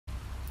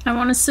I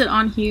want to sit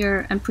on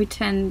here and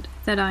pretend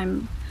that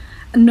I'm...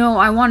 No,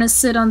 I want to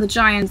sit on the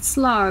giant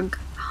slug.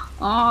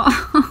 Oh.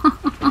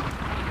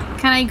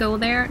 Can I go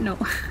there? No.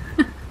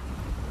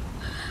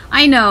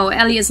 I know,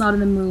 Ellie is not in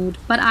the mood,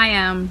 but I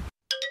am.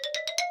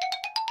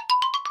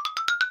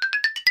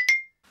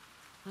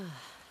 How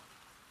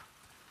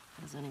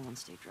does anyone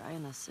stay dry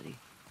in this city?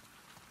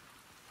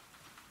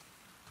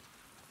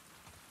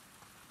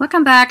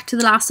 Welcome back to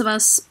The Last of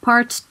Us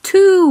Part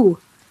 2!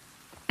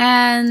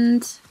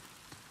 And...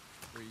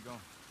 Where you going?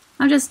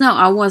 I just know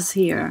I was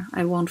here.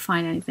 I won't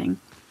find anything.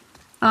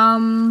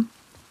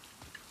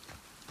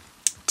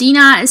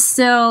 Dina is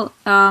still,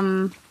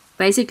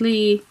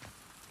 basically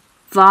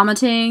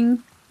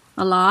vomiting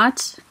a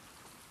lot.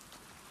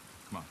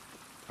 Come on,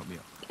 help me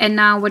up. And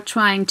now we're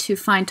trying to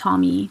find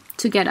Tommy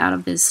to get out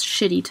of this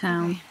shitty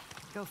town. Okay,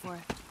 go for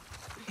it.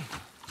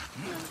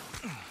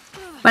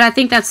 But I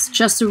think that's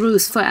just a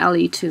ruse for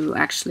Ellie to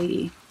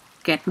actually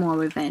get more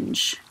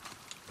revenge.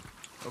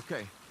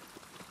 Okay.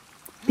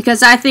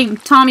 Because I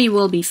think Tommy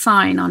will be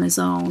fine on his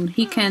own.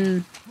 He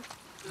can...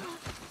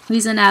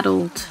 He's an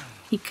adult.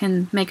 He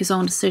can make his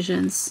own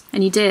decisions.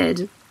 And he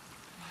did.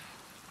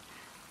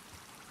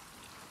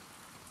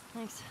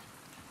 Thanks.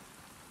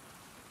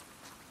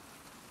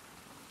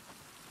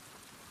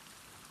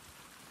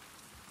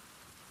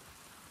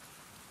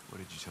 What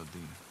did you tell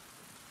Dina?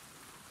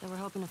 They were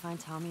hoping to find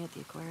Tommy at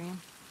the aquarium.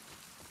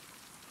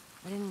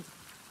 I didn't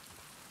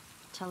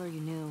tell her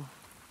you knew.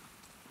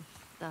 If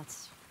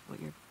that's what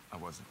you're... I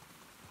wasn't.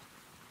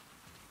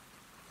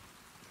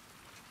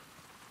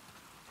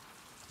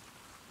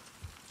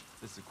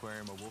 This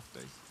aquarium a wolf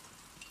base?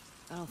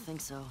 I don't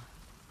think so.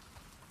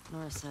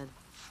 Nora said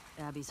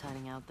Abby's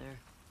hiding out there.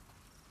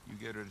 You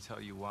get her to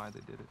tell you why they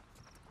did it?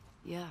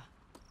 Yeah.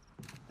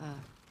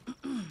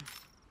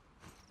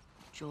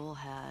 Joel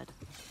had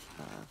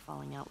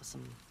falling out with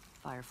some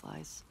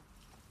fireflies.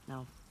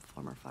 No,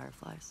 former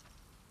fireflies.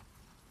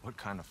 What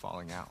kind of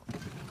falling out?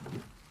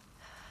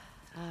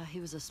 He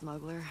was a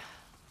smuggler.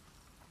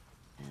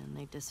 And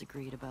they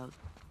disagreed about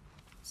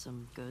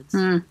some goods.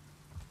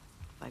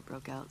 Fight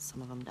broke out,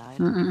 some of them died.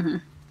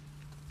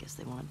 Guess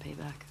they wanted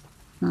payback.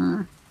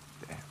 Damn.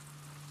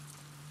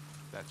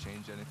 That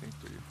change anything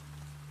for you?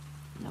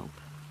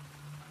 Nope.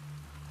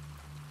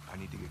 I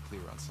need to get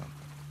clear on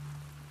something.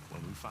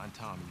 When we find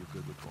Tommy, you're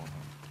good with going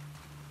home.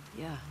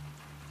 Yeah,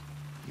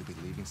 You'll be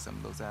leaving some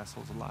of those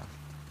assholes alive.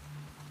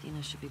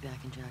 Dina should be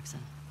back in Jackson.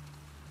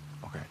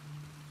 Okay.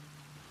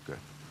 Good.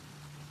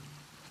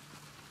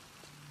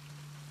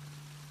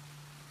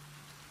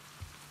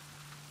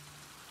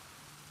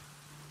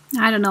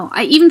 I don't know.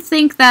 I even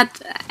think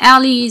that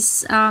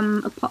Ellie's,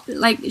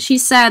 like, she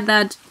said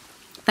that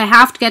they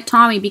have to get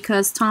Tommy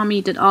because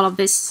Tommy did all of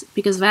this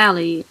because of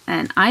Ellie.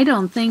 And I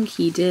don't think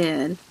he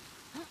did.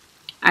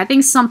 I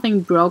think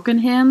something broke in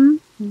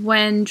him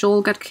when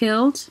Joel got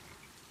killed.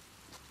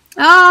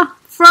 Oh,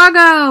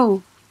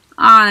 Froggo!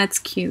 Ah, that's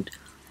cute.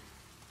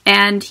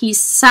 And he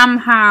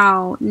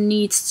somehow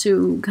needs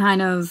to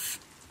kind of...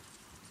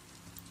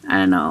 I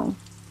don't know.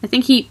 I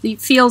think he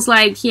feels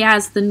like he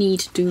has the need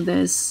to do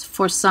this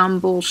for some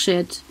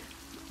bullshit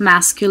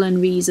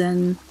masculine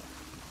reason.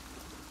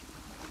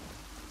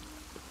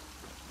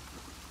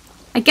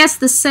 I guess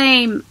the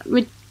same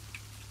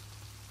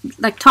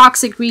like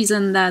toxic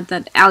reason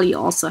that Ellie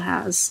also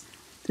has.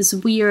 This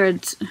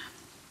weird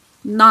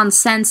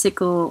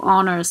nonsensical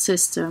honor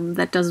system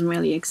that doesn't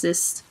really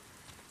exist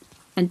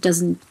and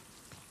doesn't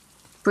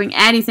bring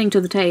anything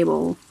to the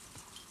table.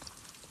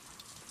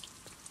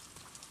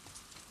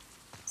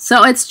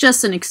 So it's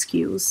just an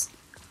excuse.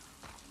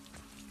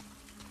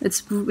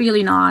 It's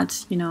really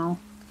not, you know,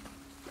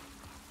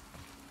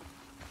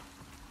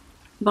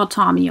 about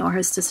Tommy or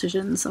his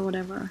decisions or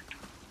whatever.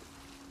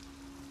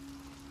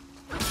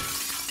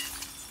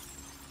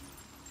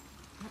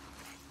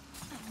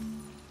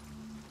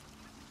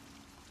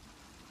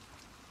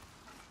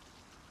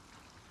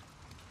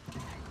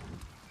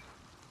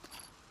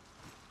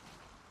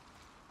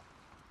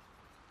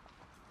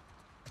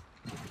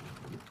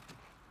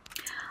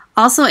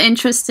 Also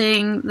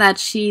interesting that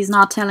she's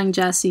not telling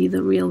Jesse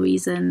the real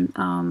reason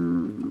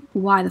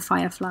why the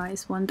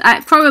fireflies went.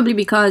 Probably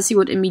because he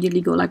would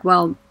immediately go like,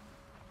 well,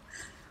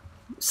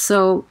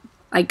 so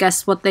I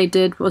guess what they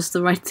did was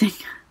the right thing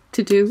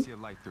to do. See a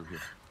light through here.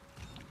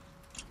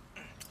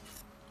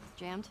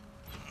 Jammed?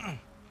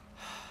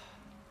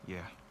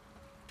 Yeah.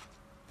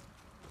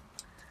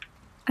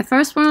 I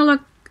first want to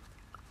look...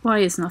 Why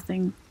is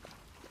nothing?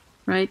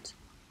 Right?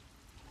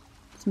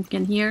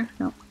 Something in here?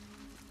 No.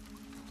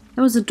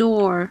 There was a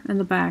door in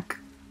the back.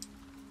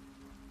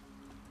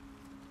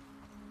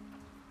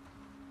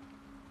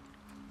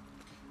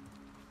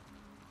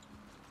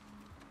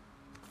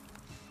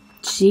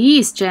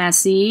 Jeez,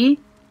 Jesse.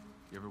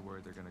 You ever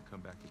worried they're gonna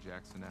come back to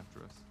Jackson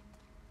after us?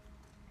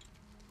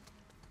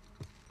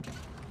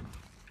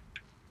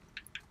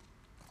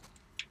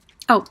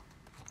 Oh.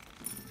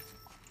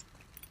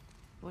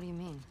 What do you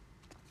mean?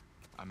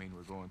 I mean,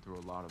 we're going through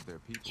a lot of their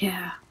people.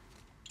 Yeah.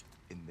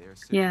 In their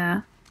city.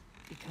 Yeah.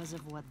 because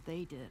of what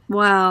they did.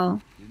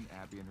 Well, Didn't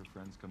Abby and her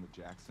friends come to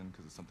Jackson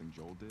because of something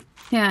Joel did?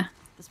 yeah.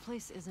 This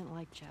place isn't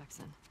like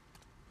Jackson.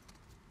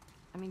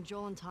 I mean,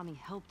 Joel and Tommy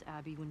helped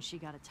Abby when she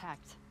got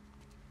attacked.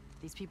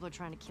 These people are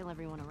trying to kill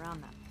everyone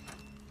around them.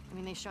 I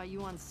mean, they shot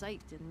you on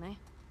sight, didn't they?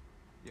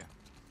 Yeah,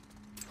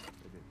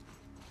 they did.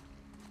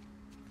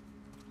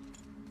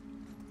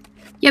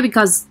 Yeah,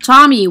 because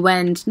Tommy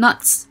went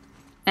nuts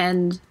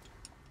and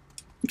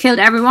killed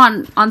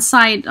everyone on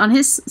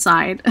his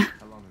side.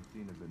 How long has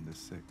Dina been this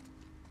sick?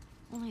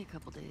 Only a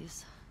couple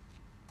days.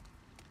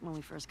 When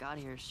we first got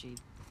here, she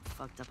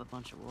fucked up a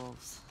bunch of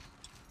wolves.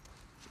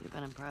 You'd have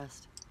been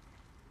impressed.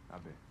 I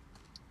bet.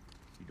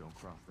 You don't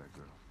cross that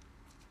girl.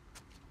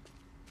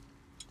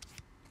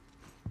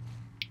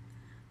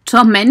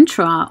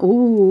 Tormentra.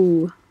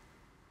 Ooh.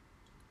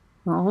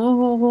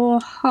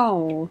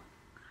 Oh.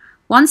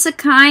 Once a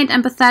kind,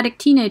 empathetic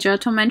teenager,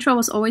 Tormentra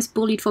was always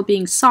bullied for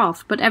being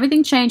soft, but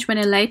everything changed when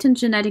a latent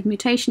genetic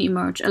mutation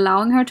emerged,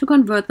 allowing her to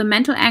convert the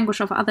mental anguish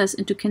of others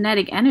into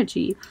kinetic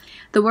energy.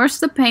 The worse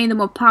the pain, the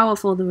more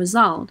powerful the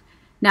result.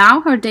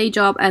 Now, her day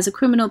job as a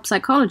criminal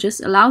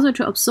psychologist allows her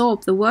to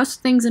absorb the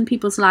worst things in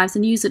people's lives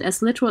and use it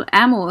as literal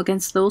ammo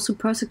against those who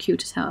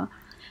persecuted her.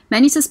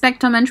 Many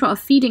suspect Tormentra of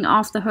feeding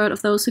off the hurt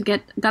of those who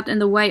got in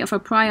the way of her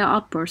prior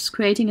outbursts,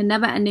 creating a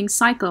never-ending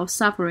cycle of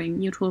suffering.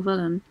 Neutral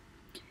villain.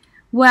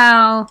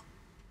 Well,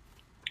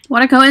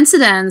 what a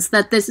coincidence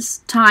that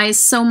this ties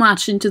so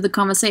much into the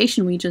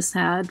conversation we just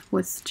had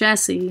with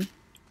Jesse.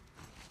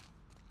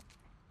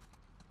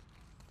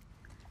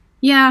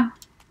 Yeah,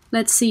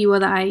 let's see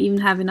whether I even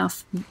have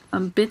enough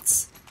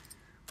bits.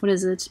 What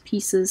is it?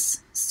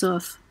 Pieces,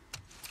 stuff.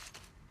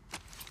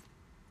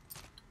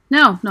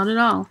 No, not at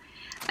all.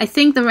 I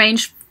think the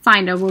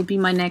rangefinder will be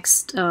my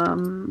next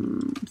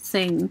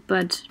thing,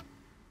 but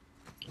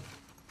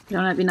I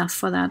don't have enough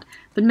for that.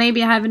 But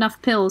maybe I have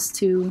enough pills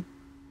to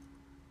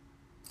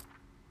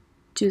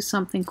do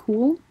something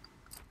cool.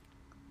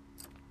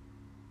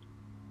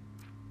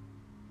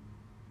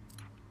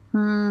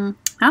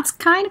 That's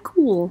kind of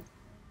cool.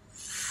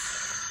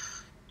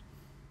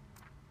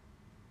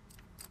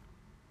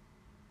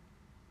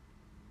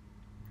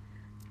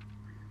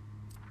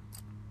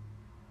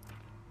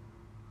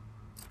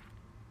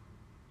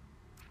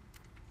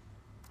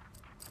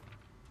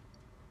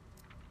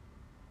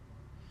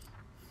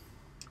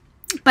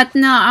 But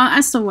no,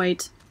 I still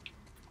wait.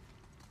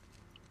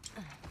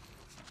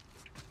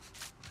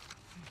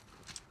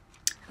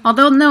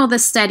 Although, no, the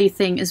steady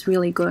thing is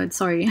really good.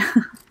 Sorry.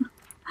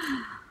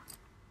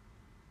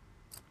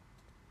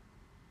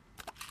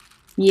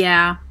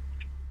 Yeah.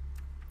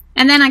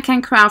 And then I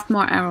can craft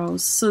more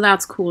arrows, so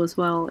that's cool as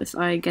well if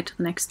I get to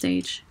the next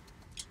stage.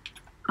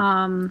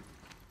 Do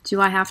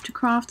I have to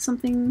craft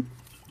something?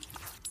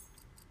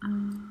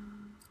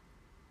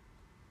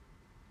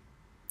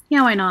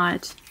 Yeah, why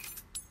not?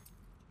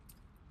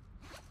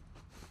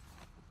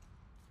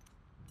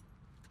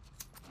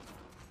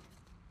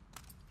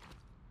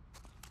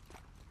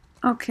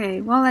 Okay,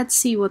 well, let's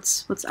see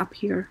what's up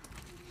here.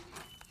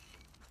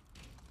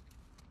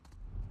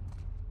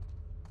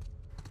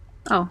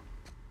 Oh.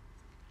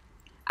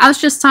 I was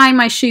just tying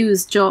my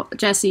shoes,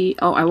 Jesse.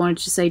 Oh, I wanted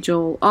to say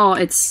Joel. Oh,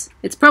 it's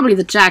probably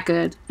the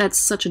jacket. That's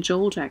such a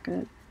Joel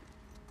jacket.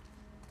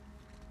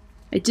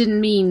 I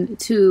didn't mean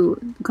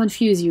to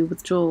confuse you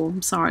with Joel.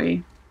 I'm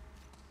sorry.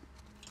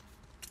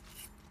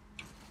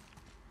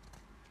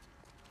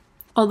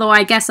 Although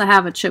I guess I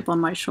have a chip on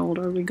my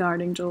shoulder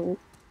regarding Joel.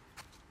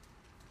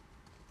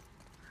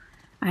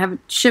 I have a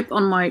chip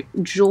on my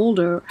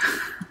shoulder.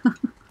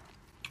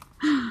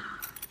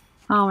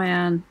 Oh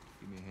man.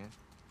 Give me a hand.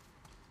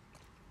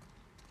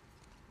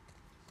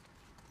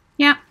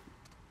 Yeah.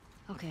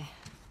 Okay.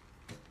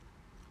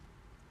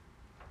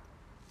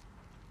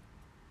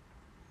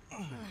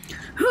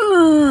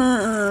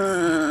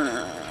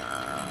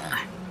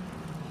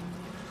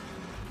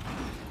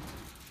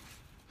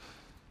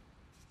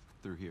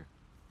 Through here.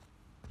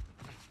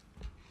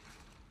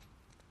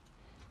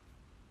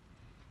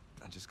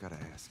 I just gotta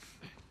ask.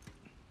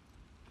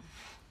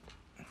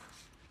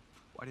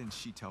 Why didn't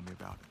she tell me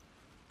about it?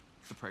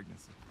 The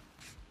pregnancy.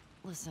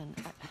 Listen,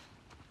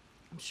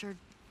 I'm sure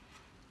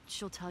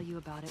she'll tell you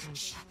about it when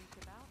she...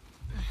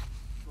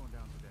 Going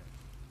down today.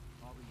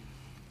 All the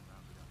units are being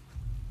rounded up.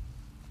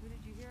 Who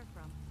did you hear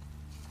from?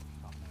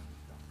 Top man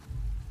is done.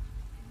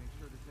 Make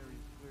sure this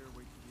area is clear,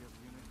 wait for the other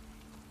unit,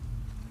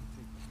 and then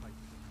take the fight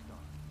to the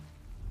start.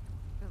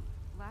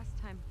 Last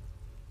time...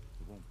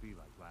 It won't be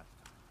like last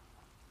time.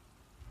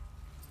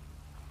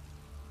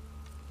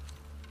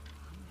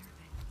 I'm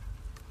nervous.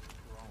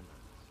 We're all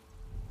nervous.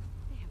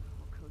 They have the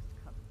whole coast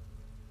covered.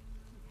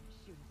 They're gonna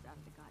shoot us out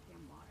of the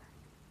goddamn water.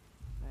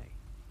 Hey,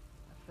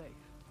 have faith.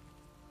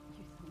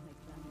 You sound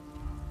like them.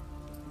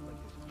 Something like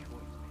there's a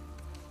choice, man.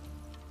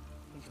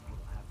 Think of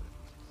what'll happen if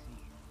we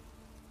succeed.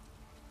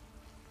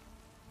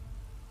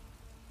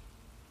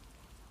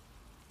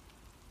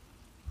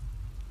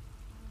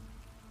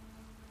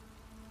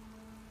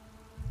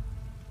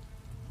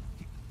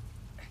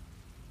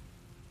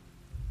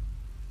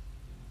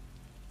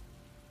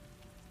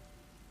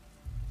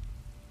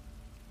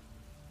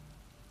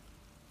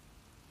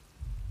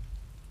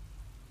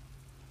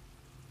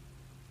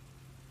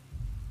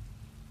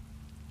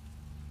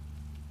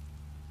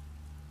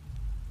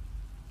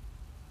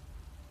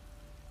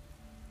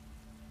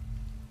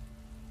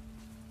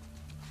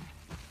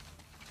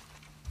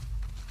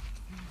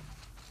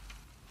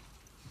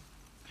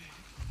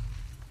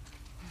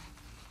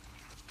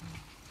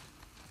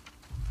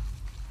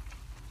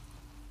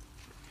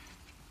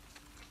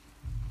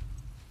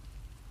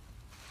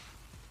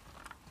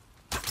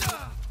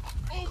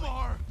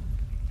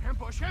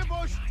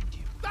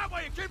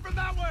 way! It came from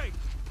that way!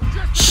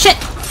 Shit!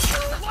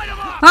 Light him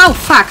up! Oh,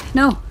 fuck.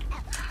 No.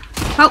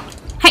 Oh,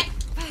 hey.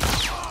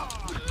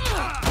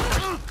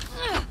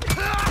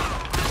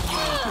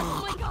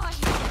 Oh my god!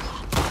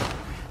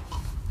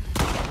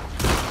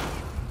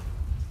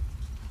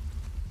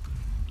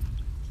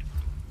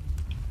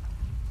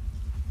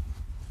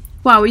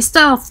 Wow, we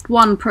stealthed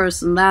one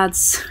person.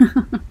 That's...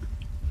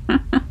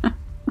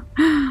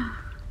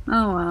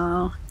 Oh,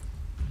 well.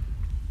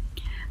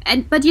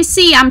 But you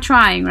see, I'm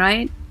trying,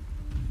 right?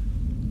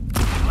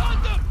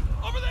 Found them!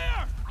 Over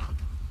there!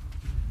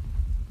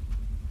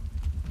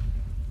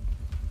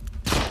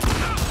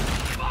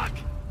 Fuck!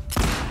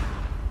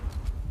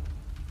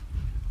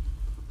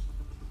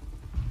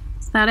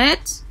 Is that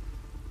it?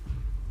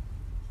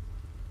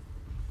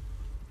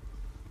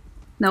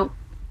 Nope.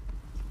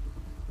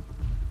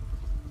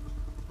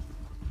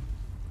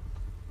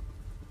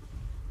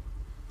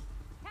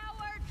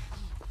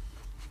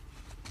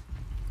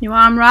 You know,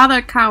 I'm rather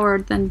a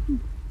coward than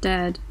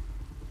dead.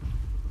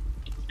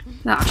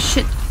 Oh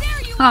shit.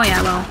 Oh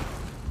yeah, well.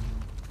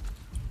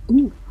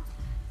 Ooh.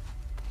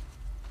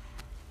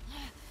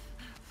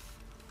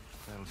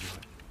 That'll do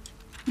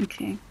it.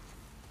 Okay.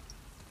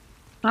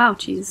 Wow,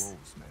 jeez.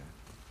 Wolves, man.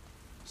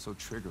 So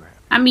trigger happy.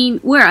 I mean,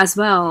 we're as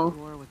well.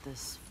 War with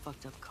this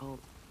fucked up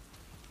cult.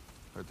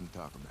 Heard them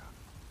talk about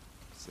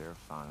it.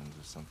 Seraphons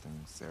or something.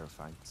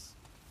 Seraphites.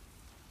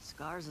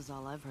 Scars is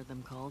all I've heard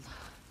them called.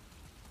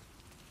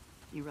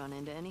 You run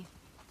into any?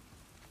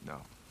 No.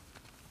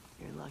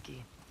 You're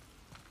lucky.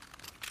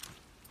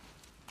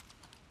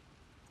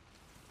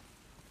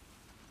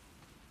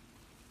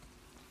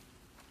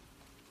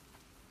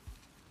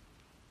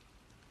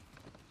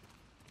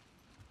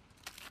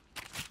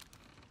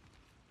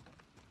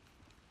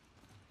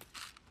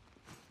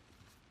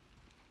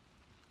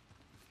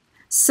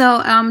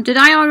 So, did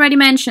I already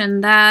mention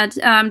that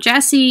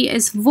Jesse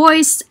is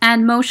voiced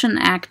and motion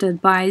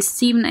acted by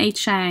Stephen A.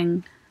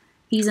 Chang?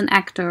 He's an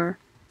actor.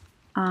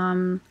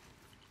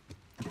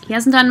 He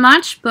hasn't done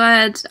much,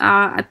 but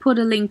I put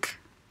a link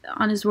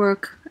on his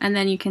work and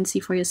then you can see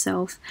for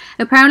yourself.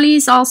 Apparently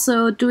he's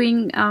also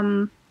doing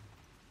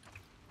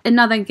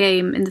another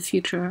game in the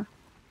future.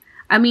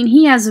 I mean,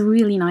 he has a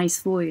really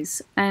nice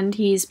voice and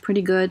he's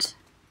pretty good.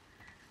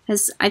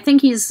 I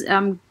think he's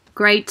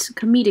great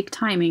comedic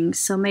timing,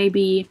 so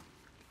maybe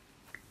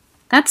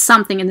that's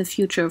something in the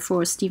future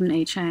for Stephen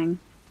A. Chang.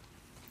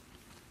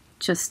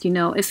 Just, you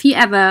know, if he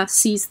ever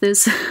sees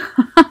this,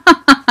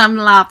 I'm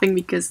laughing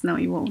because no,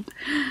 he won't.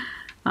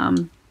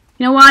 You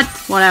know what?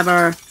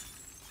 Whatever.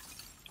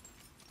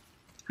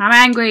 I'm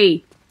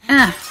angry.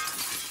 Ugh.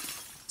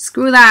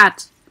 Screw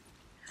that.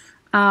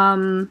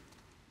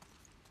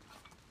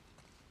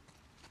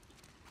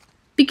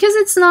 Because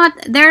it's not,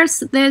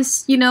 there's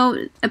you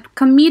know, a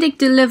comedic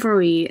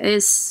delivery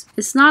is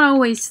not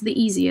always the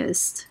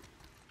easiest.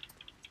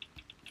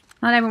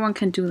 Not everyone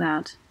can do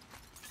that.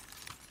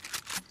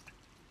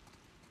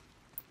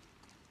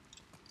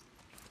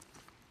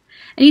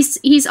 And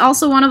he's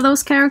also one of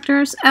those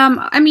characters.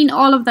 I mean,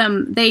 all of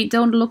them, they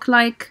don't look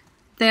like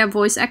they're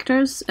voice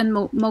actors and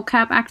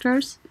mocap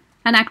actors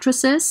and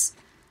actresses.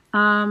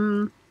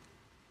 But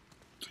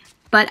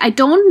I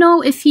don't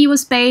know if he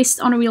was based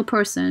on a real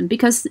person,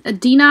 because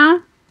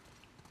Dina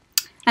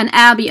and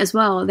Abby as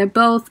well, they're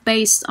both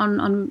based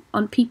on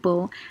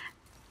people.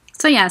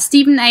 So yeah,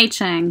 Stephen A.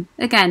 Chang.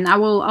 Again, I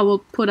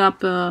will put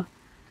up a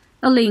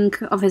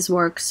link of his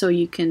work so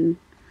you can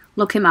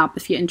look him up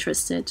if you're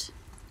interested.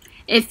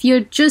 If you're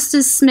just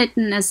as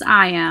smitten as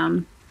I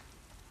am.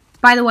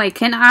 By the way,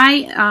 can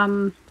I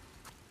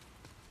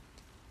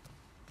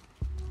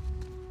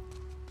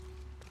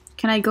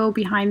go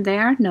behind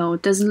there? No,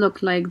 it doesn't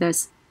look like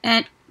there's...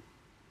 Is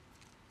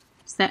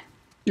that...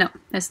 No,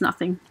 there's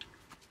nothing.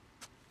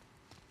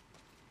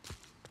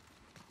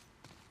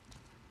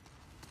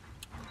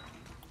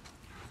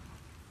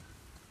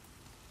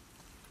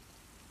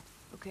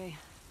 Okay,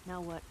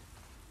 now what?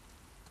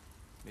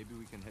 Maybe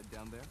we can head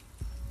down there?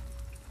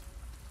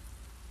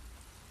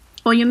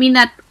 Oh, you mean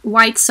that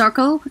white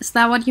circle? Is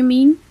that what you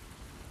mean?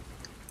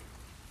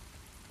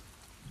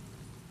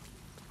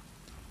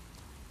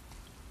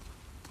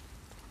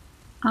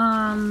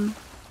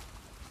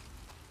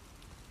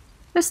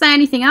 Is there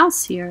anything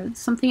else here?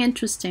 Something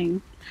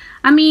interesting.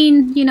 I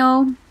mean, you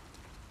know...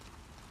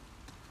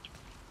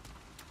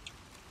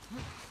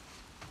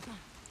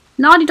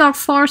 Naughty Dog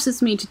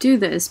forces me to do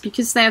this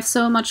because they have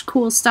so much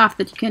cool stuff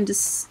that you can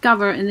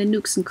discover in the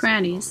nooks and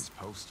crannies.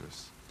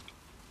 Posters.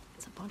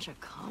 It's a bunch of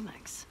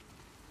comics.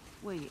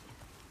 Wait,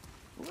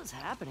 what was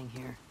happening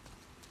here?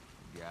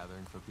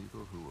 Gathering for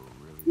people who were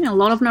really... You know, a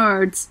lot of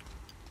nerds.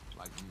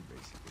 like you,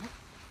 basically.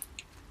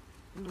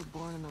 You were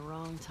born in the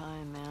wrong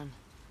time, man.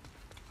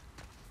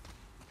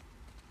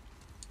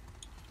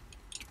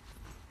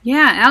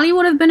 Yeah, Ellie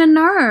would have been a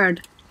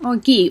nerd. Or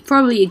geek.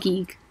 Probably a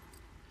geek.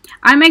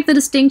 I make the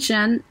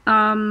distinction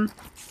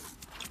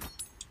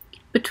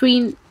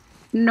between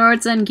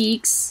nerds and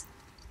geeks.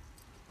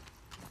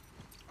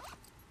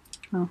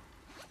 Oh.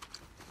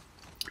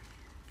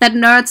 That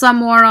nerds are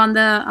more on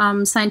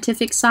the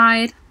scientific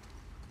side,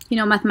 you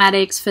know,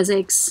 mathematics,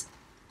 physics,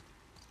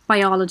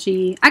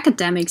 biology,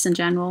 academics in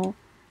general.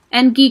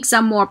 And geeks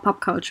are more pop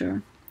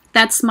culture.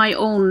 That's my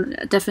own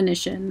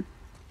definition.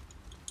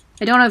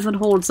 I don't know if it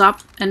holds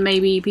up, and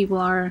maybe people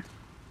are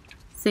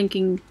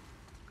thinking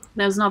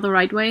that's not the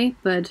right way,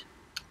 but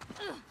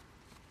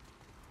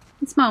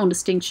it's my own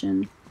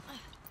distinction.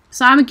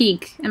 So I'm a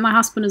geek, and my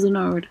husband is a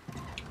nerd.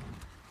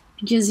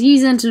 Because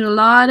he's into a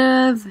lot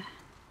of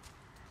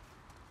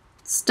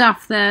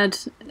stuff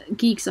that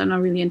geeks are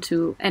not really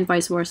into, and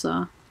vice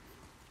versa.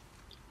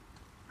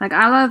 Like,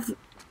 I love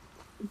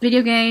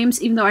video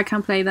games, even though I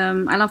can't play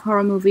them. I love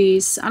horror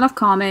movies. I love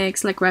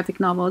comics, like graphic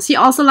novels. He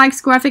also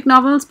likes graphic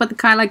novels, but the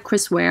kind of like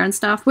Chris Ware and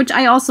stuff, which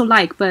I also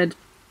like, but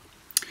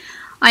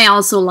I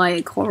also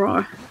like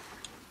horror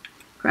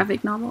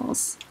graphic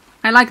novels.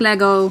 I like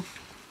Lego.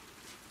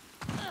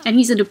 And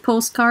he's into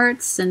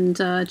postcards and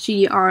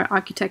GDR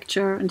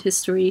architecture and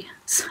history.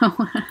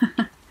 So,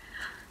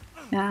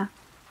 yeah.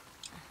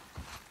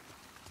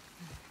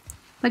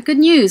 But good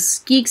news,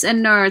 geeks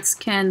and nerds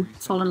can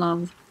fall in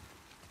love.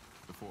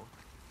 Before,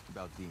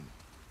 about Dina.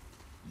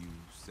 You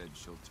said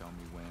she'll tell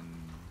me when...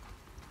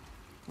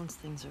 Once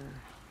things are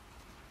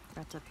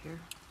wrapped up here.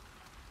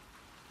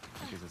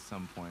 Because at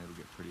some point it'll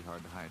get pretty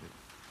hard to hide it.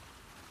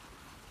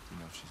 Do you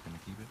know if she's gonna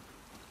keep it?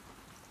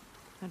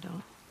 I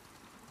don't.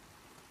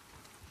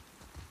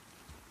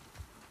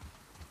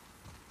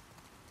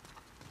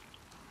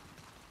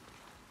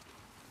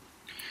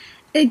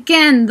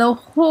 Again, the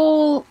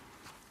whole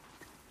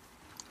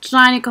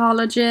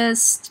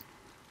gynecologist,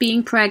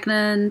 being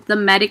pregnant, the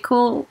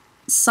medical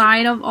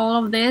side of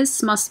all of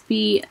this must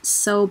be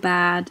so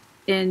bad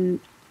in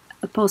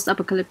a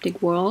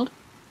post-apocalyptic world.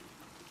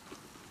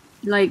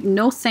 Like,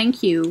 no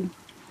thank you.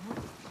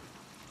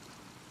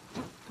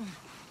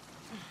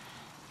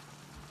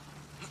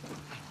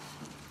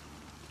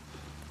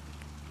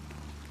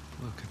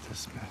 Look at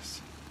this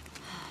mess.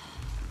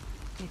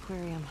 The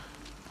aquarium.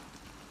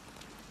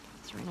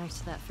 It's right next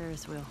to that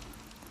Ferris wheel.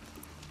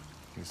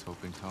 He's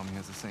hoping Tommy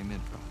has the same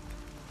info.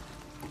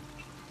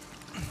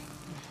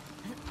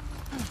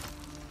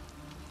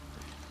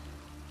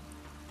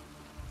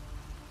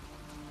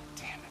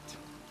 Damn it.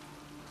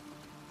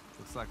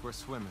 Looks like we're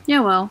swimming. Yeah,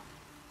 well.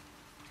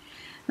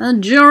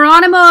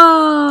 Geronimo!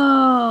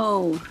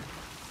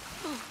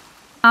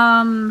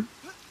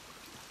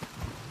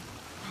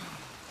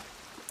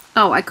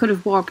 Oh, I could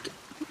have walked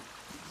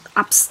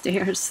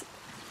upstairs.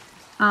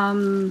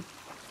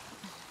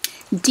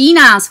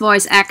 Dina's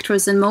voice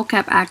actress and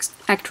mocap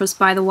actress,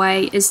 by the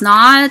way, is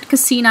not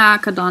Cassina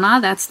Cardona,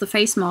 that's the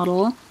face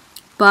model,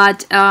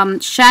 but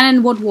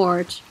Shannon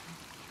Woodward.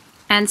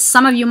 And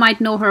some of you might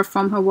know her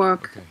from her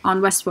work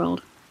on Westworld.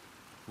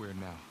 Where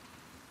now?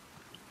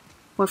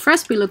 Well,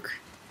 first we look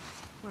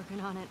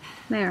Working on it.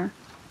 there.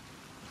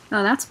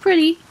 Oh, that's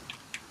pretty.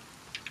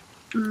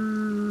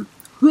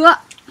 Huh.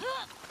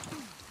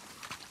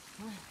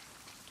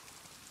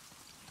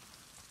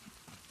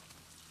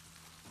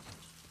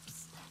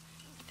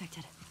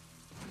 Infected.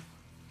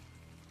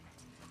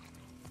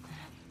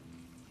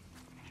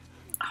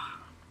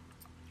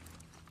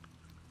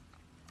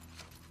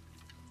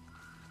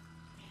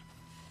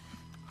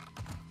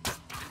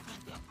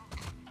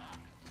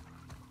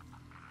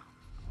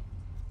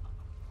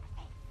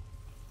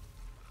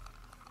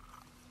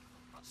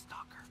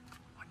 Stalker,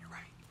 on your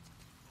right.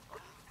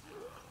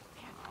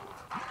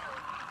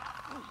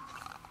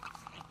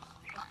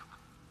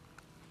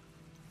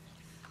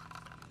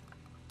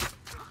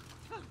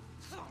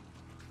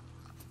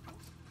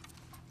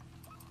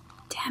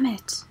 Damn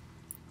it.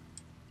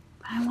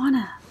 But I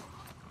wanna.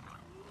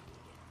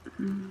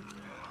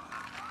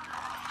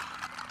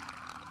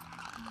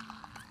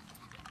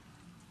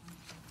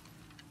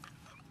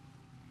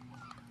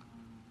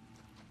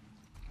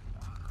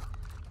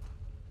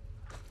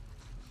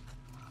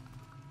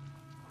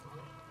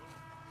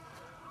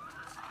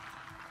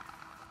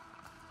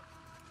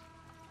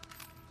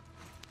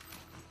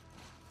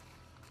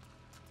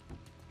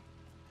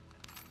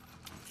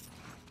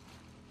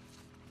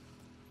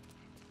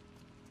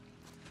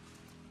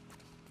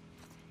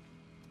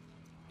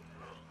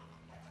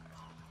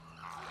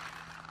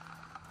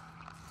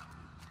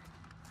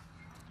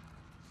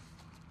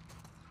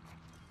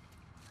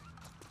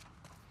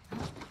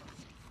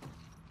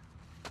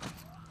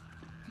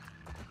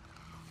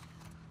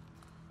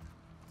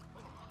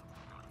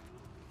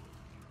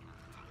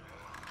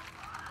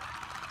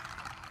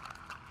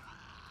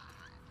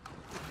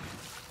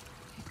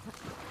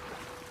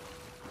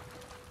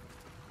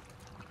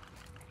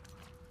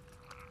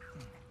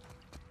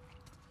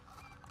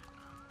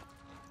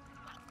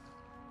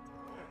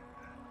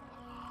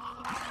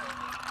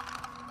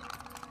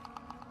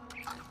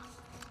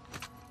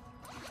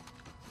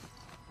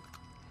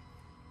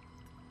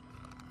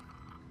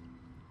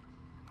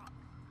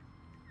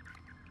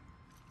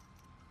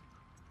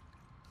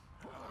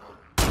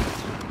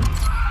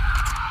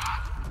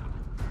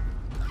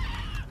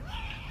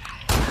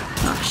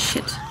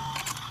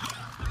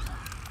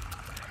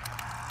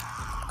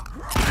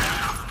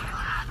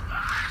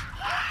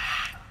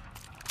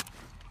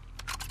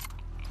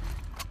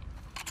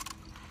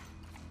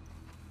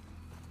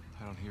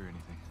 don't hear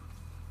anything.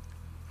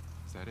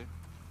 Is that it?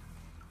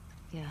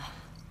 Yeah,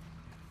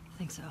 I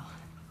think so.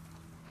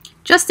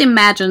 Just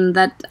imagine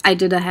that I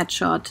did a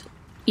headshot,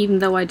 even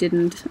though I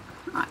didn't.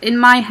 In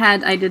my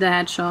head, I did a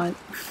headshot.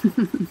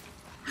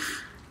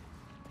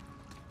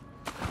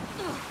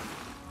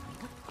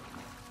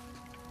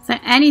 Is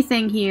there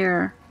anything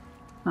here?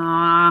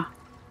 Ah.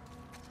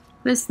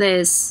 What is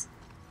this?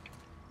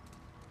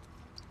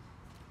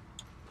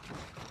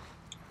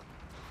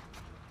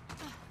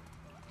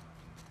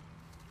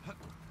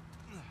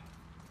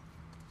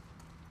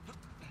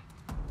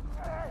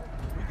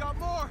 We got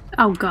more.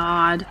 Oh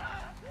god.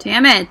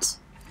 Damn it.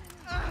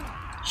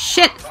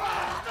 Shit.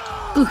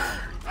 Oof.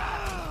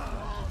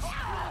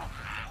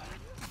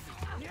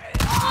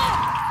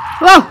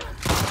 Whoa!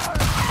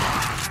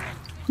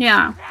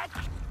 Yeah.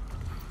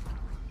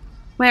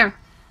 Where?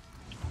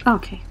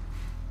 Okay.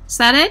 Is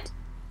that it?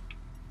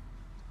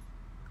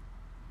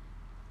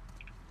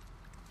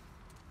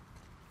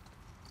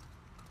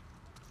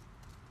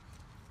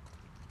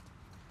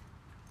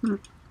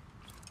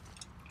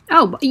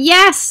 Oh,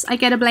 yes! I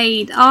get a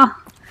blade. Oh.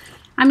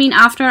 I mean,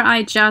 after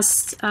I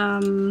just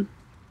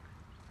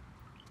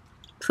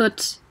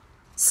put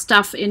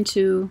stuff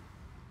into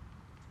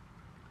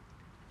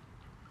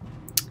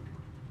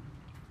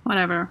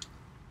whatever.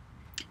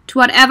 To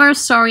whatever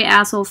sorry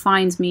asshole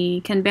finds me.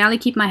 Can barely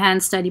keep my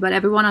hands steady, but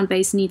everyone on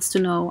base needs to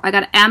know. I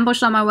got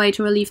ambushed on my way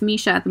to relieve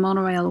Misha at the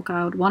monorail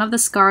lookout. One of the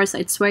scars,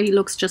 I'd swear he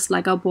looks just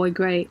like our boy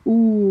Gray.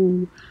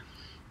 Ooh.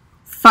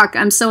 Fuck,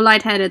 I'm so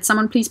lightheaded.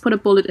 Someone please put a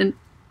bullet in...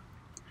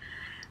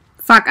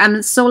 Fuck,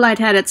 I'm so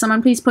lightheaded.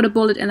 Someone please put a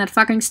bullet in that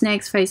fucking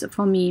snake's face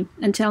for me.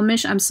 And tell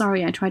Mish I'm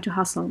sorry, I tried to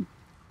hustle.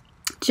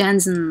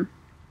 Jensen.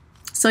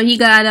 So he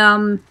got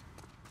done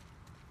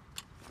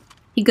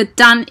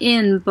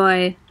in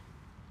by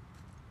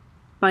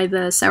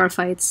the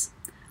Seraphites.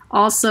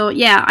 Also,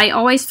 yeah, I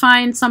always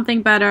find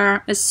something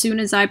better as soon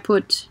as I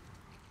put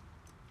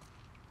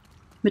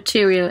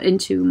material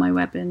into my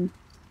weapon.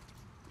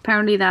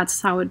 Apparently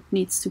that's how it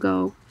needs to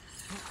go.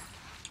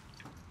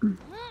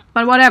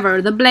 But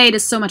whatever, the blade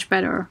is so much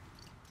better.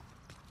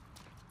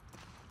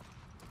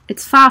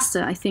 It's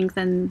faster, I think,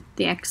 than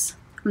the axe.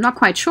 I'm not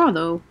quite sure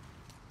though.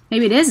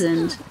 Maybe it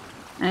isn't.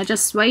 And I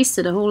just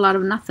wasted a whole lot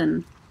of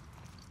nothing.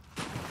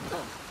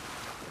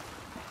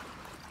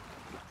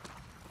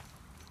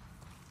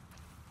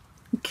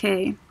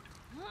 Okay.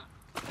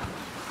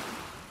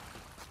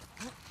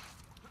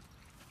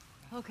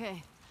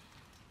 Okay,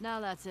 now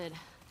that's it.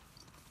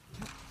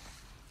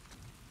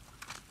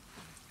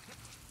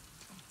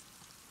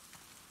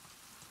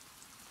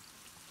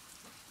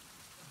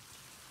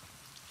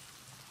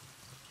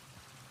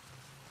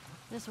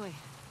 This way.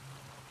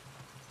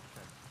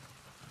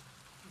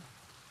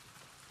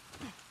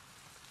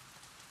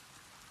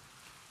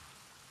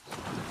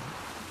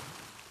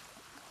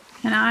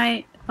 Can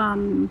I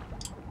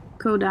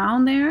go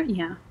down there?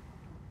 Yeah.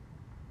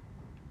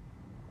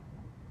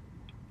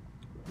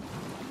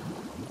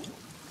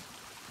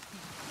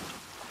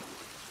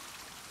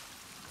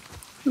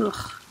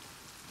 Ugh.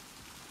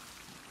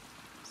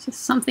 Is there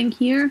something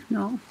here?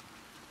 No.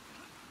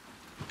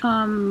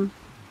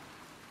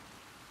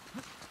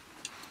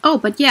 Oh,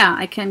 but yeah,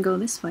 I can go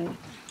this way.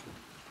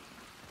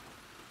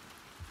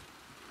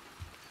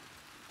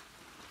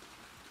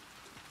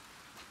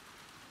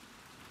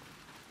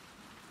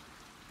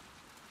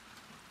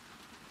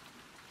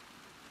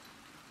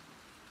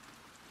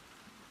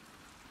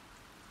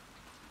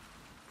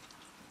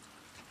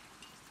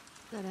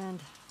 Dead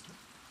end.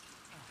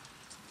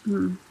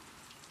 Hmm.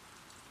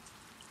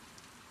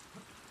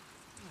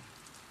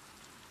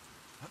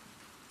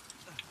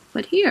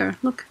 But here,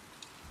 look.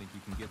 Think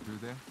you can get through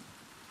there?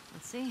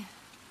 Let's see.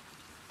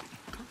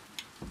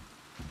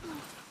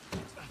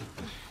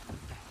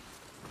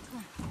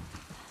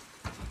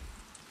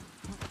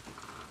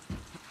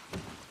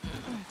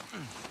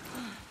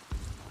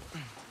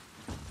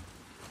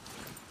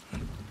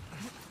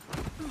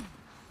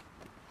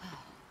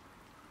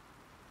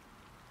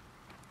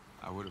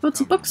 What's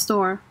a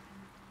bookstore?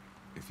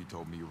 If you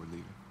told me you were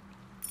leaving.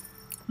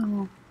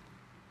 Oh.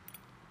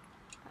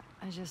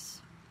 I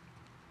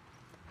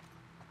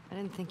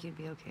didn't think you'd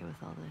be okay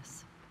with all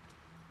this.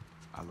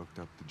 I looked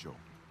up to Joel.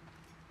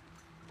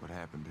 What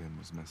happened to him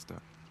was messed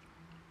up.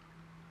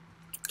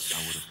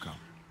 I would have come.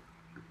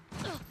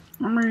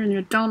 I mean,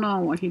 you don't know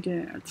what he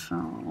did,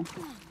 so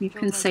you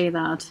can say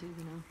that. Too,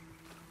 you know?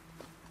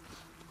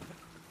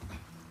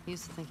 I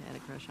used to think I had a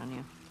crush on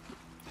you.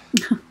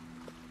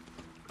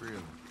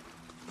 Really?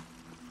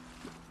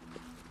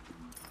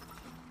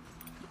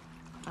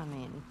 I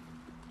mean,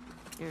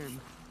 you're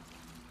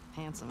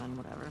handsome and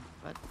whatever,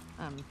 but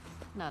I'm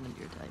not into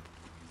your type.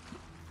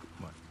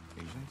 What,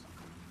 Asians?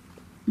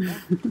 Yeah,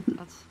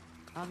 that's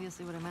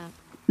obviously what I meant.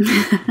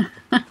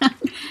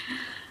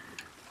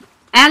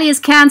 Ellie is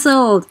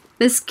cancelled!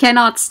 This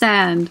cannot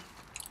stand.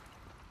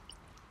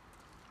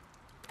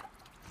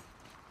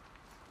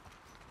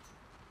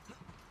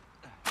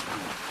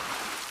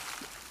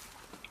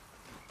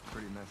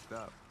 Pretty messed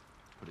up.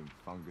 Putting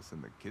fungus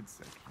in the kids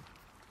section.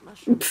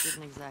 Mushrooms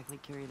didn't exactly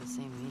carry the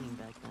same meaning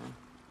back then.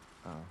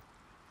 Oh.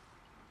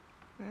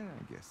 Yeah,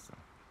 I guess so.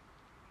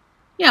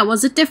 Yeah, it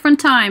was a different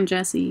time,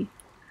 Jesse.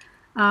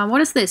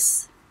 What is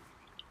this?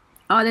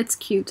 Oh, that's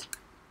cute.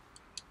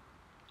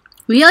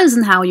 Real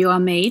isn't how you are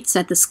made,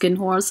 said the skin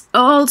horse.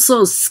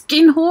 Also,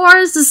 skin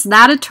horse? Is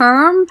that a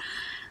term?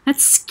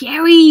 That's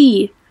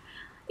scary.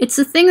 It's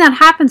a thing that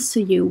happens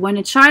to you when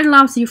a child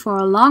loves you for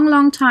a long,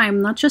 long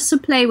time, not just to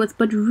play with,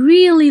 but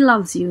really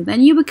loves you.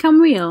 Then you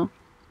become real.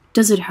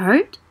 Does it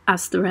hurt?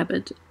 Asked the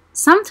rabbit.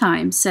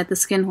 Sometimes, said the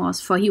skin horse,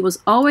 for he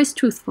was always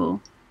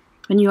truthful.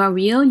 When you are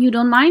real, you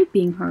don't mind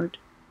being hurt.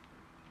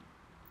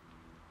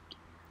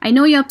 I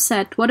know you're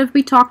upset. What if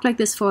we talked like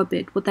this for a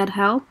bit? Would that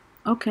help?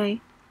 Okay.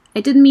 I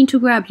didn't mean to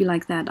grab you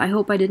like that. I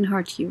hope I didn't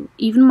hurt you.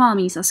 Even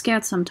mommies are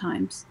scared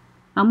sometimes.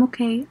 I'm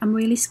okay. I'm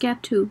really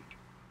scared too.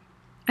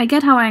 I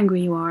get how angry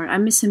you are. I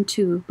miss him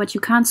too. But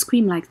you can't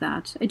scream like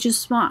that. I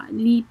just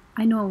want...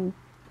 I know.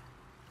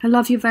 I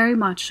love you very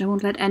much. I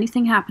won't let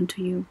anything happen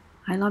to you.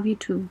 I love you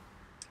too.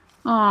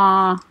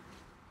 Aww.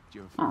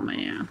 Oh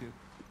man.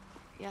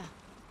 Yeah.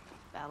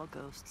 Battle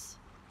ghosts.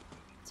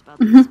 It's about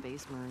the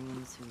space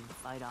marines who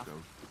fight off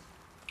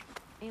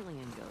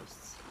alien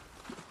ghosts.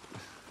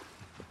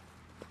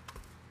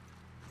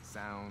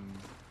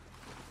 Sounds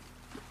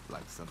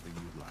like something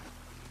you'd like.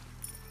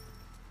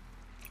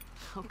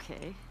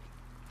 Okay.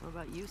 What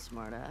about you,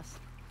 smartass?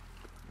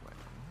 Well,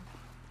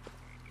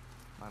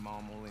 my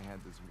mom only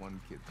had this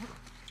one kid,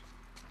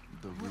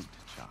 the root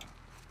child.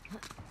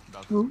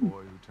 About this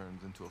boy who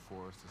turns into a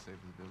forest to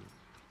save his village.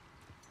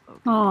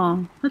 Okay.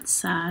 Oh, that's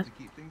sad. To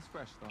keep things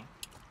fresh, though,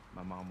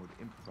 my mom would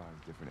improvise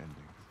different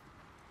endings.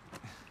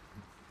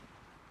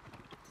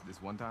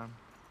 This one time,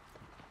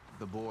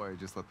 the boy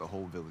just let the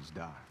whole village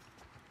die.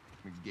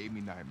 It gave me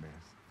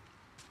nightmares.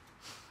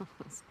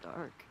 It's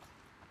dark.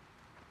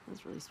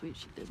 That's really sweet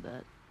she did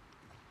that.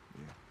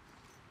 Yeah,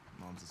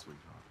 Mom's a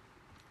sweetheart.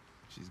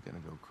 She's gonna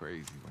go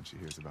crazy when she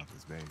hears about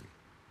this baby.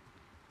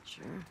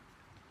 Sure,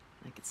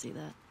 I could see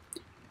that.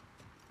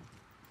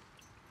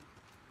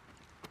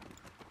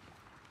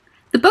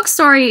 The book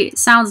story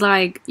sounds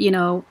like, you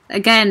know,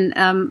 again,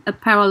 a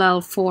parallel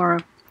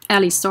for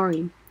Ellie's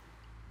story.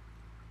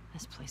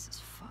 This place is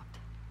fucked.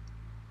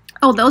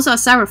 Oh, those are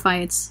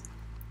Seraphites.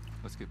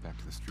 Let's get back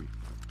to the street.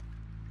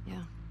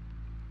 Yeah.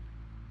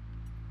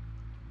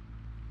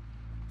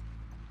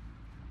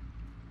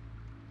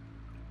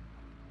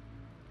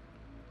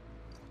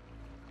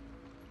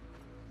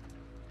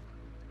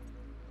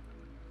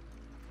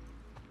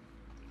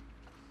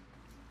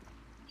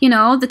 You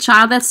know, the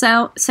child that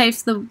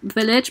saves the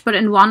village, but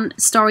in one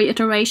story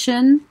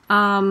iteration,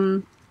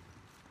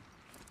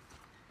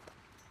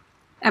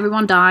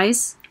 everyone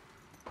dies.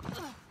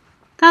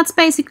 That's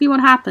basically what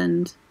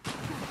happened.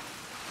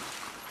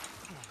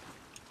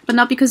 But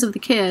not because of the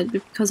kid,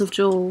 but because of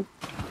Joel.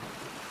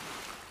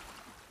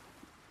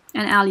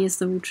 And Ellie is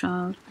the root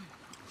child.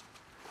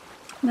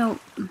 No.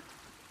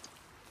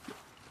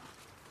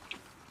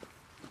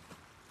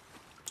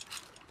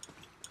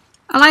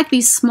 I like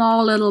these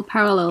small little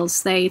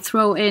parallels they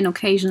throw in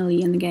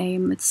occasionally in the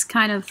game. It's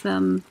kind of...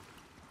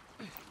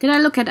 Did I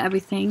look at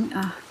everything?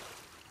 I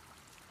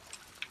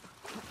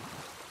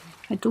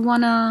do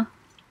wanna...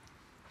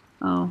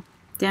 Oh,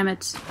 damn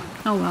it.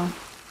 Oh well.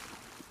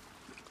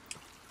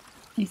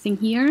 Anything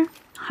here?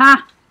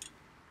 Ha!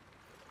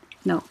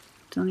 No,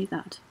 don't need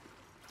that.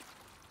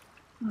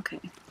 Okay.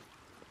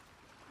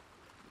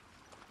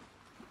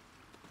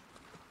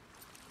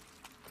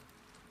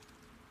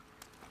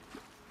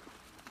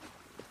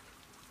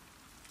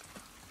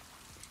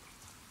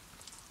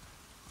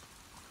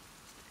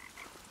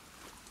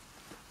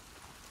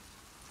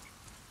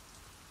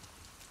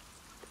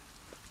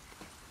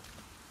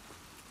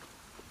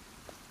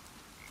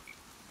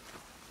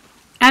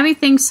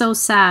 Everything's so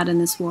sad in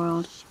this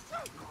world.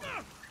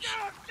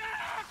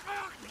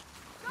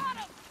 Got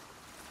him!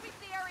 Sweep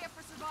the area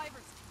for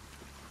survivors.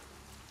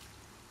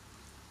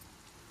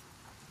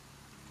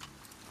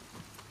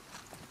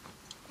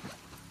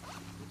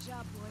 Good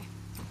job, boy.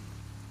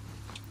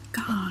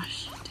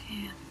 Gosh,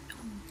 damn. Oh,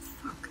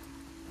 fuck.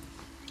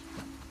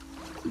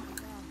 I'm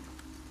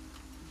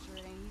sure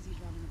it ain't easy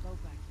driving a boat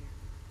back here.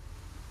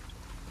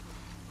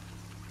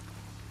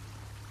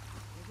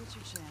 Give it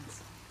your chance.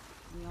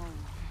 We all will.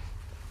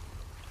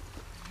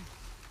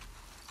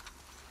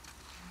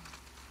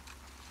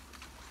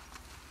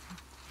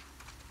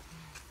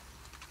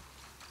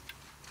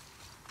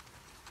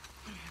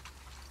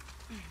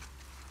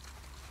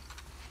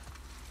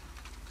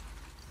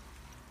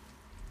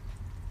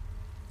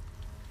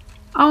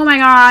 Oh my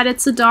god,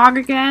 it's a dog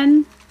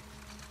again?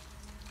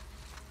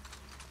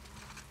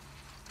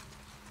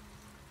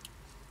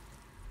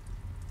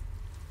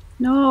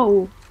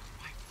 No.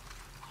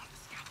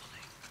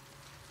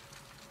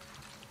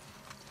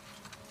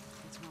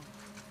 What's wrong?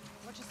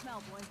 What you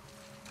smell, boy?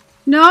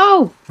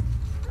 No!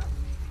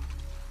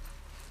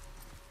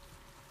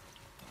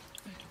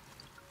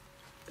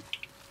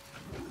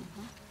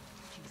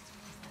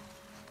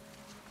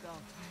 Go.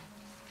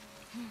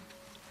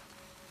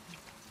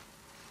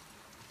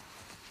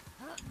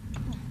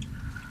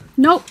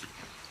 No! No.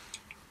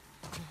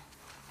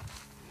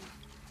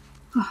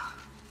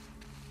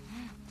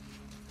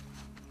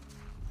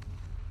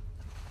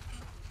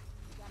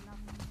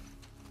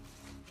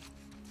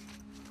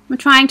 I'm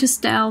trying to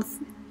stealth.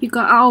 You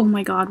got. Oh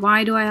my god!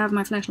 Why do I have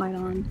my flashlight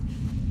on?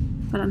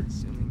 But I'm.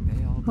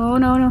 Oh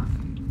no no.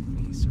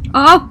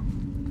 Oh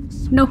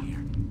no.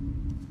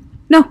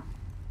 No.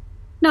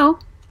 No.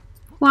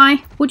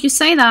 Why would you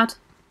say that?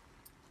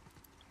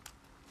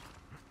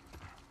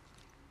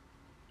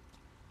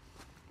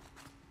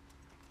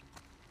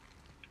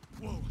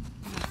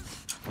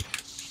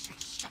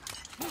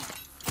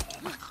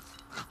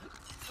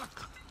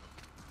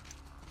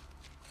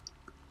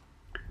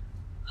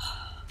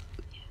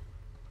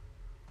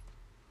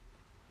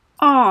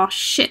 Oh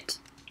shit.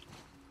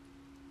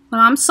 Well,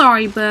 I'm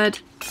sorry,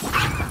 but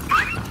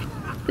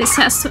this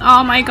has to.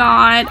 Oh my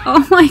god.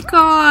 Oh my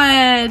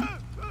god.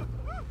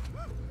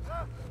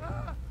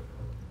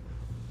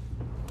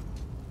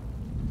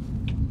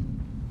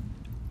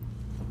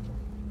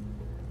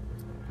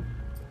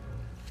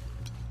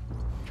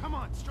 Come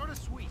on, start a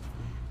sweep.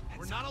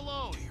 We're not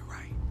alone. You're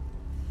right.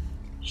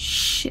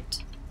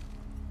 Shit.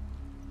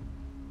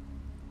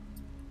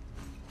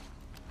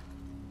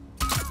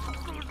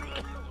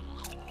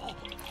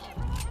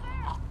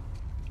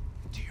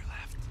 To your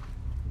left.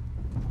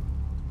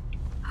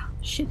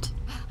 Shit.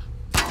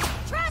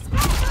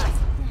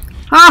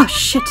 Oh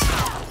shit.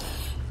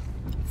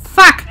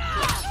 Fuck.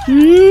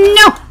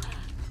 No.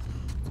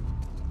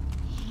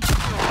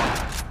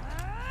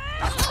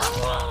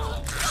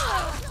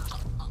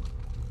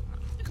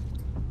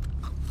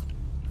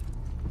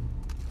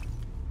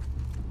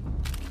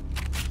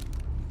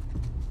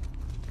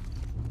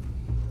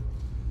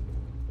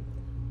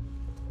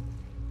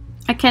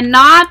 I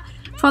cannot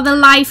for the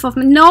life of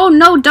me. No,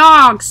 no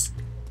dogs.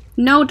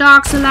 No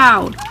dogs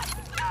allowed.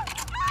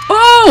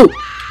 Oh!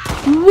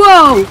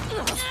 Whoa!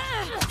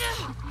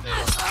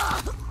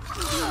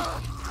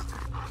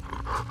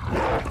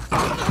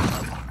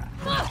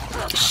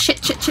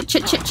 Shit, shit, shit,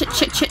 shit, shit, shit,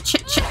 shit, shit,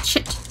 shit, shit,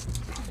 shit.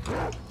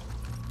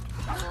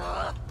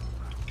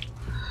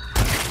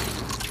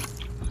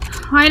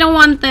 I don't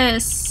want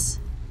this.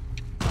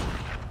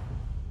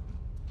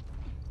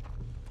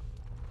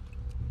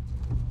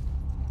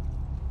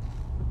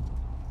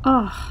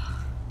 Oh,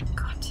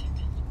 god damn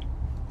it.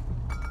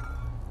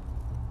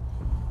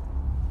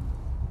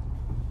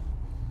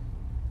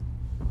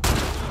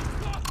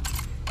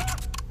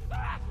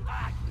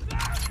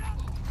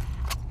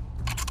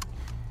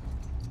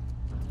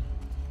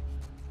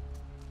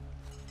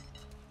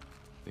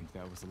 I think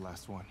that was the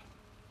last one.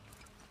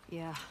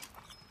 Yeah.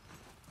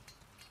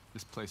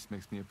 This place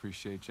makes me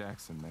appreciate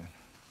Jackson, man.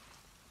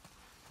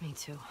 Me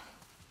too.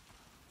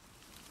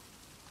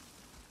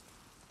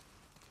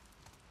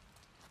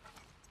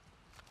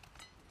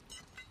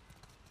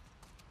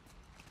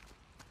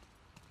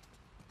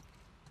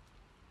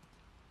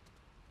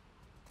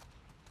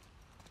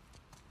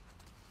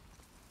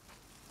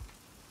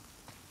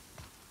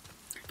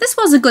 This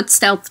was a good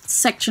stealth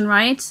section,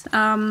 right?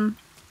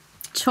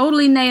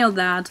 Totally nailed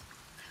that.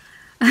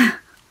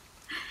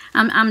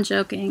 I'm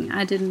joking.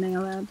 I didn't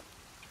nail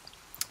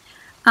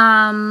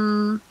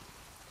that.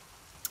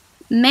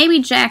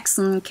 Maybe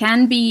Jackson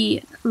can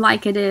be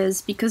like it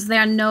is because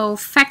there are no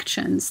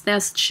factions.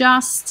 There's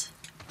just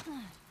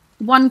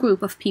one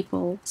group of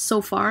people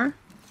so far.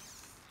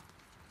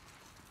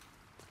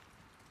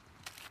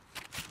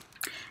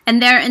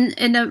 And they're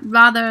in a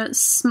rather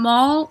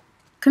small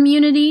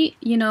community,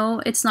 you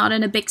know, it's not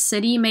in a big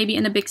city. Maybe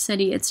in a big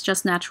city it's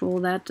just natural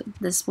that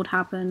this would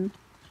happen.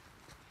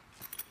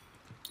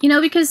 You know,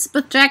 because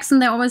with Jackson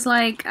they're always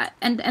like,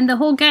 and the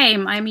whole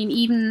game, I mean,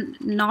 even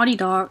Naughty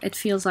Dog, it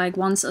feels like,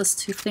 wants us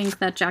to think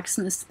that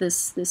Jackson is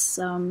this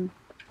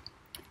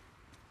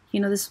you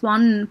know, this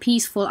one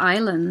peaceful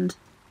island.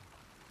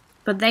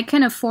 But they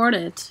can afford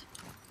it.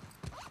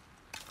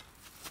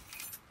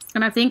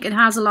 And I think it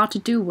has a lot to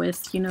do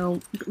with, you know,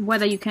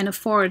 whether you can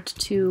afford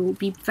to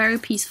be very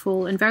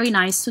peaceful and very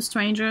nice to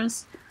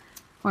strangers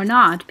or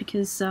not.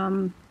 Because, I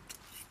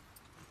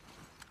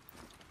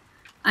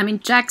mean,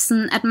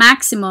 Jackson at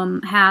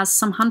maximum has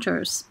some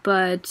hunters,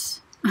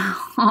 but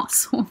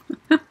also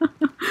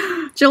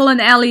Joel and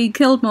Ellie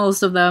killed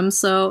most of them,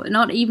 so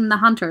not even the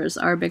hunters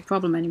are a big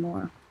problem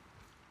anymore.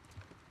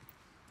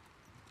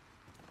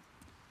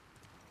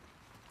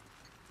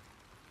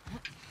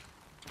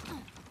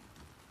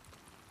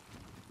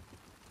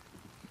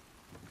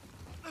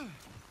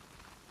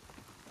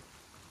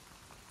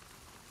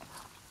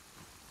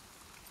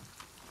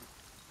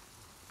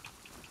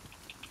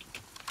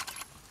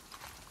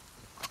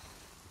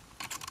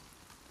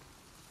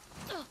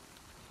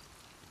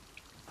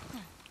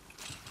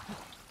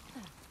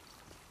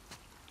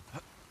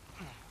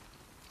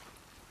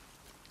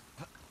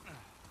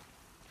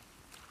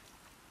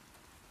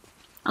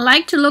 I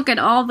like to look at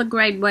all the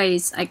great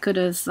ways I could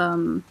have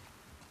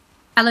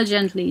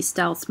elegantly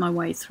stealthed my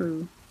way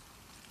through.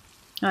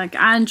 Like,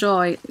 I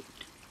enjoy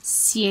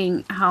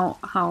seeing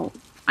how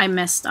I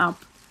messed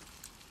up.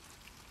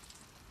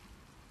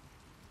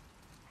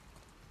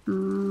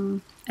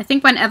 I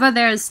think whenever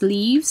there's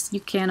leaves, you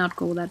cannot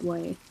go that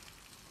way.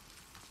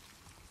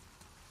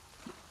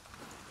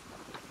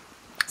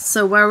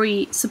 So were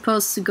we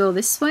supposed to go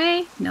this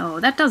way? No,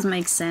 that doesn't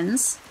make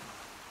sense.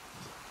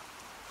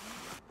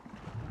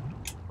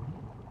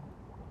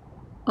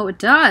 Oh, it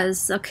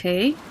does.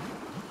 Okay.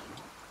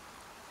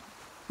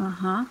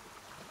 Uh-huh.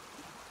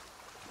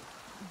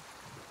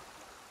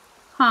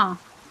 Huh.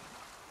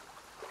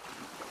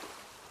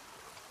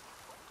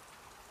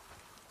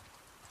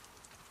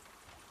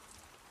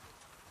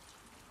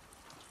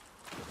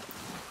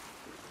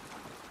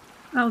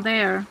 Oh,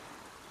 there.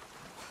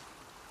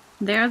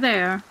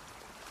 There.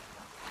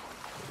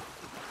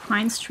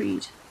 Pine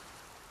Street.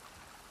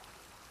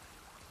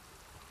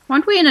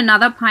 Weren't we in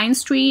another Pine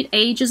Street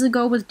ages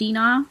ago with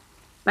Dina?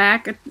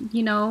 Back at,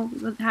 you know,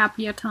 with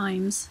happier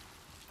times.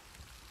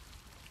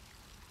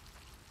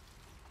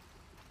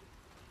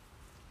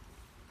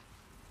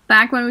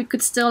 Back when we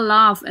could still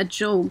laugh at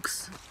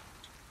jokes.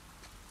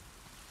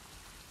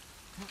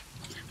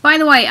 By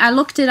the way, I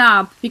looked it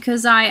up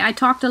because I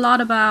talked a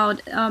lot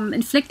about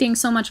inflicting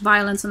so much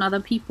violence on other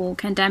people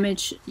can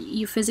damage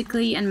you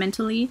physically and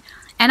mentally.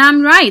 And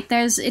I'm right,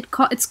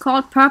 it's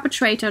called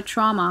perpetrator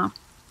trauma.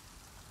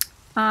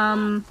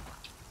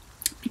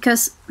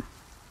 Because,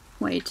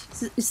 wait,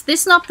 is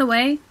this not the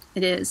way?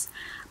 It is.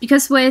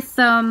 Because with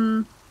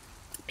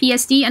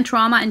PSD and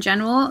trauma in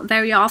general,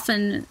 very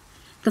often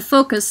the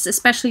focus,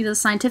 especially the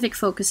scientific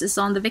focus, is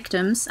on the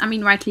victims. I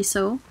mean, rightly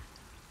so.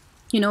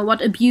 You know,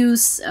 what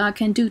abuse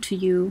can do to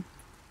you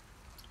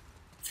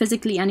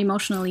physically and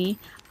emotionally.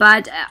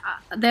 But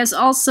there's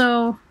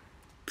also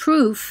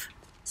proof,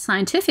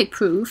 scientific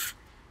proof.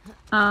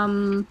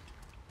 Can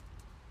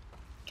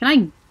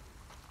I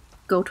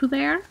go to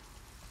there?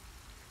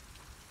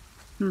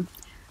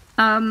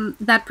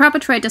 That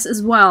perpetrators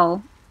as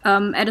well,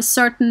 at a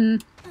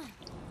certain...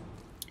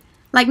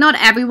 Like, not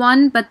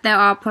everyone, but there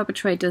are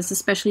perpetrators,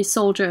 especially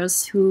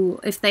soldiers, who,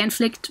 if they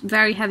inflict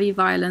very heavy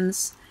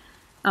violence...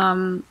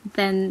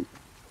 then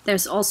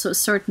there's also a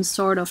certain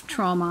sort of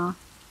trauma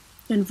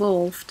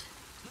involved.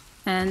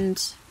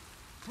 And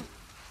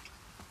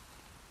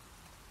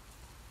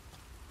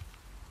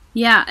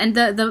yeah, and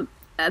the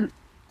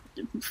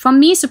for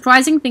me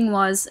surprising thing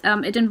was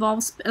it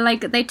involves,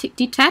 like, they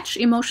detach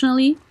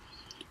emotionally.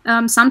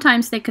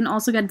 Sometimes they can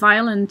also get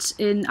violent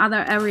in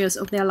other areas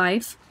of their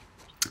life,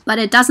 but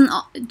it doesn't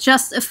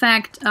just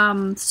affect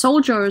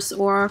soldiers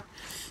or,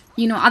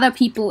 you know, other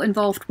people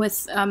involved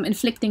with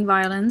inflicting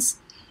violence.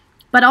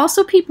 But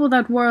also people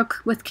that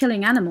work with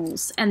killing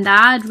animals. And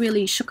that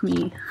really shook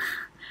me.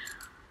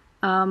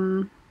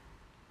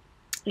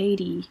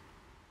 80.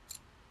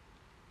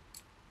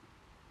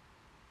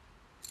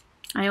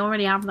 I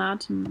already have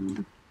that.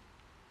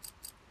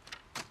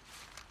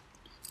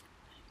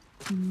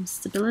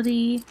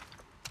 Stability.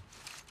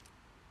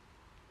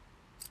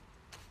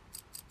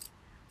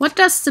 What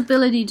does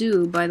stability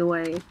do, by the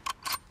way?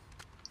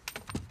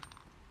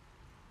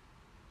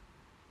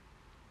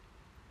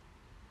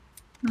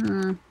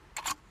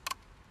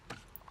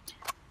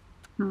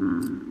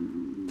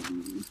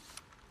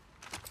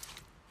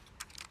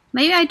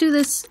 Maybe I do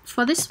this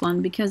for this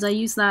one, because I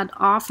use that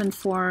often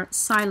for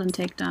silent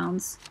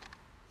takedowns.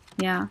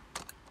 Yeah.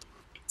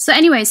 So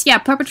anyways, yeah,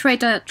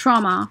 perpetrator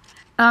trauma.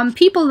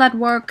 People that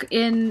work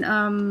in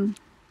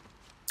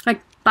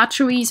like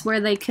butcheries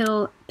where they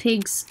kill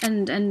pigs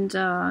and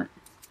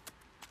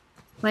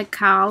like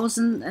cows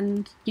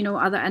and you know,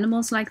 other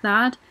animals like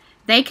that,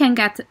 they can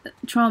get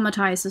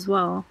traumatized as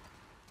well.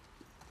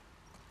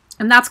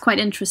 And that's quite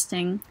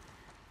interesting.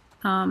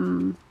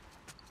 And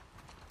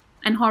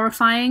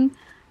horrifying,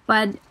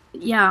 but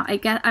yeah,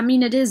 I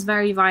mean, it is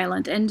very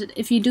violent, and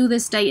if you do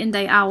this day in,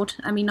 day out,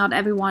 I mean, not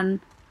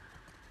everyone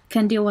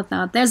can deal with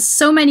that. There's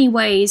so many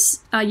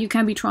ways you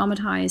can be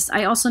traumatized.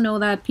 I also know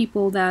that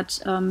people that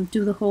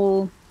do the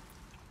whole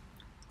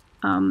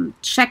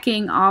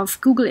checking of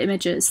Google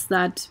images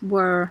that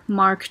were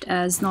marked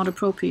as not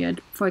appropriate,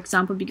 for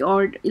example,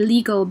 or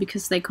illegal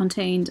because they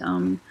contained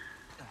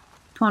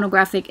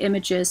pornographic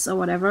images or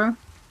whatever,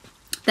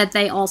 that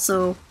they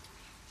also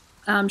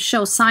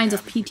show signs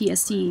of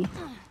PTSD.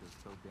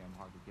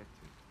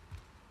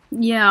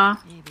 Yeah.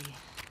 Maybe.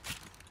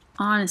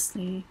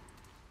 Honestly.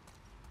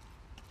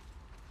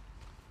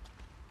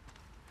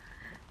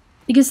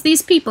 Because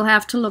these people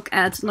have to look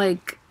at,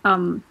 like,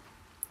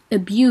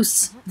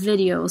 abuse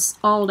videos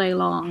all day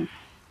long.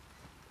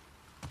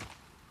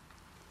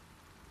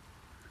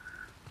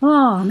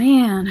 Oh,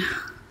 man.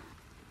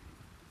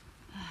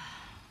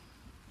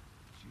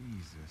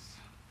 Jesus.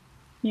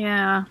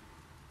 Yeah.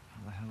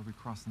 How the hell are we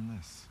crossing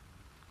this?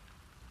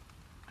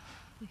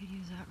 We could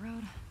use that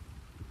road.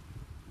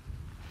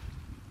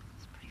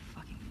 It's pretty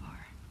fucking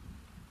far.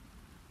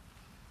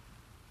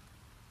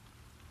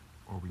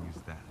 Or we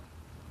use that.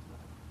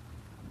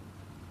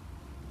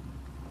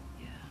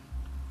 Yeah.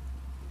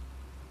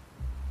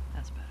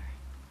 That's better.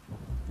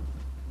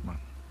 Come on.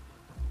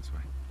 This way.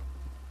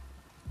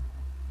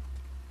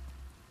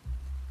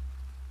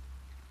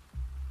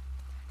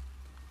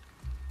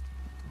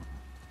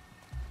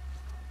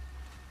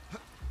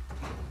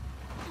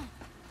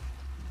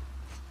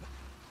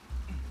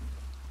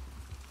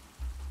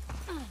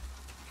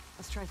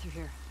 Let's try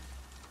through here.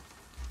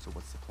 So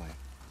what's the plan?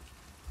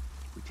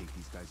 We take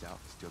these guys out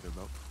and steal their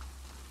boat?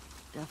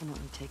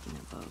 Definitely taking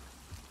their boat.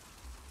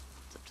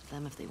 It's up to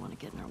them if they want to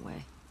get in our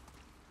way.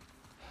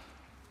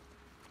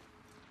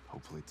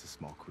 Hopefully it's a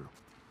small crew.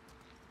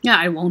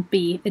 Yeah, it won't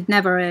be. It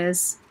never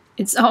is.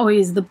 It's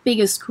always the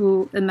biggest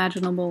crew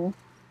imaginable.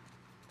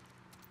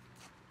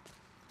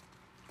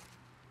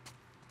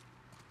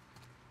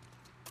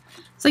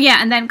 So yeah,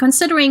 and then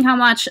considering how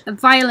much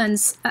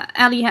violence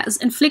Ellie has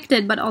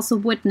inflicted but also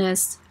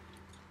witnessed,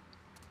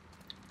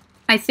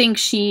 I think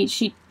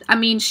she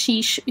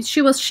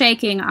was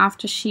shaking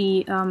after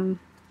she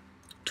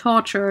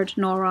tortured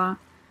Nora,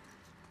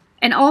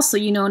 and also,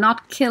 you know,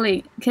 not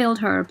killed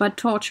her but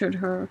tortured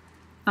her.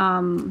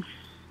 That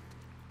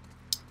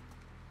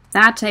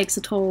takes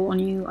a toll on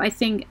you. I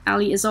think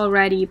Ellie is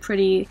already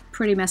pretty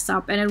messed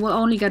up, and it will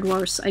only get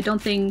worse. I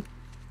don't think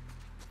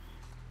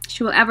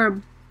she will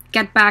ever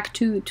get back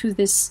to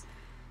this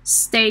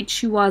state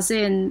she was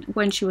in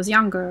when she was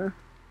younger.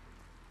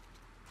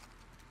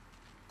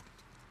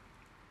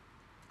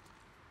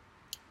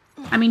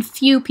 I mean,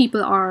 few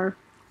people are.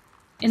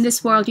 In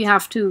this world, you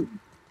have to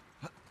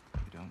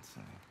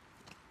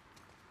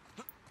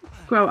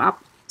grow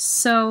up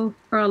so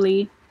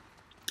early.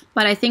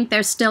 But I think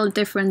there's still a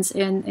difference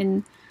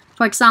in,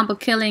 for example,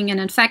 killing an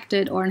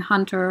infected or a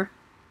hunter,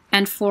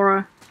 and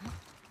for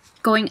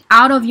going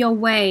out of your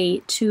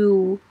way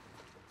to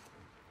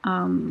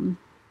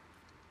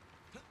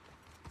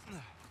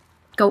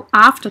go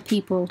after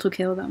people to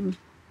kill them.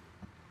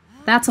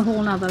 That's a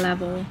whole nother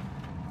level.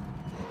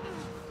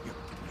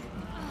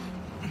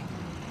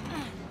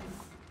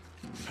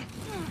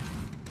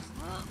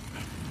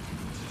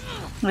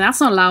 Well, that's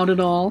not loud at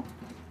all.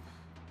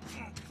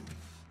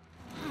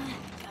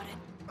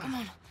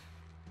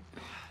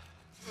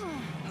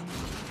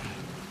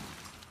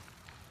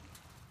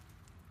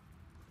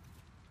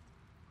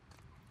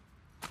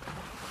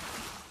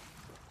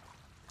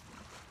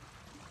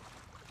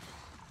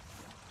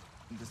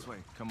 This way,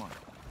 come on.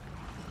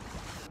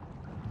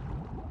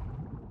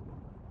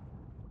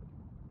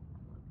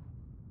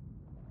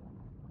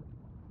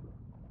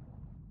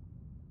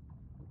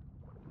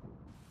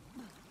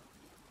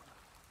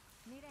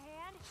 Need a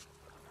hand?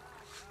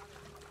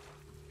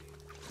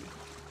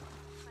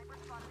 Sniper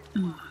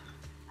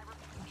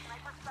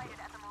sighted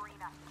at the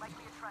marina.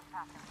 Likely a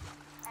trespasser.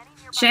 Any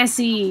nearby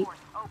Jesse,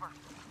 over.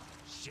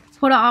 Shit.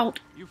 put out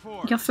You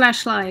four, your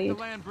flashlight.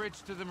 the land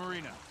bridge to the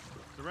marina.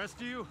 The rest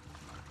of you,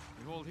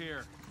 we hold here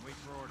and wait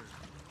for orders.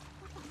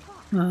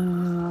 Wait here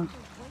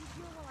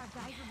while our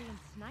guys are being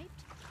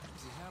sniped?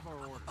 We have our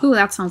orders. Ooh,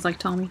 that sounds like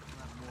Tommy. We have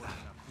more than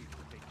enough people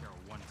to take care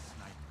of one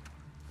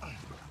sniper.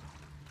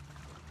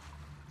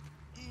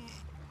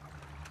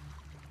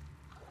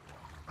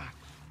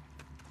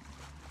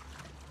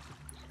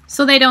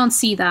 So they don't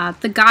see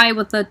that. The guy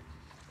with the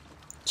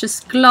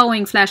just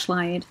glowing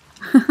flashlight.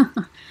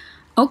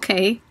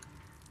 Okay.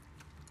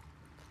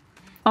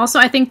 Also,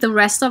 I think the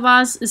rest of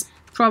us is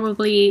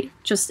probably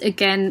just,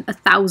 again,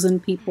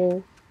 1,000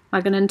 people.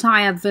 Like an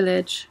entire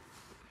village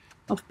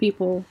of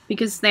people.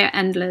 Because they're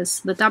endless.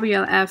 The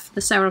WLF,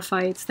 the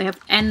Seraphites, they have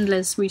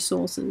endless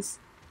resources.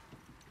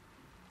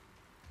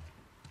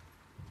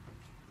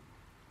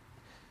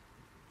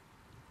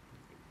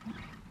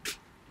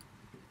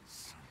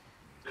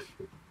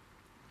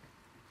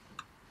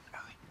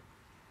 Ellie.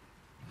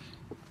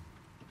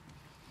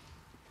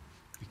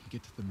 We can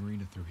get to the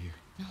marina through here.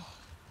 No,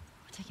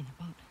 we're taking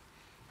their boat.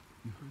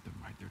 You heard them,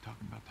 right? They're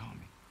talking about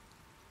Tommy.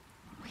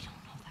 We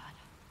don't know that.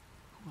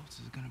 Who else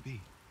is it gonna be?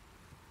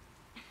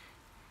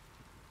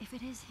 If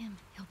it is him,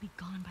 he'll be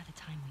gone by the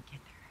time we get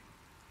there.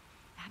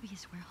 Abby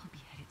is where he'll be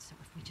headed, so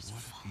if we just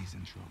What follow, if he's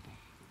in trouble?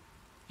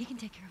 he can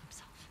take care of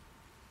himself.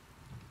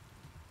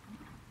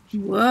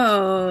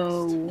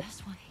 Whoa. The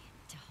best way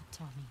to help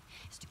Tommy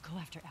is to go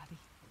after Abby.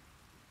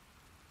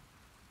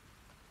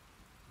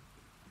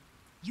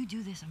 You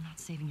do this, I'm not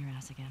saving your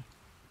ass again.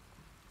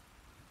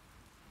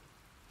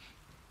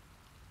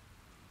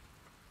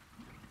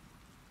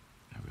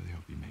 I really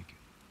hope you make it.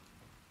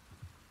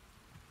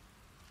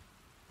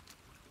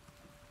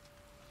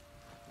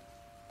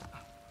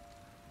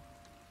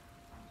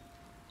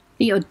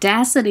 The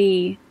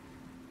audacity.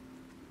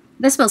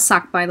 This will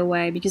suck, by the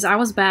way, because I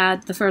was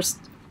bad the first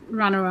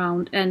run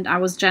around, and I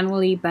was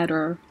generally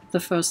better the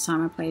first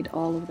time I played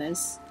all of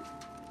this.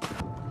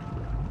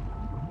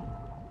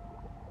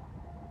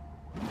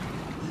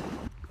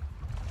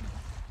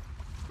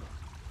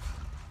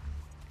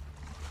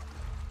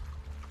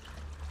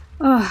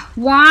 Ugh,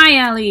 why,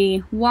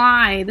 Ellie?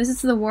 Why? This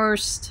is the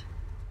worst.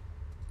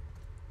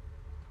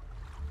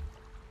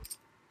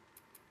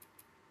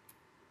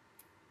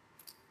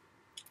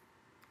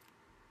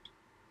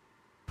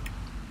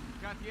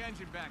 Got the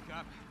engine back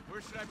up.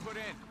 Where should I put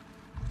in?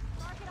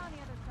 Mark it on the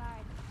other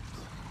side.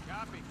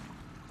 Copy.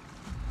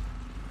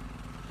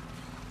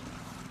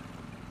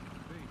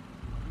 Hey,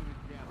 unit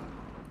down.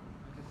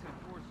 I just sent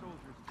 4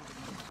 soldiers to the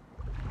marina.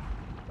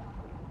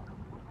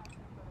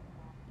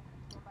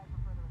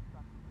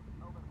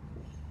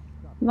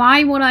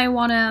 Why would I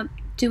want to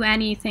do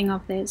anything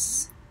of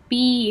this?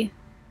 be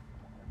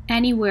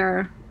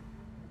anywhere.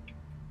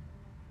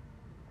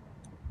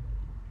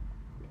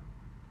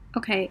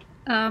 Okay,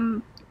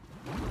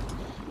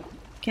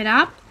 get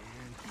up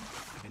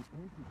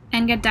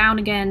and get down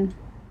again.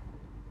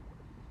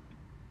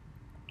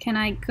 Can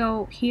I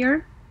go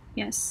here?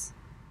 Yes.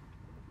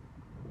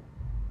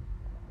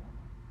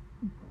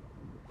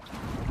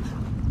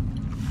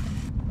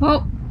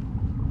 Oh!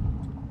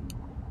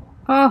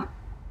 Oh!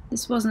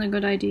 This wasn't a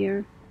good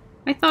idea.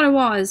 I thought it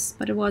was,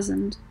 but it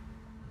wasn't.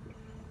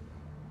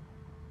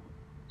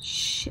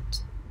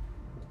 Shit.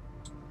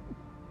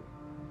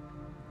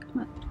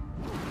 Come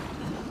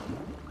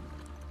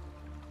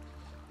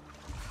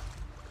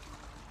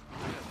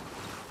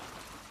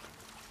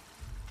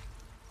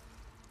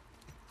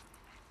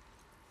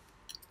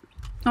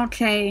on.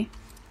 Okay.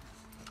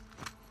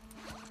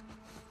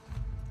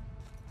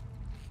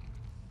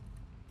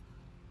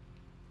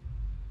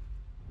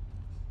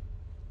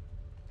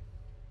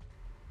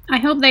 I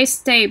hope they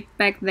stay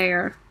back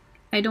there.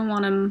 I don't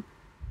want them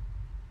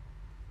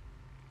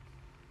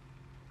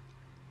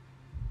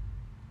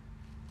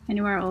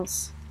anywhere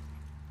else.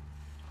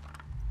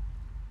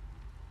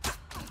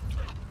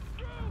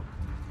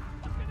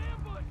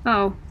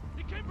 Oh.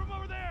 He came from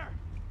over there.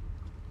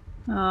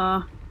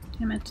 Oh,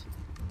 damn it.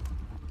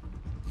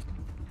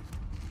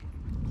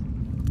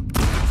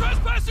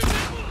 Trespassing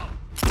people!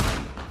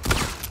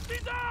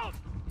 He's out!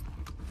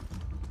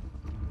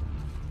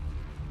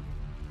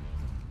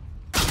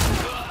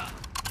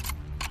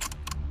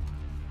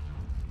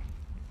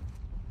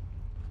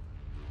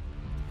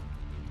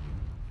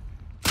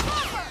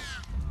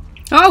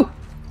 Oh!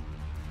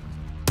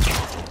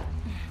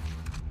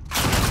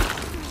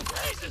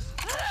 Jesus!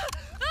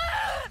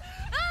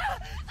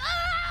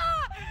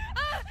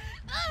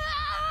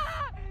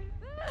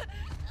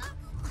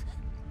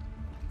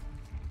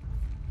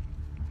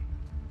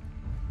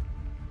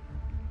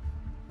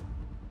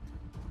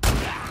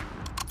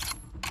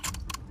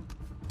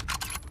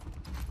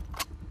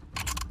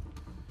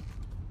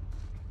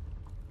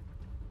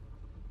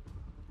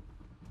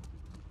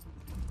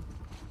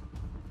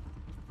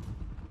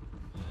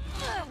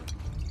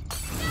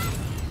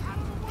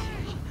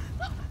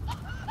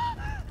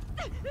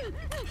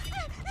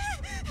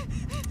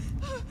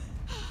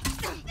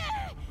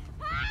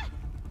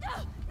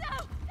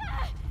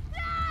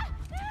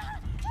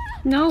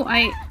 No,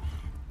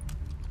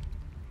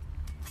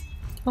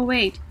 Oh,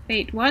 wait,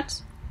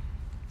 what?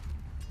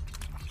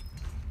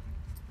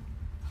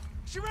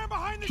 She ran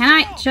behind the Can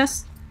I shelf!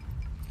 just...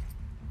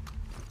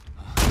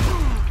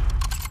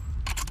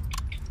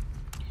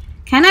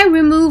 Can I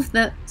remove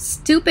the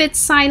stupid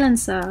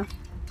silencer?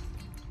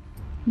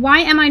 Why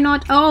am I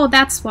not... Oh,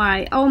 that's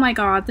why. Oh my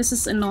god, this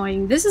is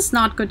annoying. This is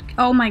not good.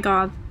 Oh my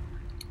god.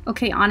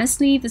 Okay,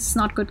 honestly, this is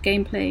not good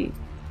gameplay.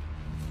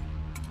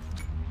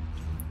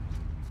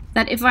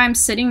 That if I'm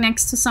sitting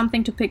next to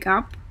something to pick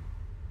up,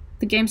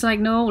 the game's like,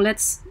 no,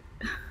 let's...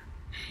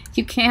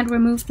 You can't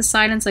remove the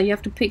silencer, you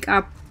have to pick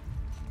up.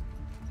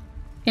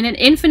 In an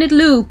infinite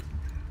loop.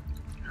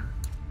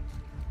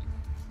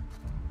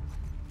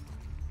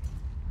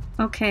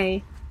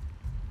 Okay.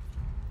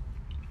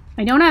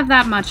 I don't have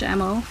that much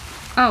ammo.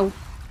 Oh.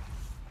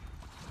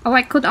 Oh,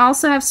 I could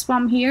also have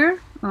swum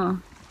here?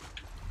 Oh.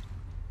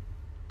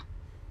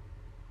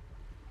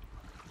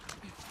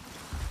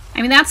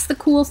 I mean, that's the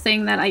cool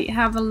thing, that I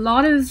have a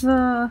lot of,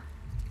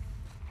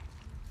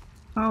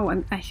 Oh,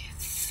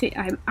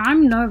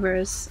 I'm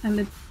nervous. I'm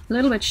a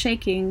little bit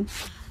shaking.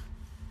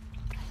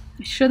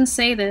 I shouldn't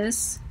say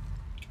this,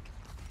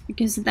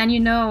 because then you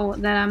know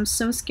that I'm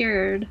so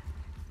scared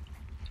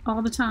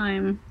all the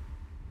time.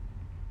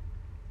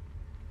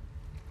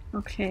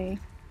 Okay.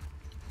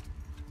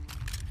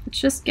 Let's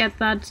just get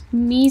that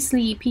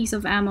measly piece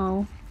of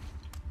ammo.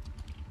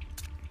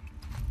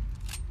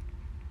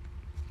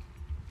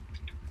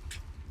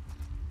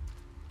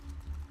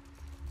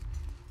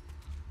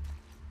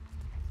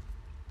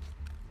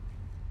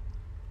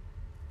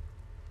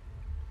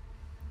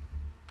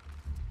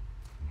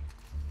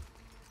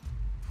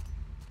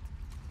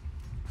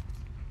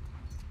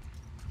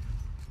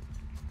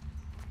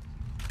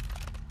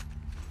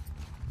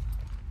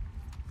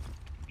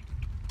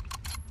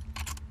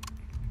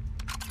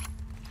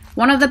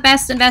 One of the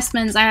best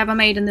investments I ever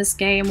made in this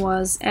game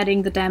was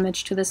adding the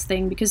damage to this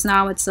thing, because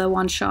now it's a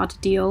one-shot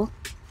deal.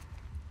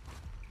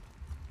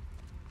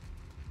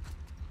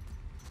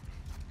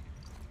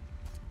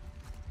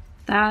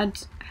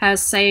 That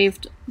has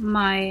saved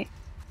my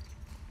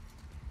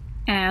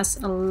ass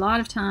a lot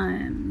of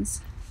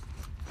times.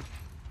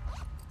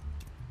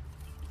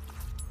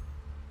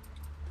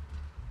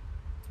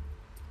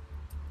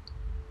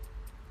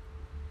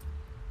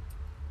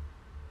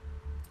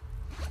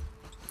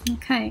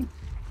 Okay.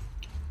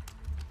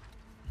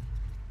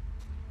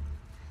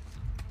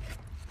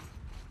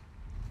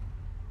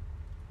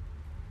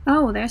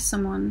 Oh, there's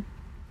someone.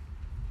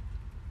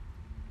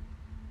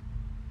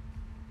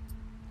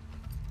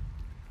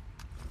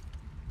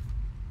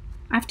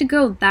 I have to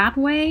go that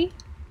way?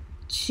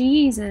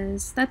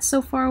 Jesus, that's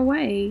so far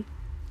away.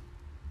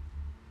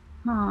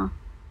 Huh.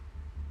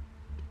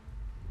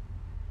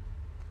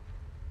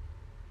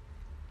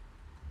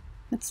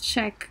 Let's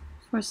check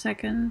for a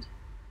second.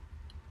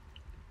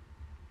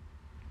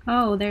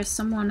 Oh, there's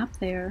someone up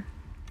there.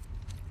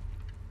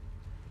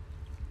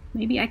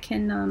 Maybe I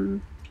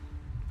can,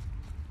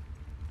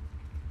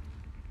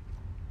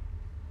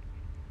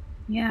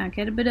 yeah,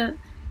 get a bit of...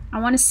 I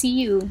want to see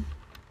you.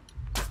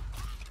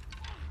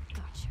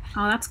 Gotcha.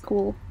 Oh, that's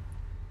cool.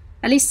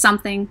 At least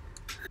something.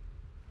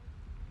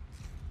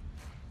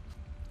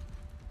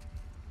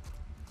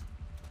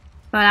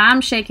 But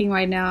I'm shaking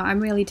right now. I'm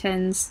really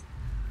tense.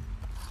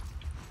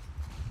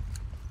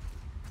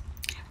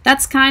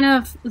 That's kind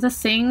of the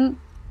thing.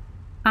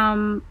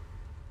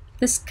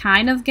 This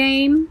kind of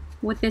game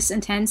with this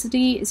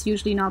intensity is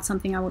usually not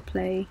something I would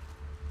play.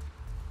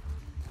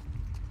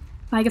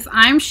 Like, if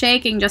I'm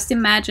shaking, just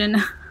imagine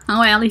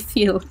how Ellie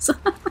feels.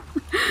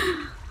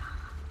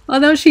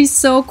 Although she's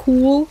so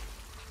cool,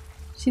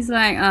 she's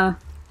like,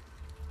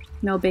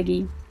 no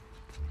biggie.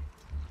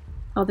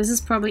 Oh, this is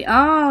probably...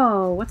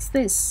 Oh, what's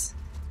this?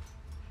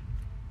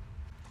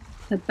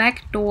 The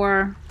back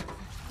door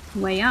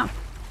way up.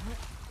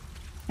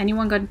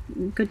 Anyone got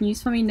good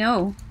news for me?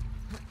 No.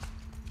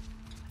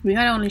 We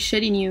got only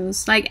shitty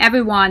news. Like,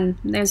 everyone,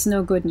 there's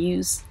no good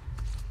news.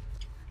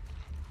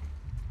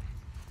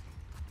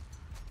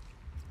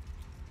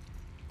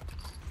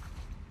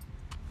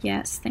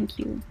 Yes, thank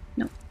you.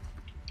 No.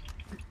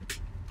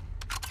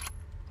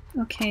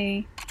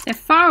 Okay. They're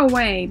far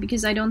away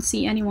because I don't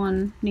see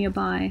anyone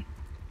nearby.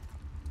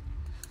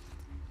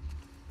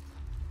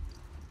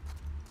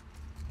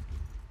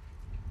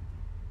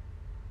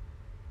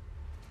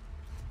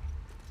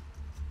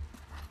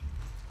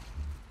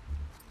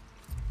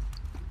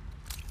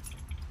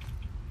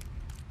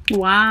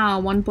 Wow,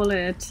 one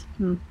bullet.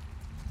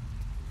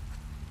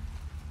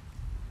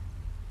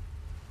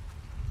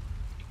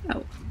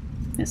 Oh,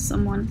 there's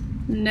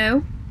someone.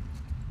 No.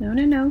 No,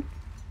 no,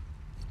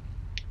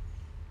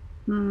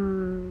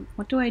 no.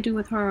 What do I do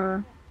with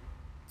her?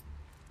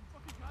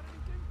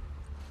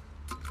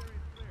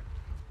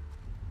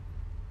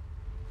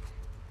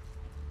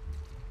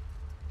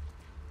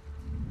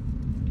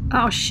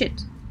 Oh,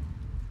 shit.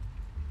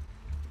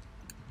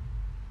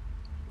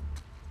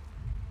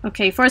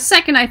 Okay, for a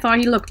second I thought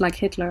he looked like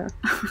Hitler.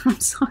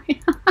 I'm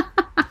sorry.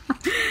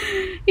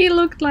 He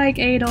looked like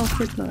Adolf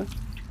Hitler.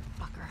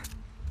 Fucker.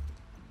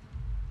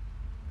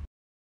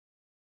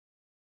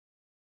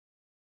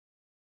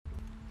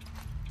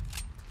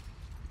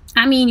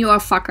 I mean, you're a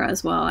fucker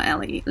as well,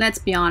 Ellie. Let's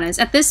be honest.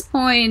 At this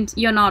point,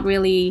 you're not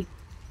really...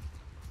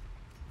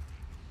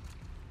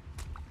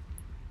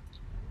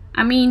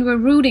 I mean, we're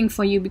rooting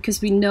for you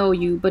because we know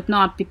you, but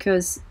not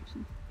because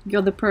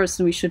you're the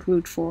person we should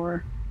root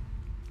for.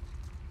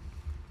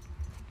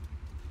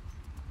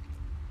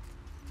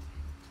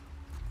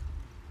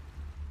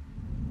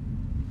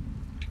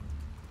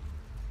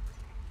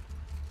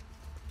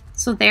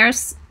 So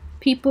there's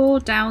people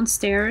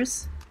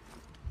downstairs.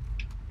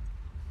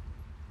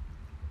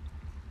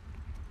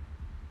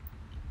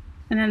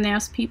 And then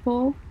there's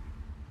people.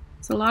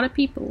 It's a lot of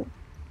people.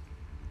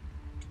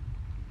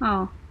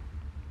 Oh.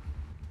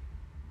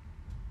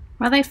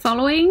 Are they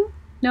following?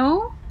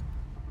 No?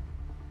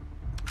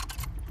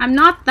 I'm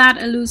not that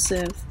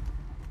elusive.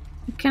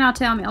 You cannot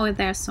tell me. Oh,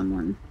 there's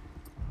someone.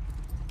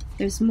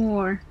 There's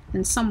more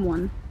than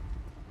someone.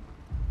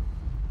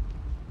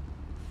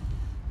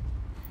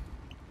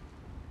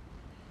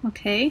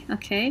 Okay,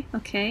 okay,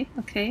 okay,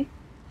 okay.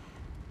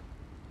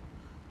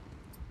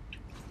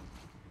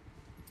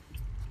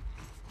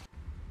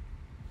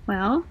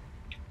 Well.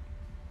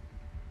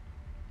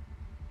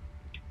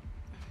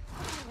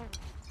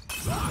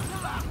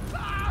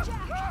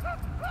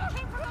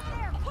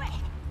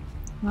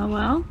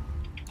 Well.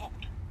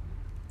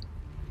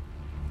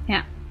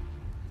 Yeah.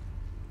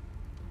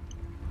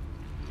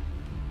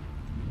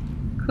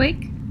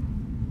 Quick.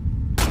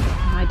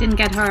 I didn't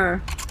get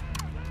her.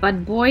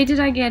 But boy, did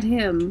I get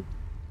him.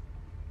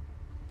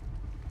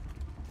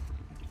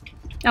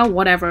 Oh,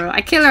 whatever. I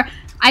kill her.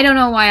 I don't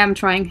know why I'm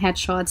trying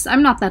headshots.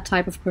 I'm not that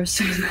type of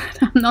person.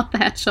 I'm not the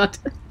headshot.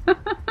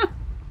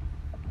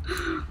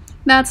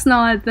 That's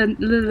not the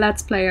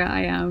Let's Player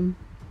I am.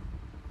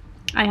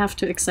 I have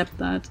to accept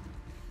that.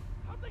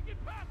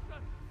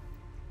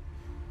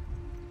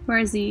 Where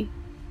is he?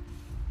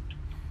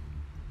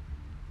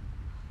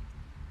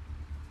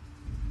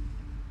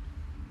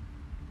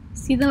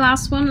 See the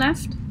last one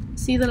left?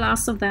 See the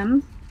last of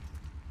them?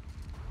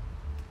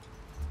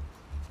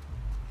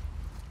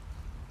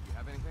 You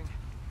have anything?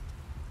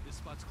 This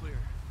spot's clear.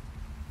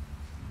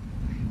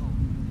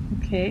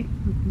 Okay.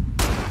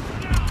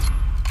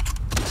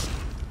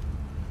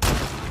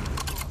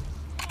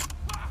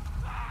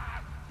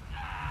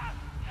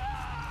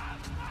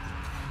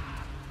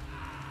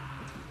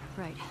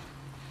 Right.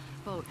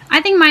 Boat.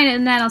 I think my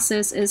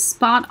analysis is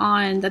spot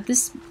on, that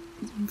this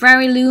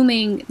very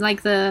looming,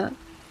 like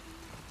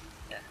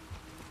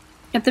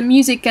if the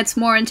music gets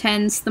more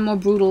intense, the more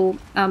brutal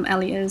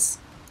Ellie is.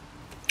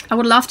 I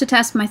would love to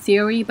test my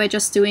theory by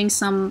just doing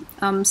some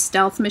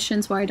stealth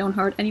missions where I don't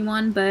hurt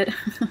anyone, but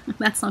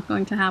that's not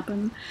going to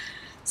happen.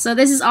 So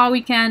this is all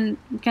we can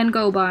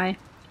go by.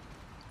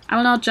 I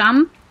will now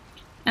jump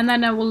and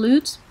then I will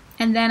loot,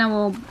 and then I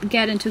will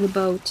get into the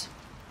boat.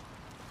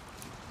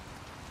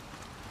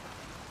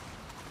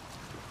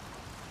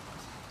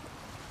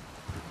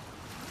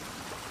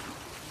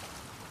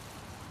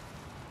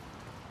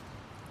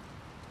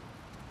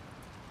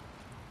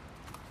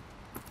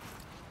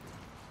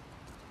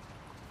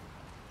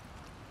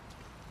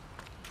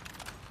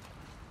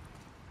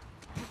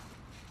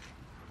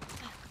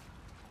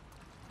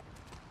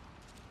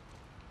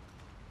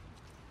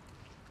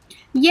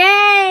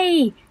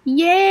 Yay!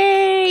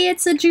 Yay!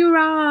 It's a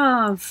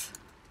giraffe!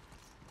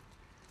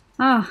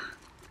 Ah.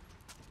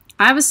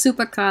 I have a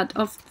supercut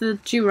of the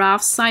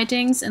giraffe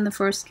sightings in the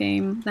first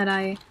game that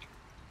I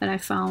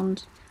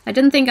found. I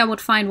didn't think I would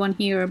find one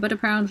here, but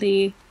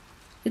apparently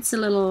it's a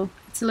little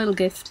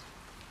gift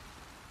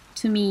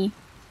to me.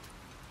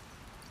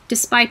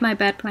 Despite my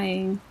bad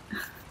playing.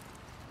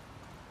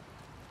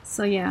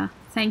 So yeah,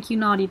 thank you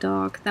Naughty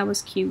Dog. That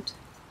was cute.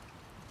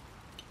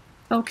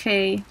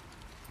 Okay.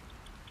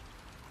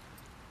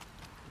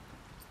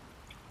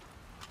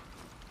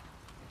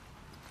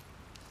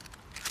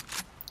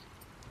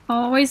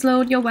 Always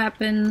load your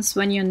weapons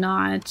when you're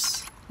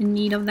not in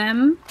need of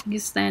them,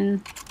 because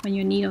then when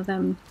you're in need of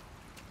them,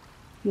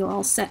 you're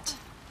all set.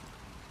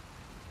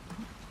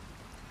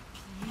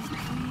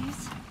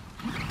 Please.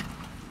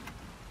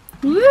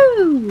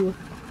 Woo!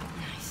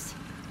 Nice.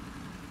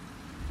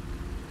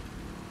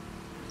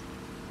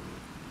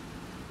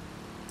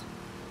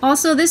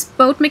 Also, this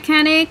boat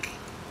mechanic,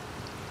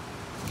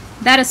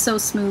 that is so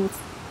smooth.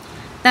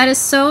 That is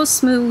so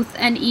smooth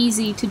and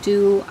easy to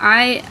do.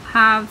 I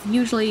have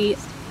usually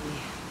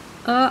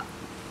a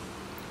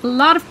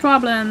lot of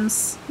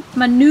problems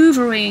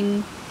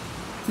maneuvering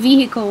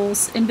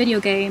vehicles in video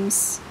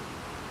games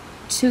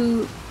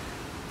to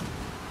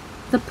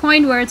the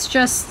point where it's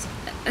just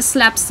a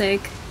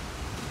slapstick.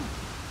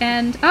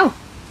 And oh,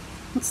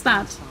 what's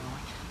that?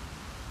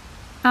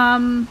 Right.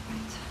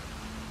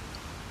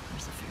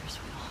 There's the Ferris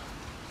wheel.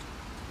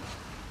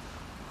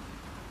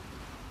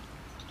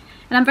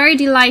 And I'm very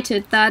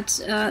delighted that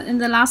in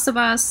The Last of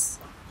Us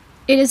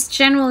it is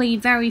generally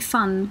very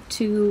fun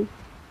to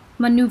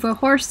maneuver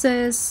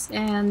horses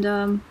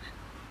and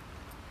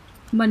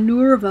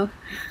maneuver,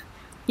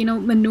 you know,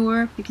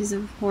 manure because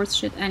of horse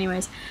shit.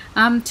 Anyways,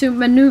 to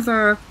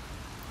maneuver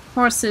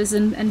horses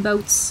and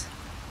boats.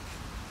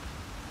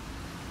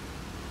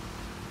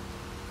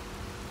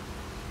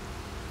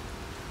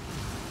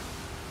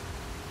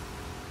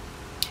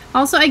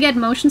 Also, I get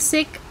motion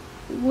sick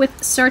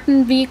with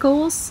certain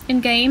vehicles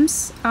in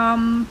games,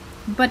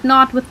 but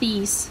not with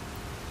these.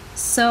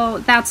 So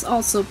that's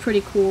also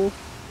pretty cool.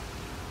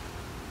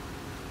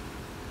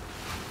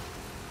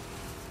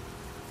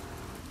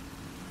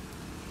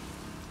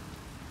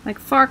 Like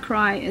Far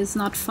Cry is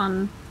not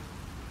fun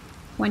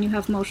when you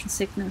have motion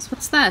sickness.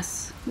 What's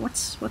this?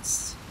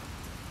 What's...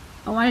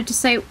 I wanted to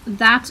say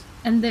that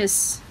and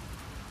this.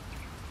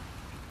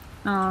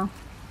 Oh.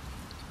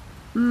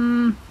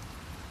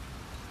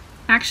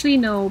 Actually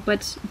no,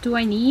 but do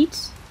I need?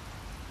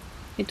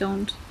 I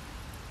don't.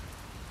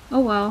 Oh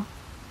well.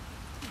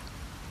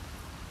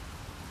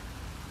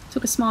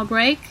 Took a small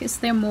break. Is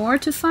there more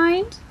to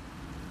find?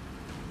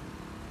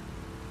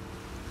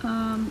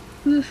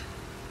 Oof.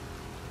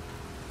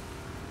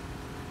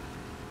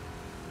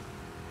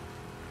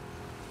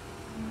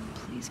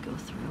 Please go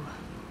through.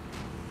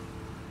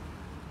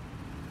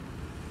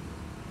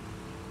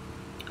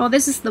 Oh,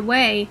 this is the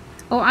way.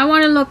 Oh, I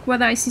want to look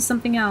whether I see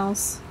something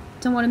else.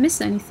 Don't want to miss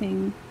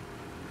anything.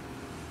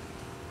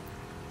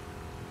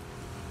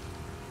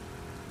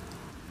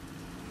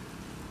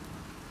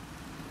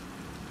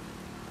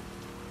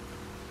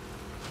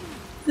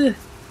 Ugh.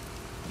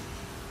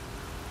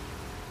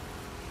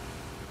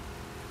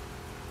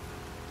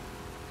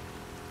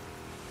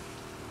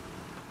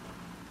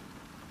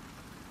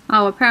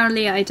 Oh,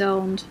 apparently I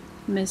don't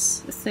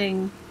miss a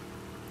thing.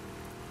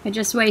 I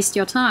just waste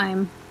your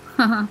time.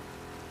 Haha.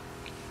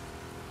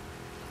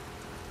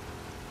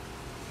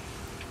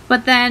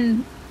 But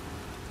then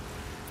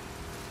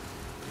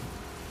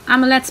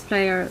I'm a Let's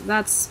Player.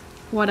 That's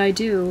what I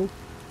do.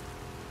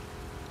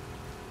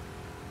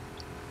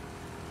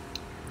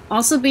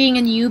 Also, being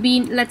a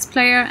newbie Let's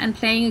Player and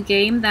playing a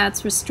game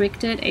that's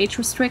restricted, age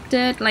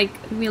restricted, like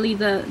really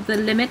the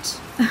limit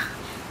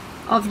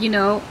of, you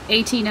know,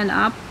 18 and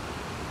up.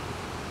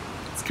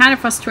 It's kind of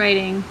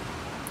frustrating,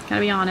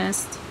 gotta be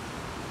honest.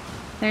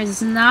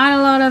 There's not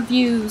a lot of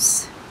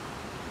views.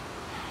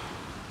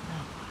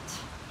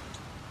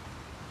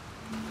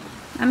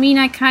 I mean,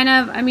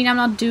 I'm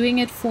not doing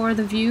it for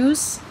the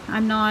views.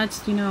 I'm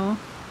not, you know...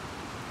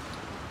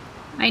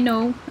 I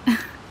know.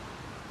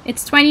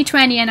 It's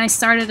 2020 and I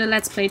started a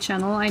Let's Play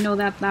channel. I know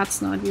that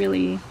that's not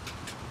really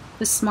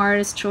the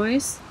smartest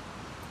choice.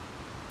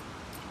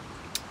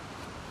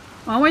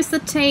 Always the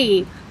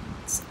tape.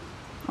 It's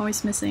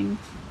always missing.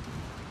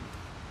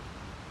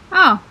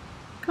 Oh,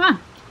 come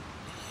on.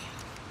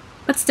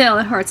 But still,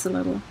 it hurts a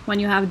little when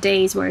you have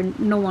days where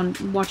no one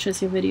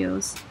watches your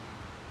videos.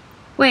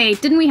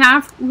 Wait, didn't we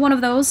have one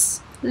of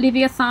those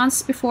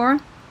Leviathans before?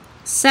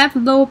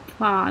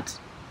 Cephalopod.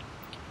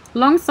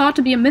 Long thought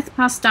to be a myth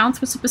passed down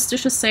through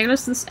superstitious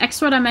sailors, this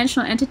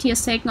extra-dimensional entity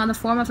has taken on the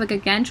form of a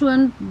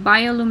gargantuan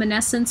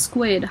bioluminescent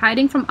squid.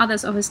 Hiding from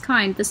others of his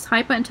kind, this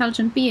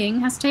hyper-intelligent being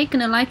has taken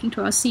a liking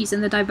to our seas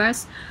and the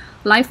diverse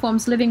life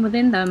forms living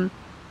within them.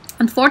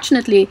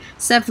 Unfortunately,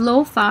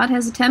 Cephalopod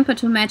has a temper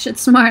to match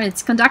its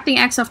smarts, conducting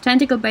acts of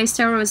tentacle-based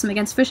terrorism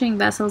against fishing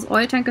vessels,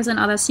 oil tankers, and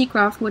other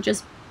seacraft, which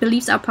it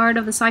believes are part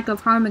of the cycle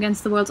of harm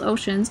against the world's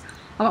oceans.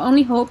 Our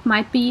only hope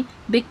might be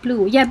Big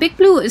Blue. Yeah, Big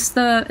Blue is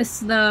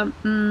the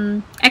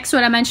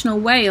extra-dimensional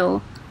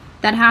whale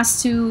that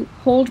has to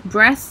hold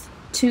breath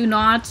to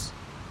not,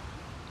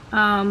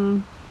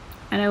 I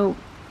know,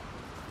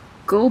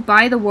 go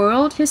by the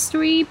world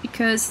history,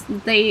 because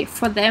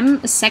for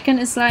them, a second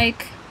is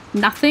like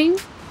nothing.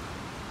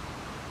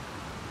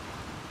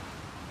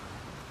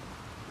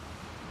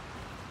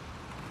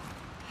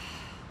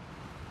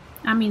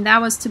 I mean,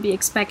 that was to be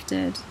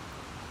expected.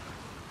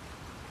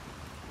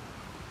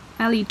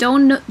 Ellie,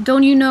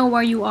 don't you know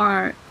where you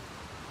are?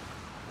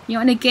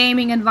 You're in a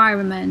gaming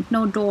environment.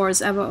 No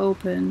doors ever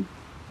open.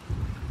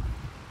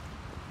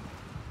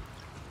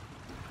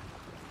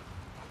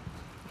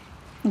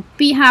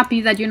 Be happy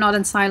that you're not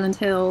in Silent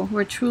Hill,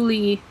 where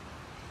truly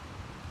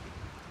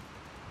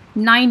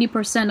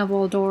 90% of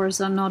all doors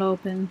are not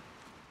open.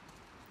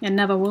 And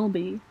never will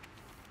be.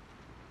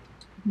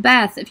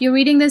 Beth, if you're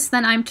reading this,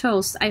 then I'm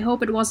toast. I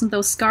hope it wasn't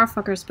those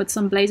scarfuckers, but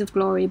some blaze of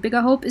glory.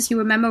 Bigger hope is you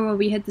remember where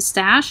we hid the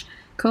stash.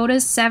 Code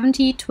is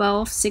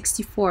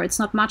 701264. It's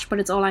not much, but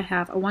it's all I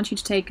have. I want you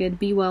to take it.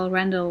 Be well,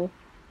 Randall.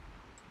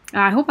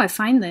 I hope I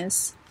find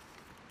this.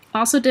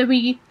 Also, did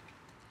we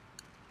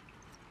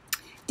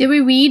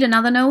read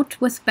another note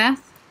with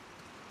Beth?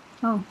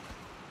 Oh.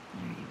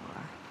 There you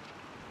are.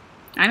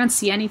 I don't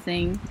see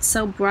anything. It's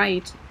so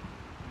bright.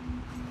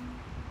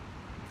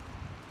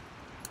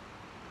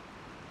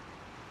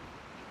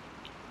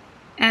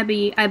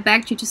 Abby, I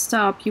begged you to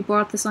stop. You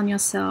brought this on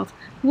yourself.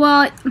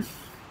 What?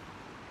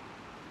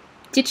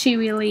 Did she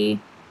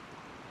really?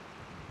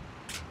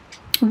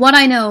 What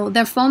I know,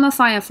 they're former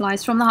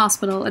Fireflies from the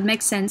hospital. It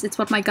makes sense. It's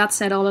what my gut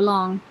said all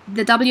along.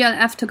 The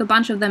WLF took a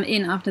bunch of them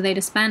in after they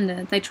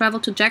disbanded. They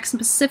traveled to Jackson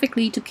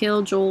specifically to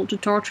kill Joel, to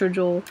torture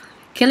Joel.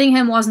 Killing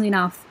him wasn't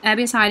enough.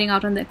 Abby's hiding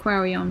out in the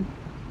aquarium.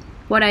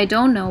 What I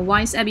don't know,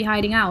 why is Abby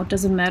hiding out?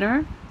 Does it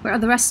matter? Where are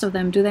the rest of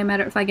them? Do they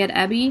matter if I get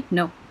Abby?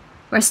 No.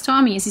 Where's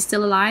Tommy? Is he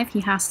still alive?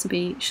 He has to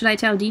be. Should I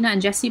tell Dina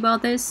and Jesse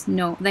about this?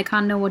 No, they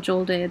can't know what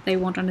Joel did. They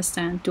won't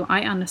understand. Do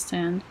I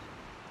understand?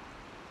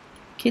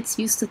 Kids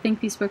used to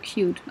think these were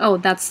cute. Oh,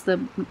 that's the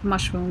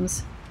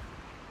mushrooms.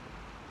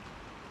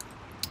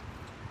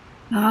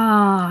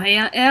 Ah,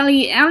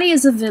 Ellie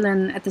is a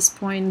villain at this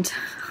point.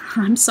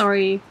 I'm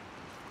sorry.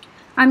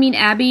 I mean,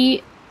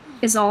 Abby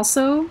is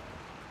also.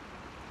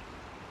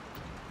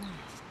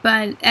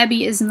 But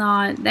Abby is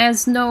not.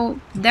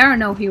 There are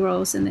no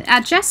heroes in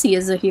it. Jesse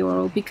is a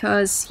hero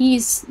because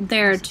he's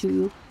there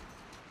to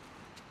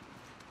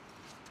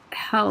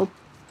help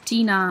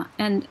Dina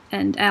and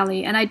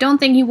Ellie. And I don't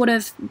think he would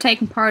have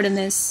taken part in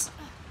this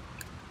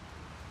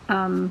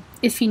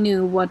if he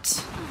knew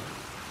what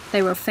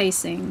they were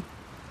facing.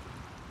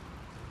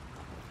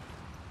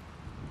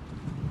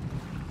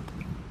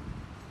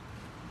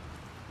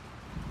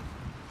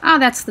 Ah,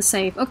 that's the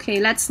save. Okay,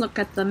 let's look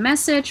at the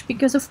message,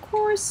 because of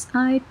course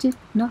I did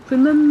not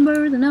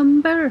remember the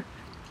number.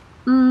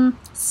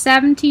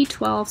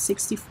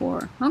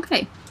 701264.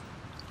 Okay.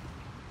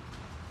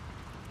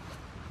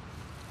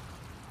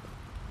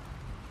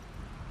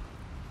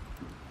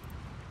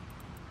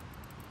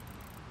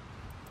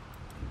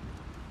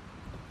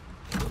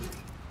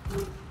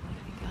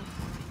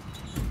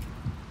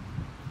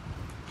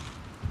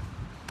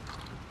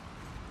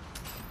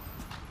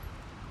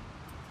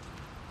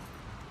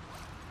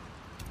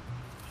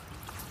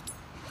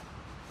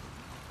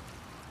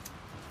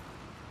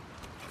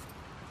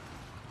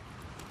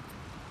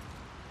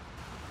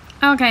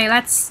 Okay,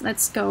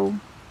 let's go.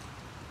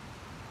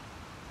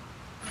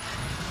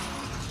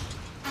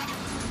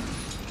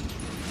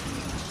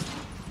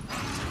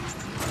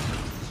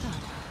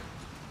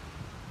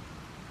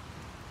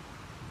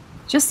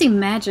 Just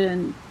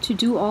imagine to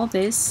do all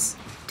this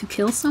to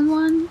kill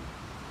someone.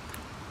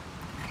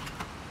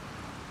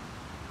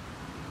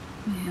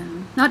 Yeah.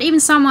 Not even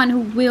someone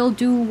who will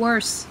do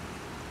worse. Here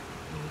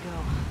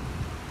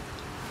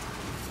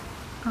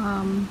we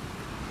go.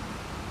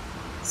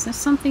 Is there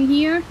something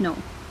here? No.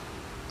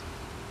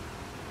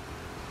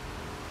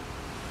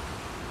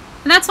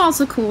 And that's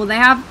also cool. They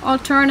have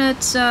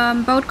alternate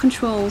boat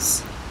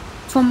controls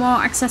for more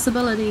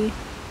accessibility.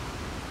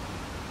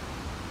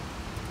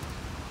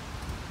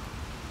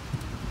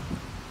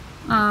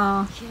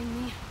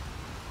 Kidding me?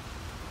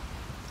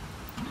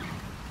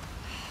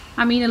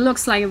 I mean, it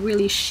looks like a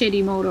really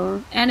shitty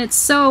motor. And it's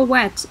so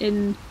wet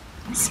in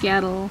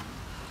Seattle.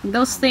 And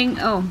those things...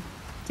 Oh,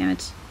 damn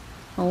it.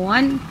 A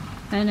 1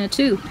 and a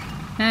 2.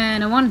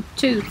 And a 1,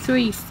 2,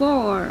 3,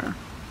 4.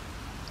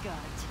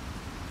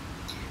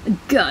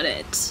 Got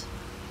it.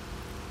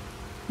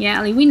 Yeah,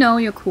 Ellie, we know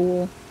you're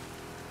cool.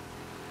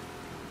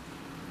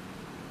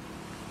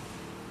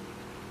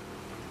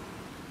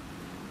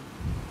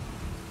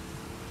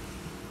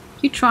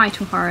 You try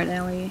too hard,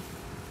 Ellie.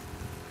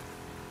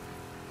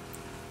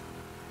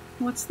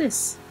 What's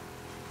this?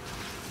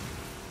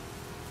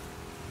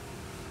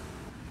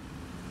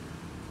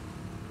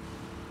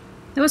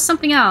 There was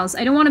something else.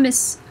 I don't want to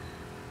miss...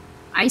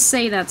 I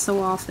say that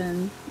so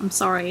often. I'm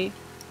sorry.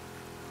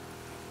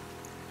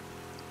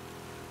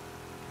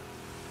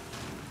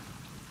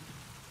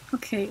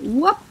 Okay,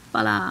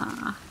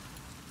 whoopala.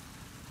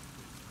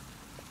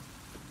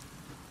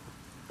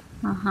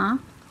 Uh-huh.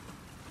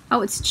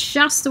 Oh, it's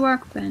just the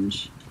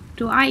workbench.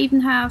 Do I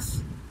even have...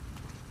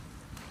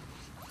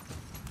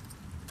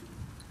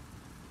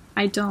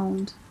 I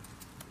don't.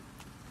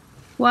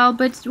 Well,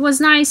 but it was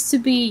nice to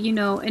be, you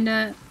know, in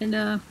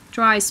a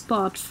dry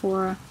spot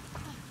for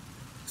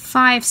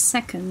 5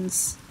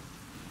 seconds.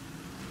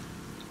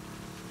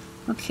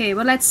 Okay,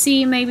 well, let's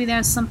see. Maybe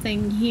there's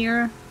something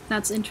here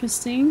that's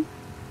interesting.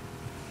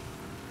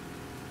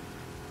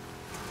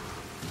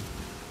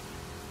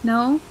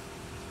 No?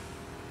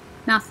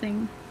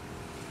 Nothing.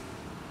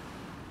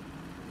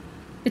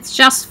 It's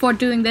just for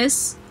doing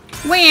this.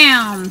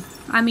 Wham!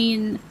 I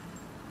mean,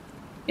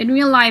 in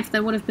real life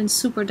that would have been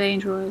super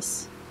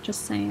dangerous.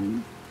 Just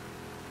saying.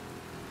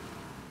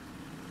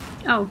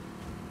 Oh.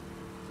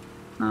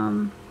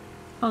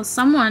 Oh,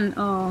 someone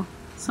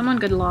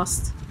got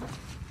lost.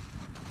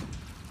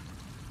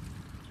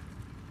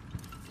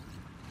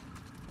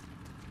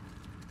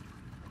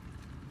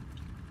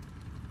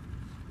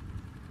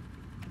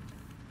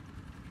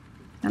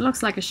 That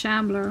looks like a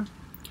shambler.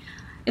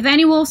 If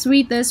any wolves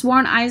read this,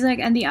 warn Isaac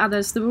and the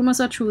others. The rumors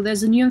are true.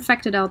 There's a new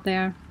infected out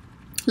there.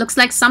 Looks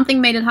like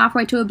something made it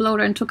halfway to a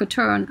bloater and took a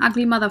turn.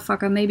 Ugly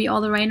motherfucker. Maybe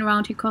all the rain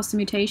around here caused a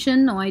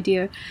mutation? No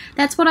idea.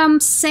 That's what I'm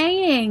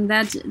saying.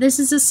 That this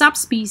is a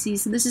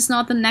subspecies. This is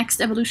not the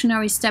next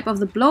evolutionary step of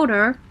the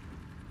bloater.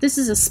 This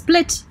is a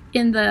split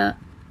in the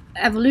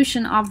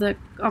evolution of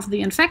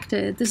the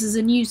infected. This is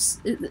a new.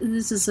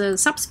 This is a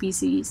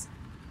subspecies.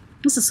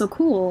 This is so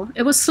cool.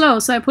 It was slow,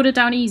 so I put it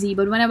down easy,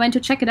 but when I went to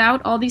check it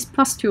out, all these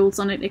pustules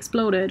on it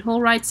exploded.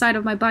 Whole right side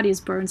of my body is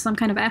burned, some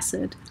kind of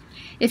acid.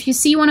 If you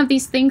see one of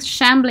these things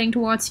shambling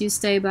towards you,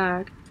 stay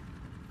back.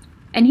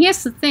 And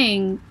here's the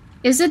thing.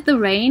 Is it the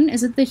rain?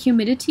 Is it the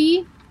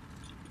humidity?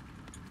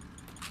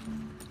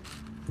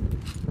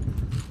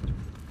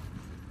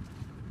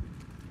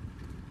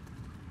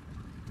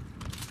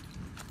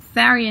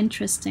 Very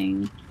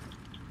interesting.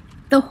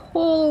 The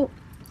whole...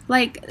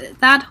 like,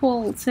 that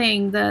whole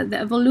thing, the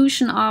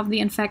evolution of the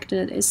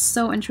infected is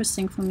so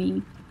interesting for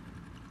me.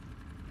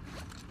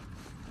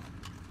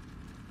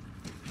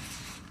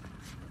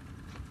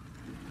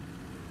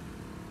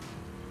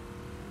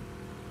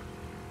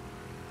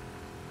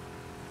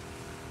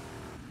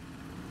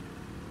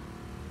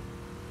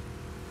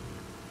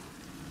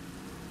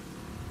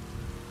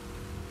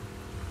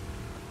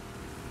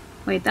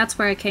 Wait, that's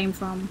where it came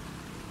from.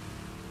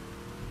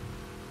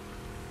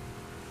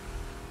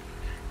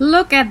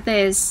 Look at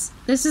this.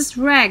 This is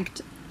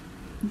wrecked.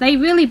 They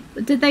really...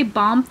 did they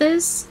bomb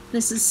this?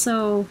 This is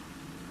so...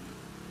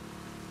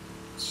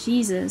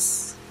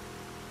 Jesus.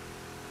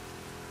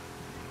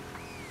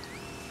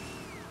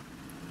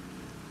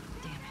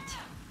 Damn it.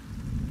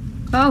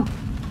 Oh.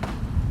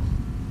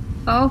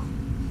 Oh.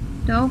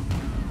 No.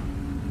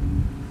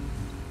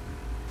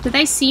 Did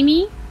they see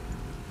me?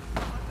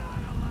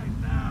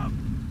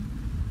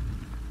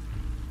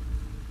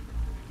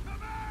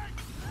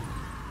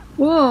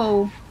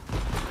 Whoa.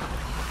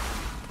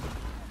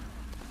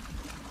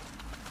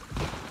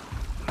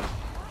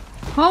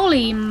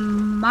 Holy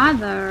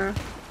mother.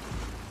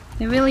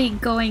 They're really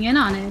going in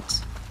on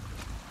it.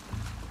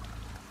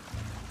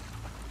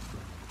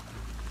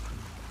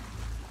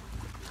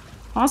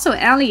 Also,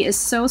 Ellie is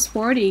so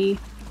sporty.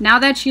 Now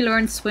that she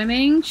learned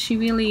swimming, she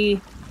really...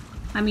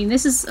 I mean,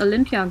 this is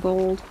Olympia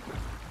gold.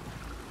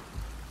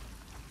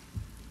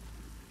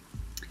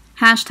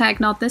 Hashtag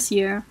not this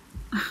year.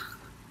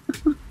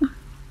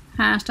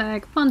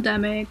 Hashtag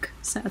pandemic.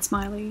 Sad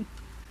smiley.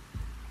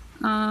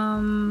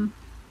 Where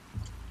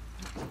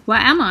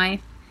am I?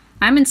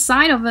 I'm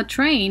inside of a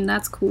train.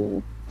 That's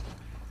cool.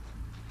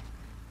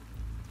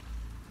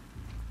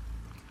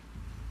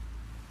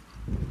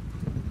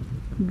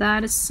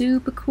 That is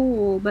super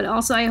cool. But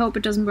also I hope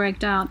it doesn't break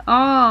down.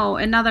 Oh,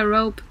 another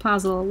rope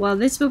puzzle. Well,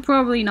 this will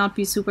probably not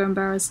be super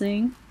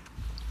embarrassing.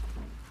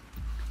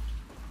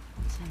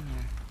 What's in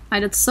there? I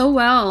did so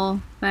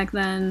well back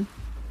then.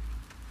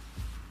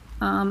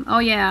 Oh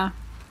yeah.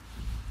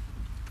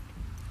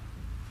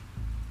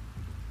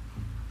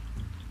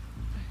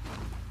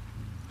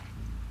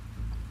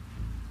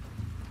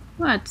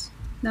 What?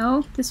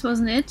 No, this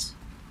wasn't it.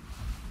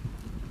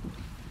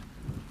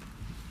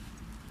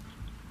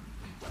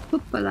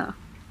 Hoopala.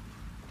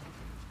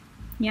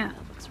 Yeah.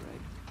 That looks right.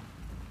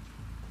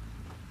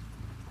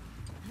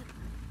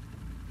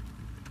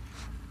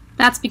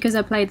 That's because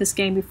I played this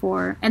game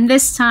before. And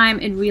this time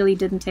it really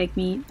didn't take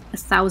me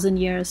 1,000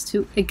 years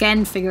to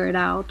again figure it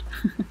out.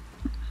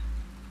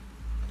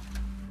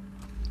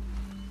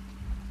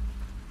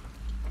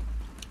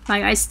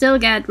 Like, I still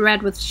get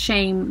red with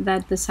shame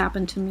that this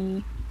happened to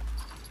me.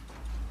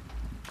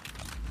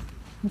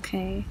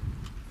 Okay.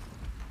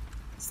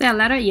 Is there a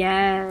letter?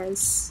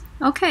 Yes.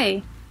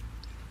 Okay.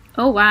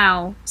 Oh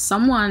wow.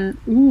 Someone...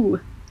 Ooh.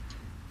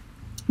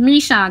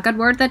 Misha, got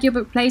word that you're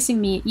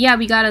replacing me. Yeah,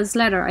 we got his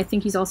letter. I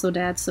think he's also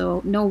dead,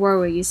 so no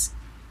worries.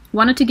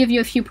 Wanted to give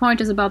you a few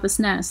pointers about this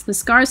nest. The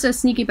scars are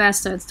sneaky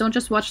bastards. Don't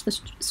just watch the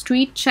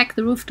street, check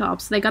the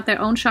rooftops. They got their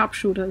own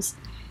sharpshooters.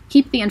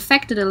 Keep the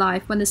infected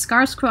alive. When the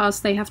scars cross,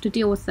 they have to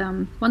deal with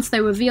them. Once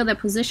they reveal their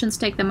positions,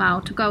 take them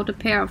out. Took out a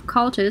pair of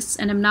cultists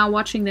and am now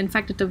watching the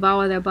infected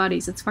devour their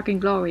bodies. It's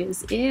fucking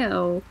glorious.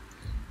 Ew.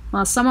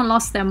 Well, someone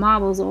lost their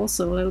marbles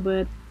also a little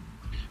bit.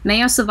 May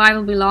your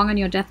survival be long and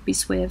your death be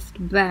swift.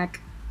 Back.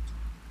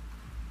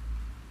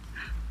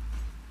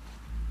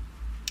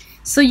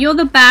 So you're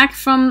the back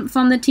from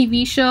the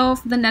TV show,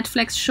 the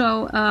Netflix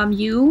show,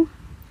 You.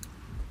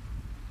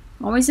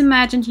 Always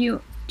imagined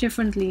you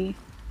differently.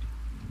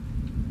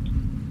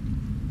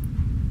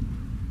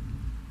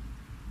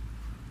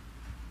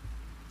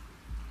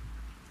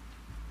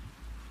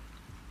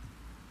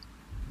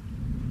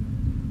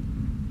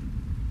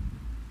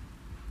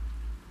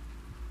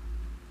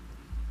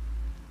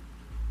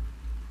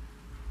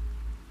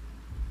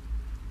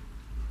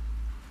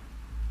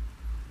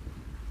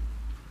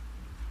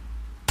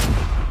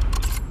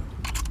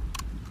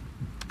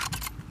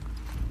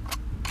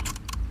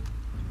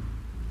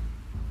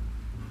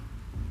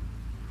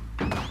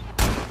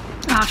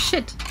 Ah,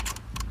 shit.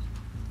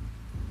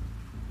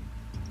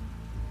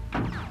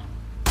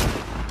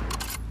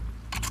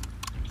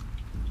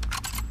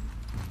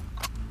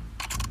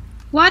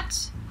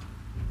 What?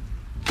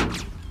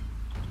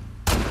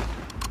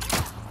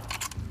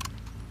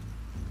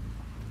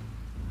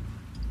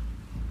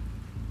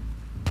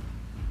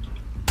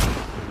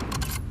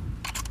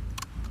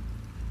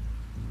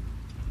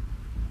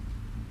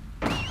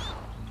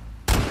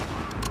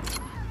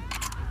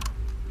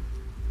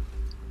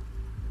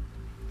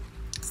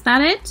 Is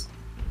that it?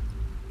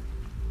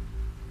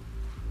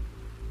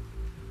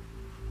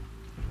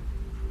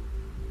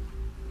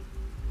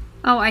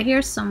 Oh, I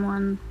hear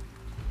someone.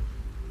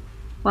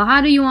 Well,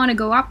 how do you want to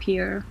go up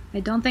here? I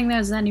don't think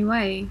there's any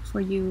way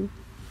for you.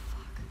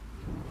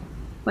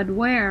 But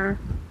where?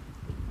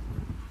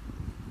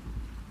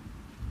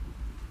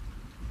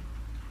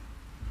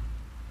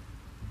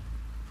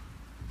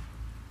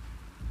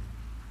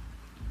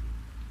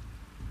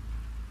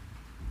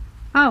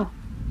 Oh.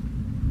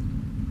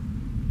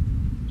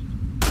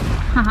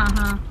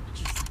 Hahaha.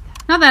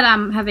 Not that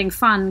I'm having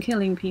fun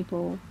killing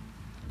people.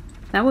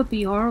 That would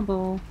be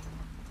horrible.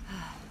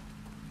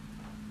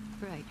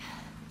 Right.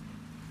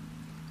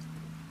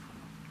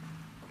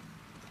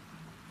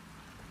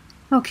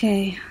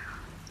 Okay.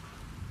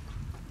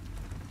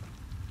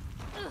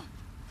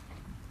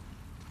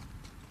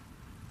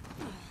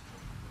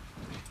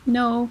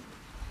 No.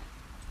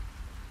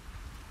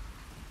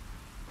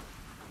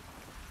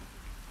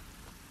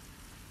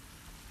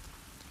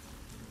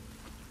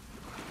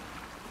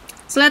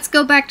 So let's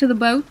go back to the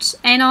boat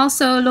and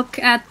also look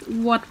at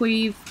what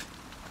we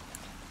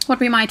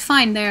might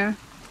find there.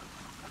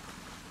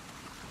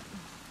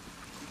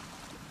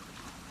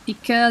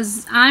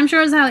 Because I'm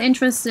sure as hell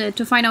interested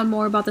to find out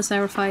more about the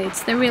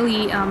Seraphites. They're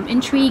really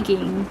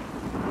intriguing.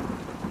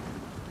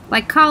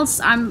 Like cults,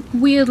 I'm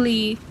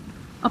weirdly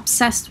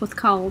obsessed with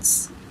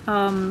cults.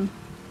 The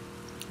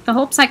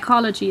whole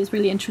psychology is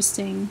really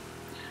interesting.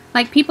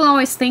 Like people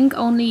always think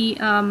only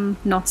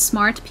not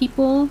smart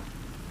people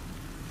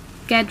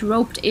get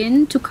roped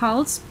into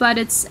cults, but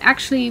it's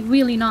actually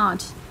really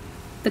not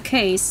the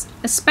case.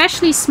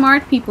 Especially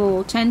smart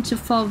people tend to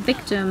fall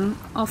victim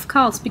of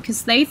cults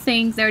because they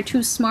think they're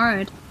too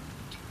smart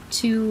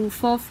to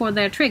fall for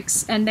their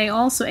tricks, and they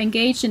also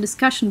engage in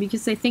discussion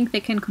because they think they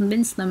can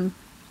convince them.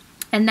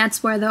 And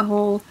that's where the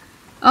whole...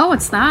 Oh,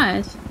 what's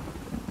that?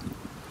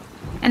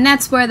 And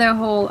that's where their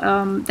whole...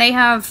 they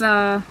have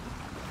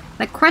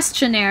like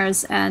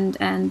questionnaires and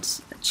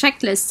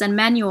checklists and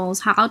manuals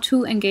how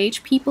to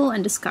engage people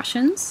in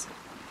discussions,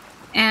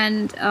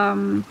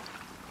 and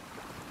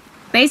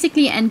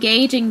basically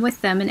engaging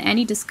with them in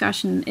any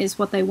discussion is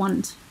what they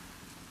want.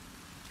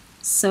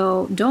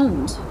 So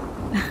don't.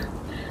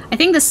 I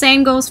think the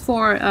same goes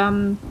for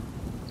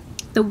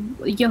the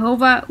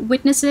Jehovah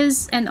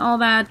Witnesses and all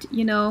that,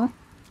 you know,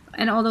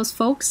 and all those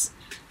folks.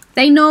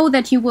 They know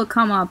that you will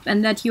come up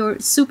and that you're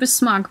super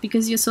smart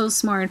because you're so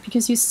smart,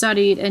 because you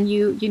studied and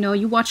you know,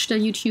 you watched a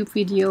YouTube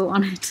video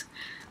on it.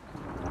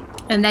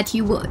 And that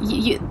you will,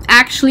 you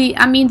actually,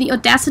 I mean, the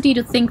audacity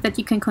to think that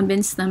you can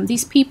convince them.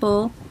 These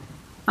people,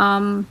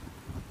 in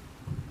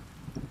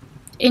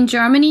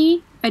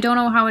Germany, I don't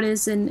know how it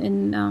is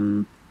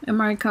in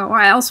America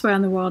or elsewhere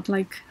in the world,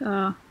 like,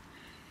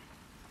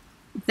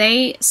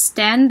 they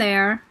stand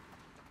there,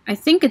 I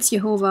think it's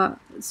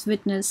Jehovah's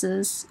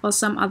Witnesses or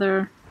some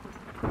other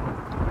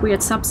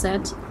weird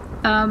subset,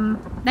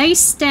 they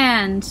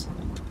stand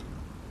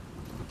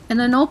in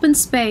an open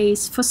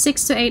space for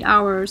 6 to 8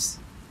 hours.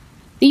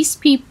 These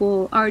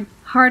people are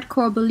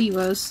hardcore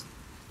believers.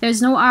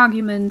 There's no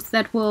argument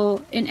that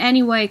will in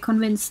any way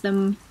convince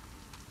them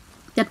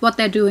that what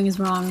they're doing is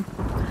wrong.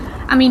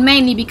 I mean,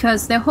 mainly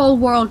because their whole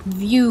world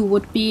view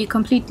would be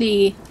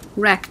completely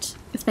wrecked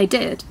if they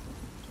did,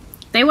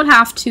 they would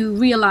have to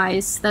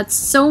realize that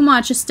so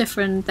much is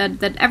different,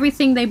 that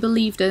everything they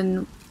believed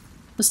in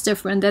was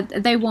different,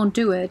 that they won't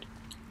do it.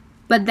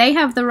 But they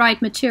have the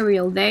right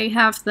material, they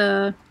have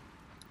the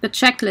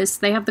checklist,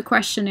 they have the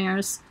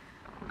questionnaires,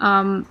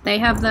 they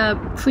have the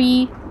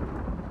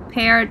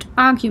prepared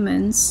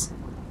arguments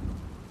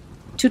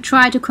to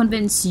try to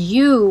convince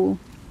you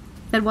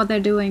that what they're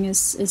doing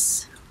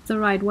is the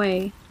right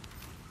way.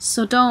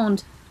 So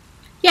don't.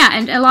 Yeah,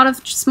 and a lot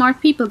of smart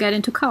people get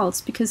into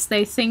cults because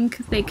they think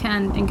they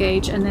can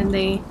engage and then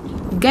they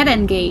get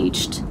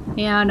engaged.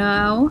 You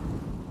know?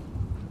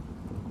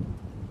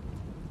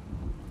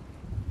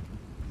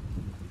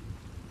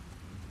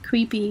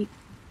 Creepy.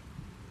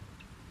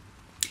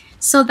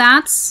 So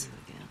that's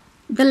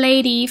the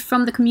lady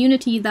from the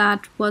community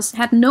that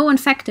had no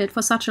infected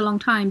for such a long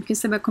time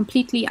because they were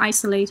completely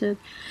isolated.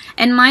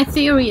 And my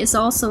theory is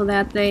also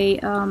that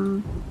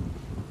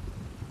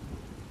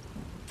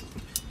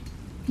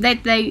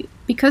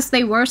because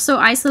they were so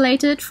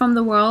isolated from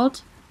the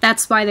world,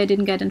 that's why they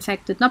didn't get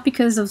infected. Not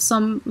because of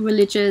some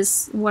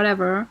religious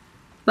whatever,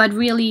 but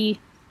really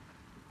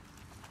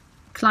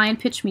client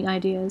pitch me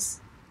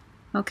ideas.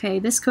 Okay,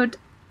 this could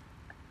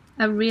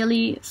a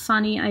really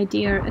funny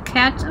idea. A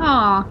cat?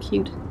 Aw,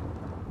 cute.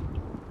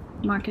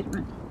 Market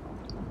rent.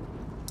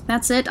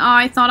 That's it? Oh,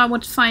 I thought I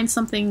would find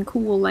something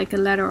cool, like a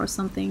letter or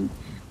something.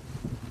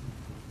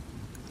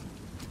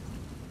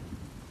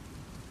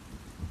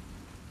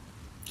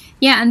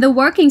 Yeah, and the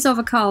workings of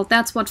a cult,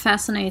 that's what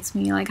fascinates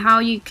me. Like how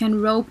you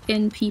can rope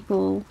in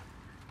people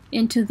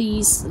into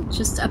these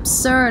just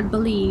absurd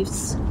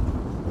beliefs.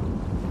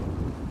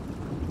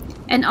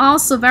 And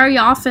also very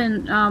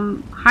often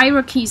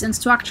hierarchies and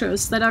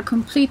structures that are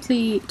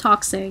completely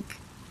toxic.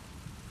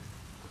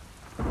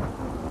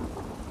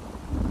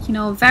 You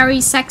know, very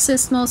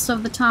sexist most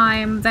of the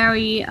time,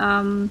 very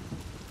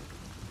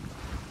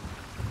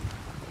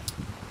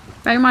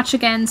much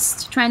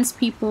against trans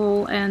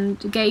people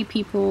and gay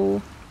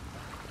people.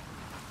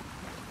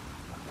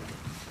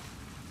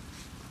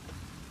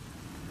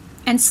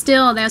 And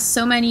still, there's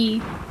so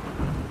many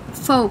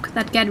folk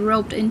that get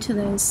roped into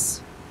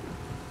this.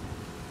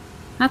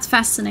 That's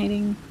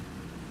fascinating.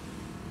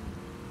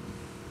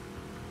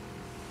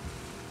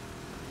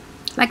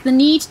 Like the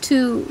need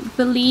to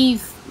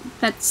believe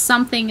that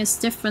something is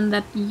different,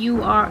 that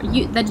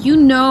that you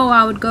know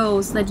how it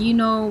goes, that you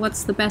know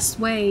what's the best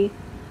way.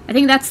 I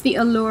think that's the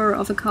allure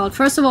of a cult.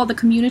 First of all, the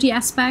community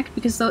aspect,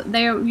 because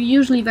they are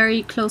usually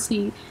very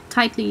closely,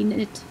 tightly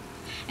knit.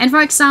 And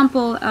for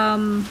example,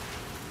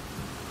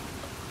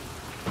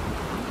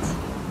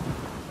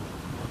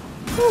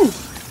 whew.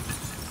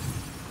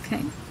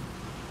 Okay.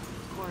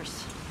 Of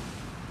course.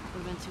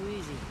 Would have been too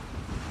easy.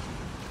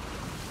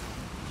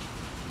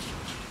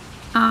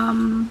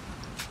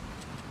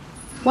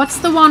 What's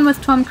the one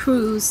with Tom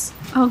Cruise?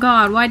 Oh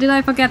god, why did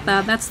I forget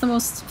that? That's the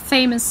most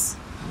famous.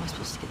 How am I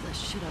supposed to get that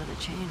shit out of the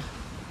chain?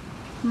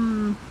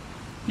 You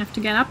have to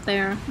get up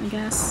there, I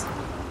guess.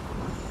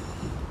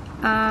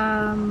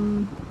 Are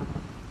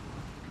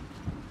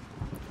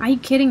you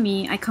kidding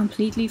me? I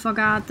completely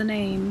forgot the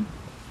name.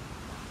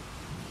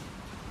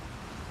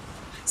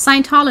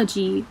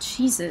 Scientology,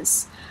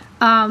 Jesus.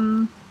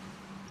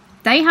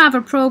 They have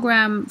a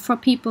program for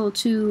people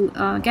to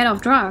get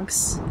off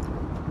drugs.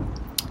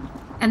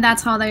 And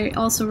that's how they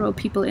also rope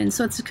people in.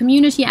 So it's a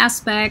community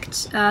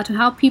aspect to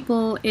help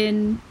people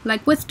in,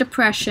 like, with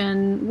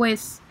depression,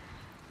 with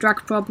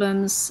drug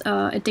problems,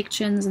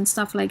 addictions and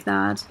stuff like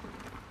that.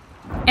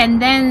 And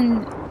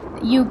then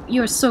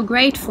you're so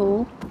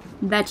grateful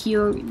that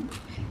you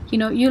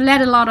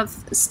let a lot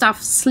of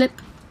stuff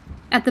slip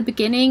at the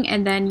beginning,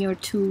 and then you're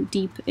too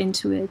deep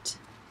into it.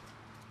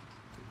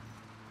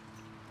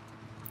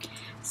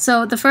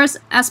 So the first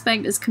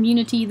aspect is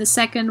community. The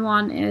second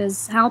one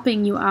is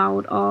helping you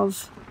out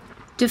of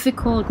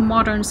difficult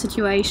modern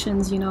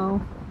situations, you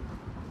know,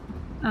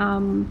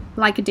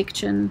 like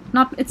addiction.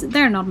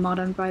 They're not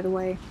modern, by the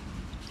way.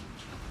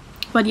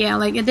 But yeah,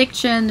 like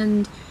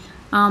addiction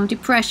and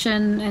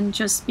depression and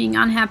just being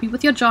unhappy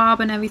with your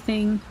job and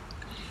everything.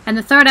 And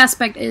the third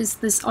aspect is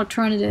this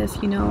alternative,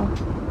 you know,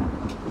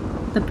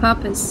 the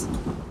purpose.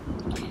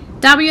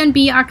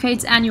 W&B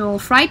Arcade's annual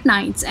Fright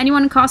Nights.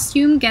 Anyone in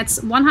costume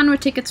gets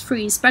 100 tickets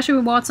free. Special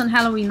rewards on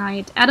Halloween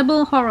night.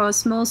 Edible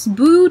Horror's most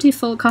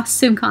beautiful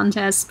costume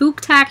contest.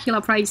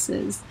 Spooktacular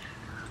prices.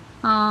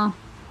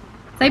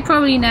 They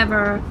probably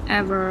never,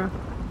 ever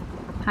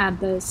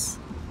had this.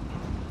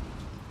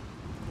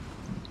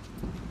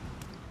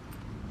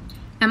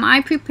 Am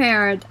I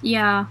prepared?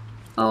 Yeah.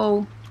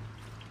 Oh.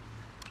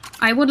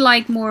 I would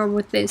like more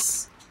with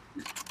this.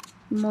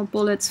 More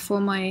bullets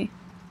for my...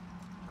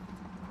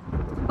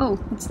 Oh,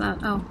 what's that?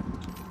 Oh.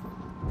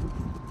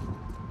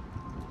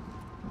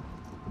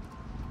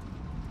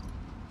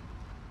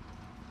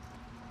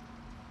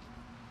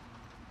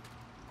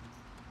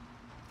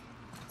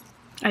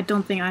 I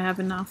don't think I have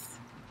enough.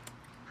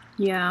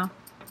 Yeah.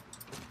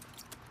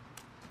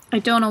 I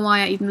don't know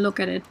why I even look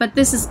at it, but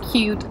this is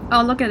cute.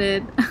 Oh, look at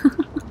it.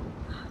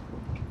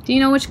 Do you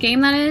know which game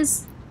that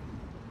is?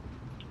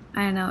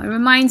 I don't know. It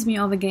reminds me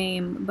of a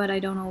game, but I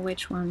don't know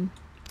which one.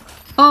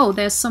 Oh,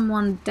 there's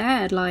someone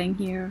dead lying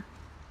here.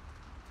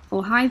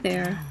 Oh, hi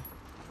there.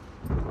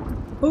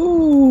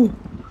 Oh!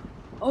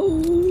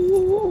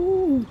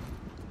 Oh!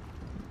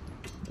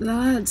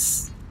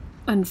 That's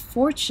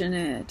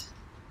unfortunate.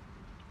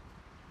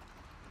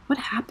 What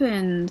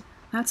happened?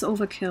 That's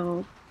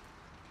overkill.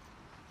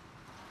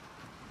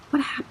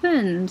 What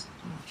happened?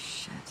 Oh,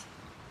 shit.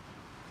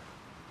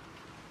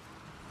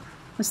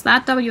 Was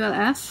that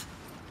WLF?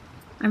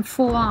 I'm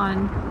full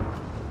on.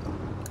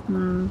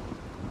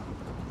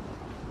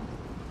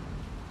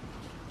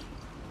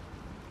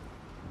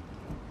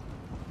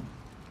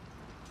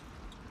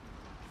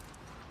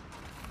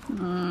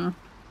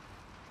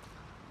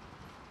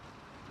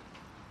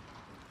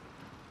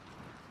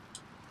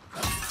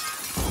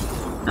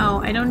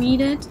 Oh, I don't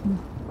need it.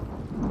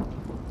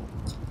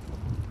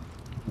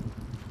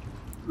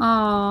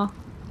 Oh.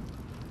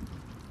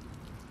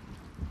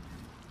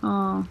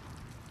 Oh.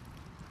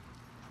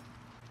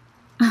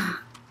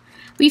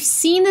 We've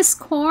seen this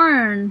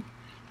corn.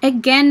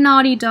 Again,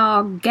 Naughty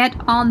Dog, get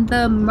on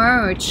the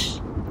merch.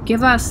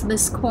 Give us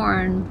this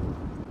corn.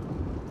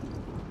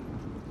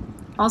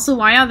 Also,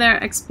 why are there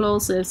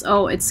explosives?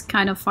 Oh, it's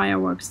kind of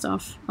firework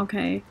stuff.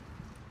 Okay.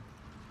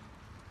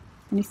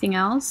 Anything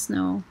else?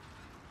 No.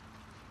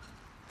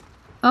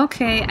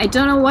 Okay, I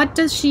don't know, what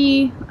does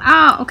she...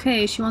 Ah,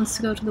 okay, she wants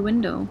to go to the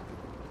window.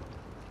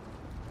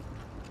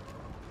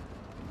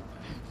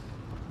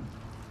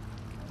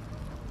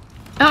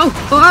 Oh!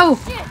 Oh!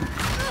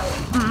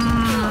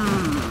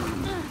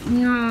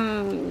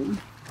 No.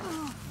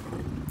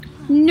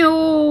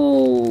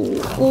 No!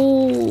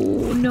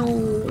 Oh, no.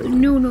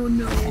 No, no,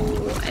 no.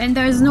 And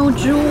there's no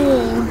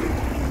jewel.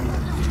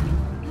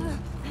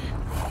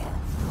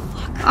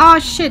 Oh,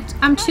 shit.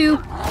 I'm too...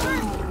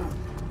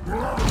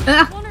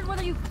 Ugh. Wondered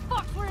whether you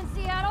fucks were in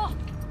Seattle.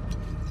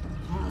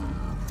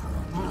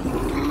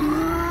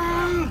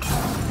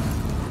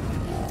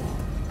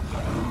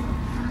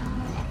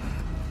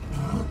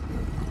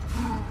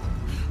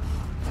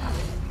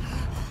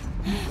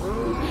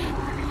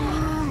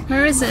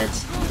 Where is it?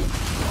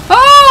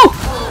 Oh!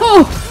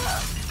 Oh!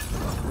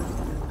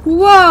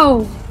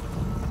 Whoa!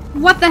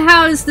 What the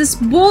hell is this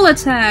bull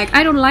attack?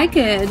 I don't like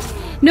it.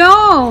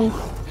 No!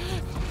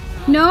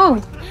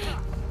 No!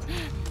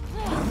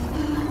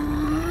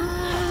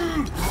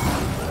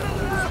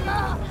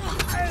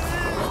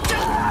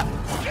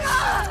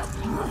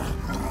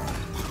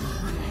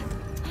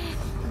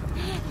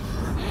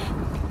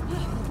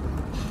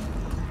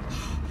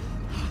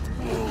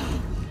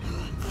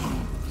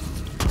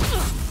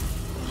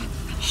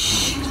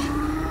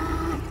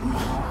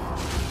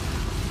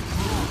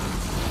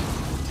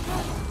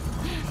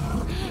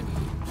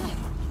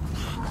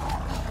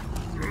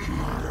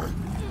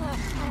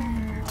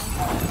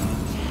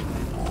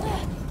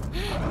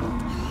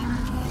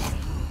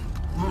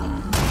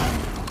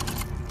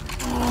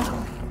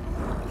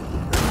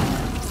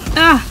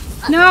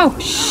 No!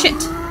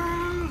 Shit!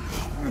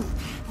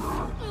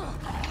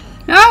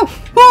 No!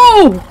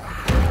 Oh!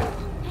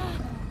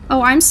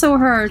 Oh, I'm so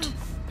hurt.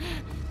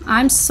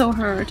 I'm so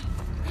hurt.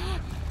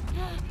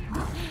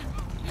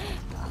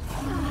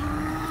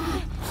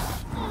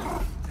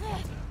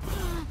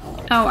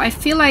 Oh, I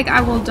feel like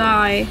I will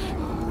die.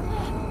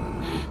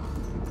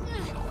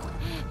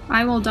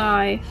 I will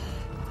die.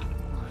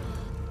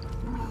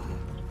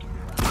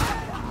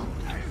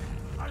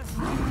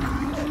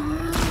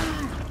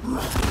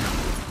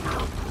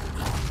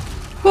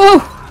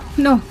 Oh!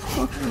 No.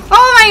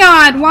 Oh my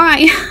god,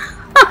 why?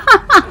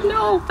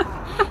 No.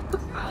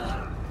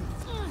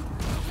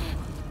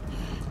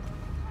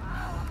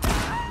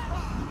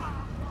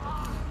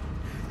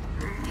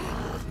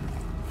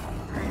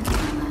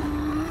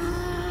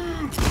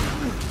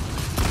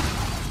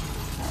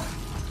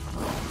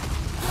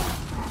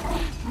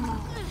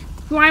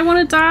 Do I want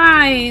to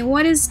die?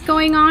 What is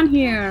going on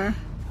here?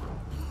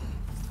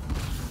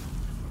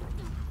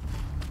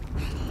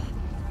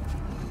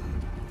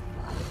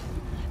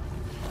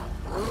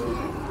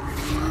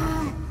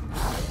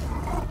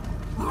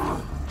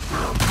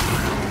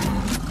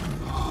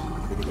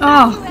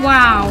 Oh,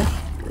 wow.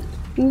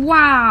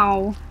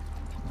 Wow.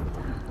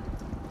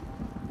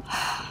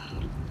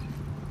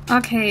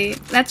 Okay,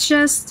 let's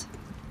just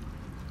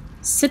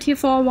sit here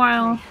for a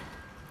while.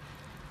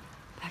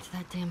 Back to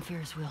that damn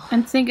Ferris wheel.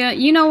 And think,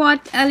 you know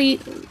what,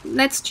 Ellie,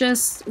 let's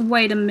just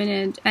wait a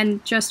minute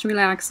and just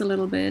relax a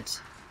little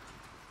bit.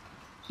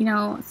 You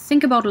know,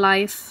 think about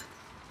life.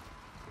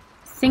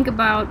 Think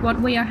about what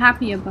we are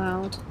happy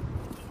about.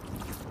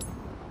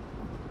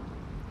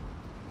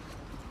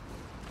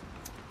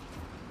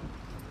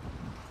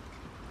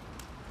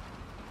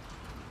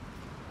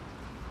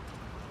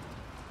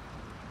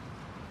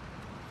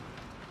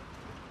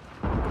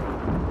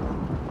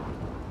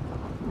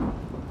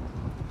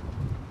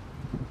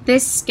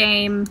 This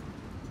game,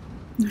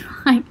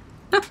 like,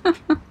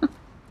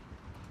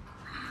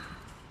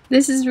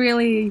 this is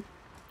really,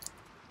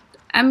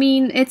 I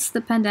mean, it's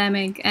the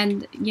pandemic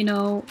and, you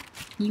know,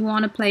 you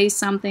want to play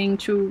something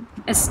to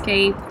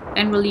escape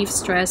and relieve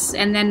stress,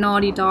 and then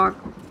Naughty Dog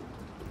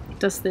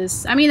does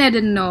this? I mean, I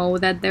didn't know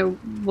that there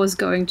was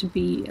going to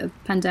be a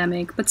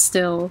pandemic, but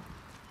still.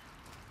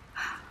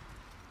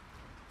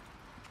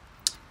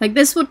 Like,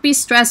 this would be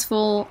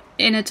stressful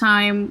in a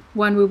time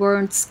when we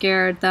weren't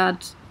scared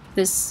that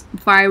this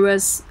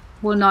virus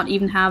will not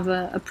even have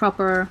a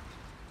proper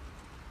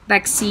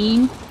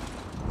vaccine.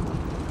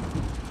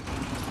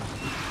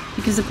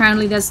 Because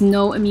apparently there's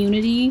no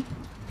immunity.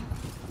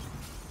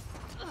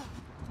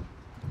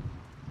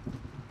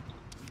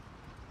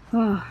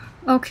 Oh,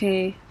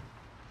 okay.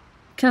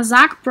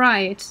 Kazakh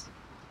bride.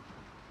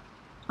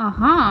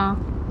 Uh-huh.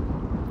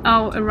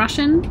 Oh, a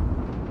Russian?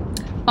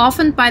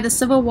 Orphaned by the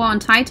civil war on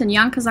Titan,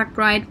 young Kazakh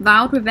bride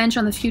vowed revenge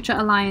on the future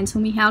alliance,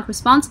 whom he held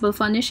responsible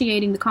for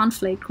initiating the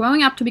conflict.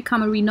 Growing up to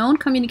become a renowned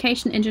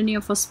communication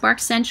engineer for Spark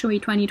Century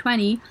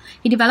 2020,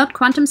 he developed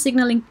quantum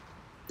signaling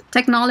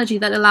technology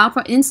that allowed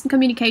for instant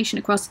communication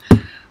across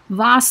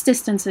vast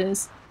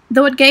distances.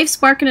 Though it gave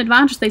Spark an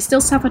advantage, they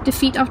still suffered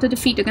defeat after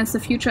defeat against the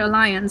future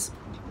alliance.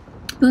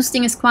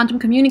 Boosting his quantum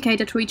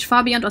communicator to reach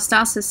far beyond our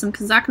star system,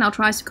 Kazakh now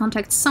tries to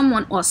contact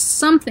someone or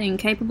something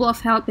capable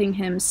of helping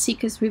him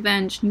seek his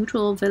revenge.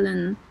 Neutral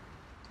villain.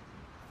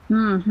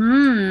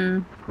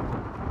 I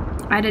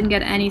didn't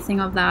get anything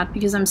of that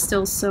because I'm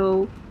still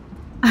so...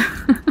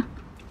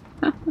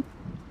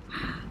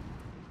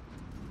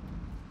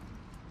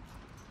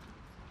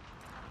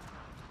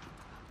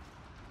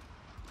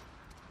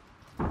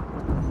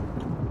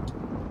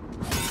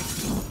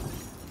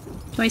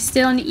 Do I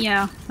still need...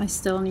 Yeah, I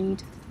still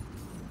need...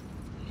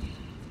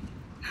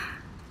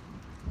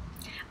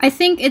 I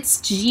think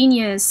it's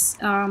genius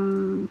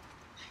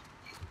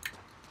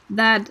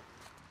that...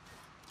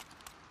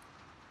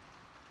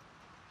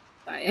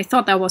 I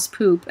thought that was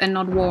poop and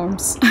not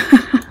worms.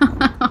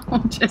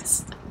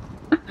 Just...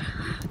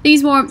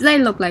 These worms, they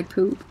look like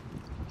poop.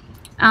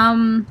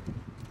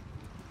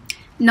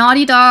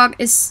 Naughty Dog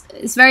is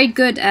very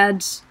good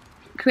at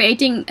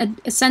creating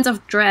a sense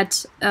of dread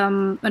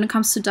when it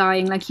comes to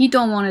dying. Like, you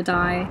don't want to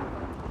die.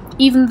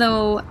 Even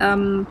though,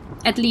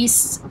 at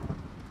least,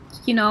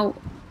 you know,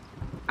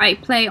 I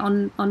play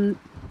on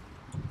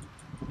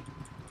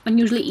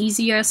usually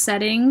easier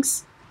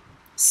settings,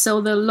 so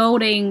the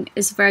loading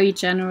is very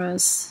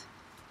generous.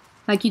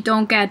 Like, you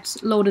don't get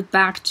loaded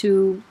back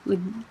to, like,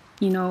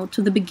 you know,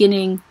 to the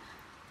beginning,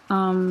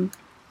 and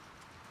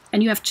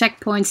you have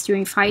checkpoints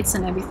during fights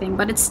and everything.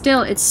 But it's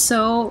still, it's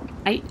so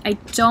I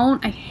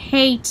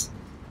hate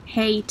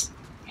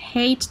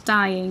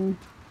dying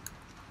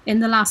in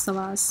The Last of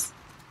Us.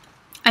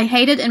 I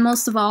hate it in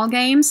most of all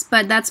games,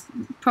 but that's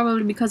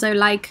probably because I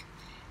like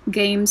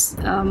games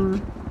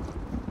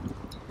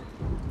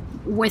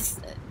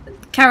with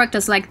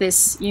characters like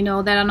this, you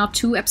know, that are not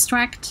too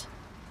abstract.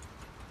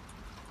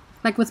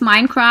 Like with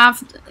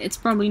Minecraft, it's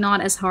probably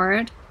not as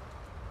hard.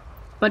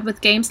 But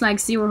with games like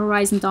Zero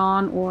Horizon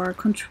Dawn or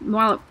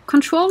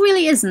Control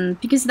really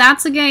isn't, because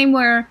that's a game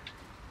where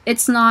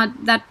it's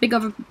not that big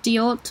of a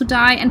deal to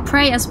die, and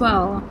Prey as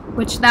well,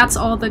 which that's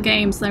all the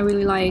games I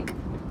really like.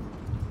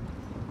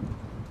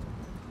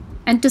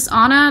 And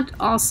Dishonored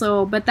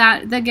also, but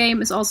the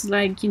game is also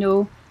like, you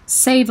know,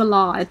 save a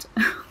lot.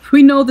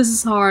 We know this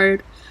is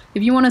hard.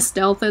 If you want to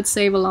stealth it,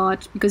 save a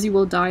lot, because you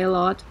will die a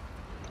lot.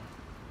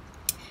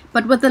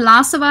 But with The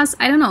Last of Us,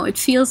 I don't know, it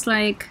feels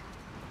like...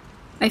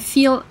 I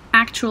feel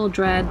actual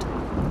dread.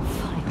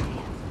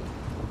 Finally.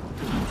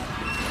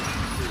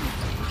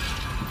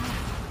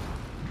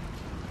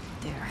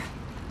 There.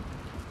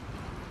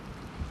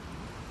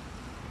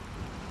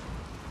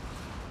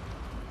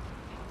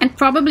 And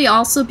probably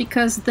also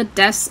because the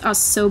deaths are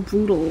so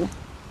brutal.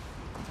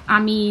 I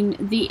mean,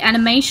 the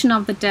animation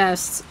of the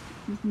deaths,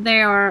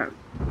 they're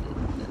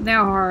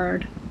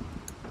hard.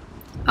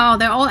 Oh,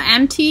 they're all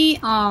empty?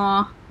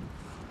 Aw.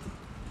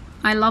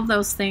 I love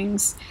those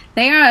things.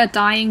 They are a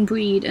dying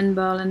breed in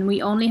Berlin.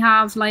 We only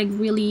have like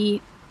really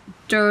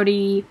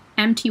dirty,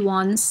 empty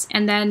ones,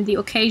 and then the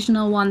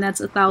occasional one that's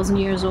 1,000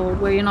 years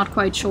old, where you're not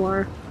quite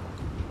sure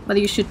whether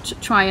you should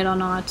try it or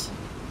not.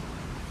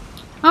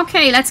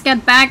 Okay, let's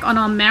get back on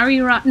our merry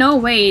ride. No,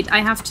 wait, I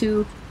have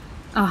to...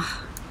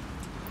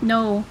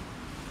 No.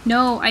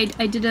 No, I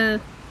did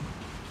a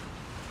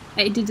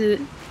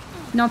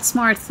not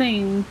smart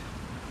thing.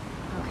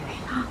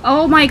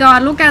 Oh my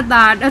god, look at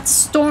that. That's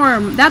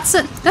storm. That's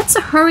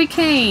a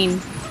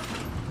hurricane.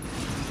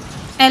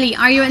 Ellie,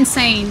 are you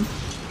insane?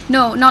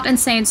 No, not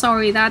insane,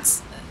 sorry,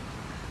 that's...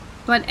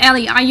 But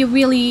Ellie, are you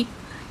really...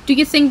 Do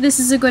you think this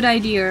is a good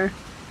idea?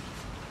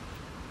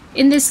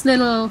 In this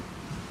little...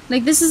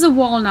 Like, this is a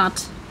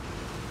walnut.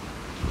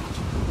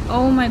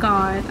 Oh my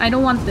god, I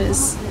don't want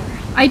this.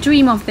 I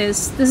dream of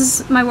this. This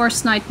is my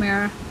worst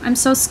nightmare. I'm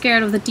so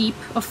scared of the deep,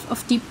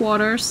 of deep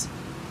waters.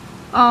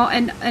 Oh,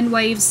 and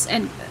waves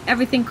and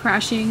everything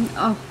crashing.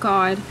 Oh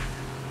god.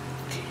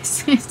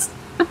 This is...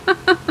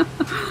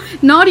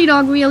 Naughty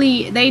Dog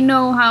really, they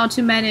know how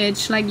to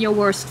manage like your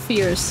worst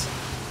fears.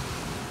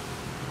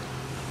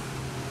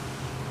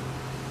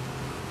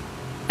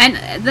 And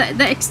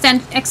the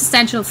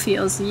existential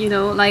fears, you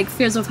know, like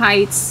fears of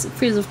heights,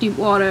 fears of deep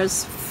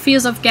waters,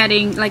 fears of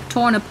getting like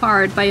torn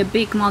apart by a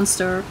big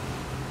monster.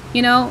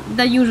 You know,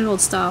 the usual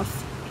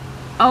stuff.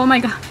 Oh my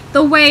god,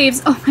 the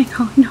waves! Oh my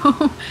god,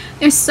 no!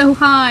 They're so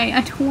high!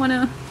 I don't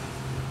wanna...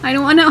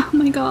 oh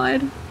my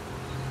god.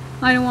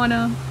 I don't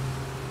wanna...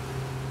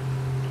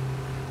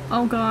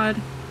 Oh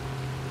god.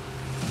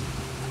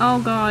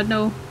 Oh god,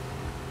 no.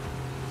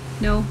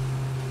 No.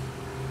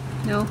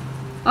 No.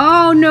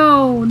 Oh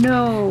no!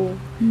 No!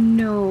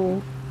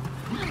 No.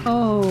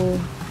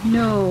 Oh,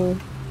 no.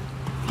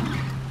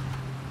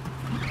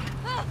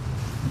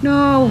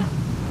 No!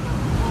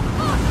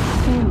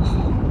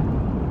 Oh.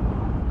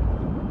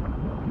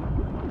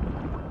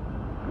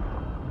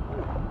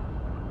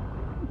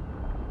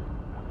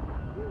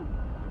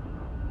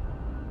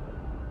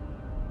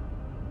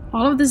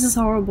 All of this is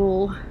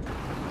horrible.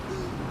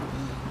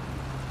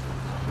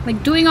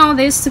 Like, doing all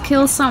this to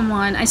kill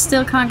someone, I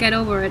still can't get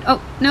over it.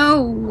 Oh,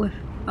 no!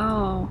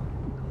 Oh.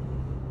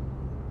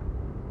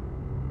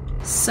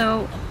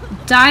 So,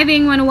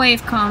 diving when a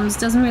wave comes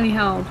doesn't really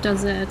help,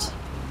 does it?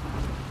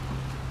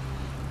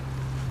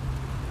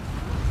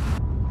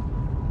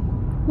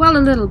 Well, a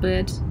little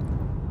bit.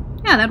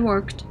 Yeah, that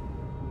worked.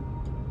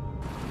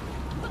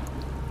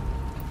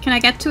 Can I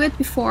get to it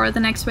before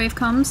the next wave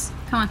comes?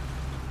 Come on.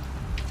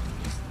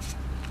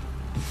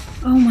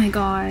 Oh my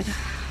god.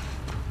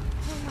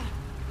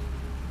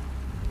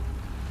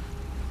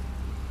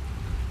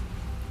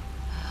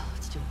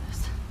 Let's do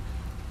this.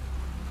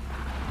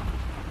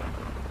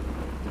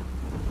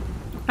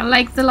 I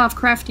like the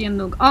Lovecraftian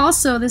look.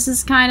 Also, this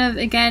is kind of,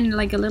 again,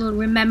 like a little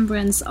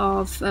remembrance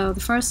of the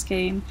first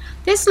game.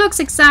 This looks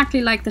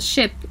exactly like the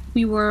ship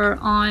we were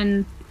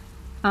on.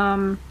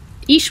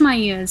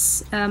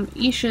 Ishmael's,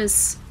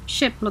 Ish's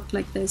ship looked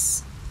like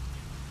this.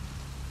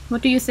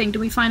 What do you think? Do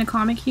we find a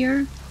comic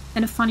here?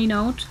 And a funny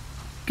note?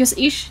 Because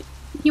Ish,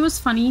 he was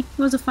funny.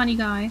 He was a funny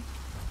guy.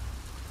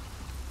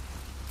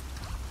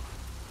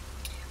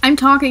 I'm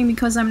talking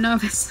because I'm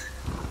nervous.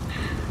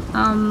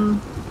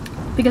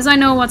 Because I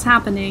know what's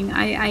happening.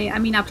 I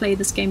mean, I played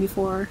this game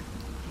before.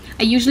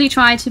 I usually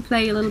try to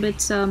play a little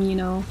bit, you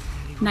know,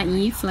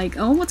 naive. Like,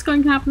 oh, what's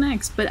going to happen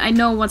next? But I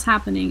know what's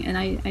happening, and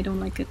I don't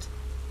like it.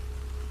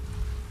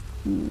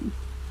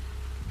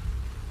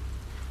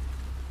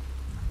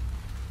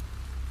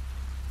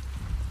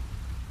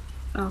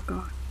 Oh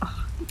god.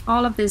 Oh,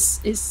 all of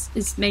this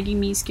is making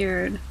me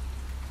scared.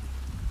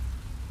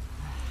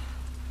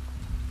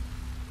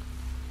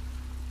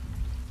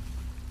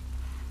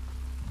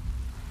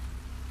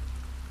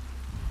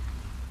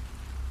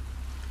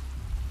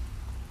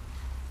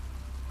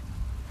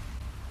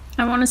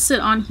 I want to sit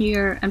on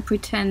here and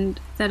pretend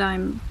that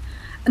I'm...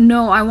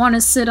 No, I want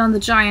to sit on the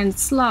giant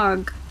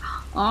slug.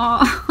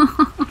 Oh.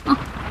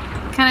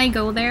 Can I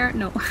go there?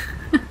 No.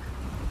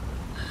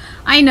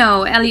 I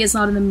know, Ellie is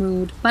not in the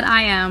mood, but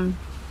I am.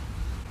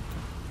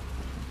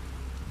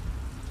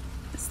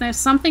 Is there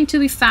something to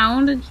be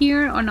found in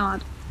here or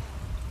not?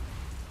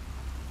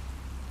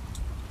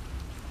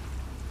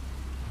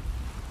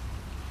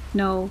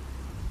 No.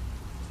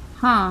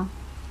 Huh.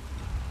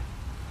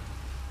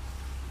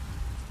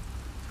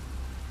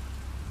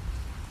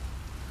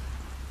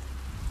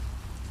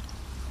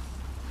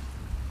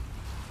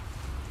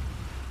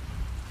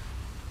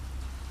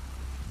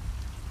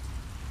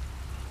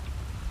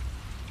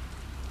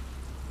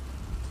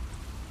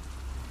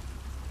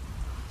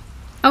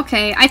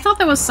 Okay, I thought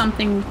there was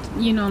something,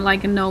 you know,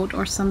 like a note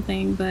or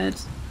something,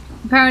 but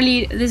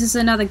apparently this is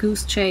another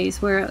goose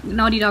chase where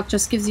Naughty Dog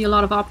just gives you a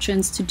lot of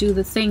options to do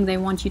the thing they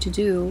want you to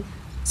do.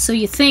 So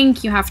you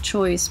think you have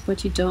choice,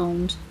 but you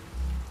don't.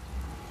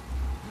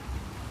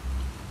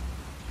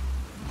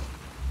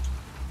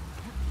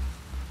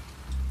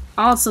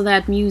 Also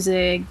that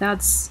music,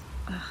 that's...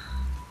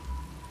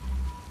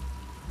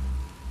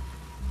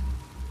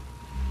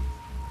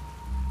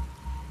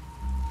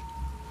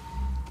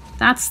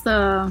 That's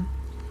the...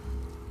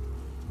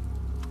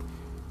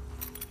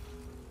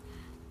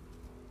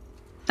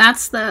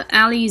 That's the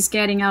Ellie's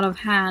getting out of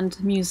hand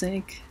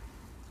music.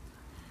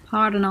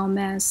 Pardon our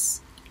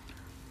mess.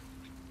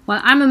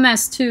 Well, I'm a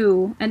mess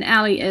too, and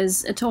Ellie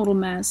is a total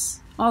mess.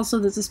 Also,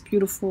 this is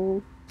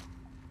beautiful.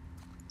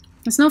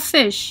 There's no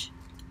fish.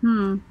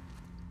 Are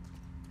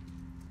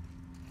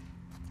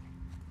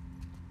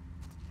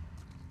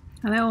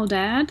they all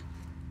dead?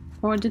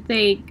 Or did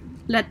they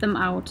let them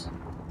out?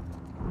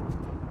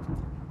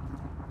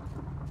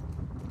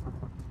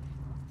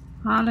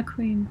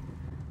 Harlequin.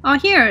 Oh,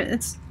 here!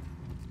 It's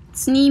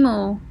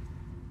Nemo.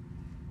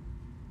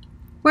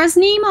 Where's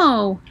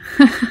Nemo?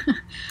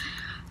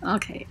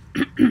 Okay.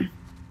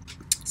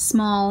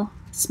 Small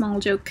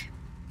joke.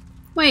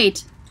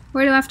 Wait,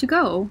 where do I have to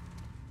go?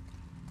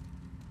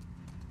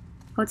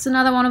 Oh, it's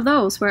another one of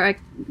those where I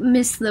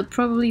missed the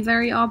probably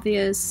very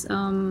obvious,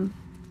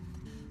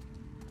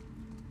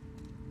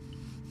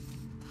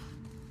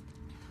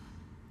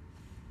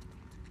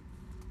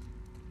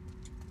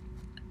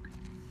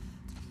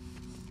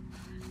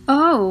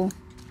 Oh!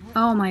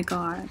 Oh my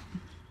god.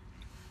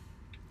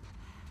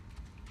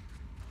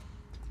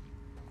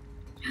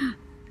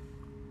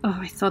 Oh,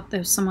 I thought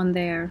there was someone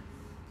there.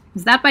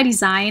 Is that by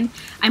design?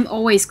 I'm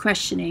always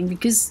questioning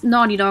because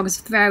Naughty Dog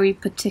is very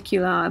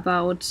particular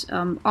about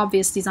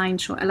obvious design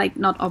like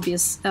not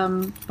obvious,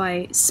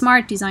 by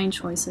smart design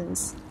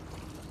choices.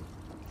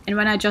 And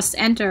when I just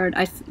entered,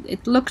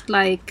 it looked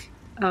like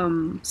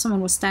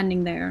someone was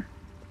standing there.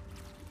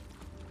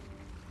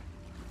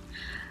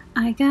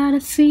 I got a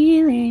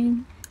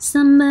feeling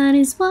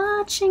somebody's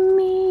watching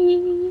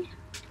me,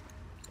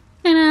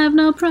 and I have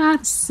no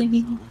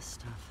privacy. All this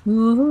stuff.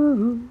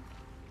 Whoa.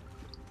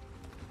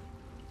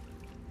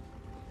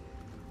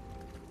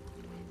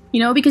 You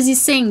know, because he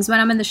sings when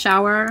I'm in the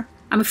shower,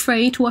 I'm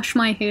afraid to wash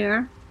my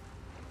hair.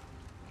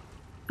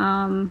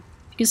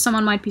 Because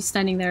someone might be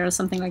standing there or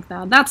something like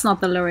that. That's not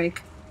the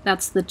lyric.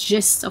 That's the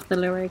gist of the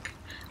lyric.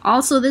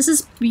 Also, this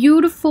is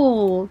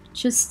beautiful.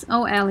 Just,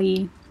 oh,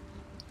 Ellie.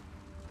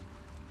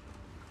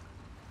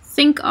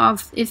 Think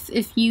of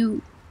if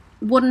you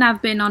wouldn't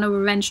have been on a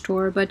revenge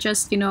tour, but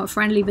just, you know, a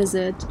friendly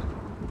visit.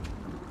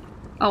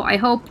 Oh, I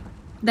hope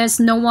there's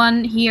no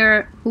one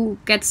here who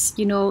gets,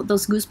 you know,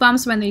 those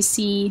goosebumps when they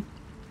see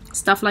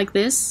stuff like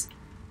this.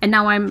 And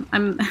now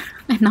and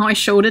now I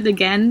showed it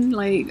again.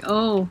 Like,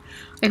 oh,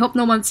 I hope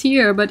no one's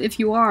here. But if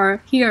you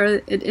are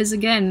here, it is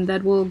again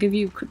that will give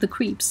you the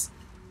creeps.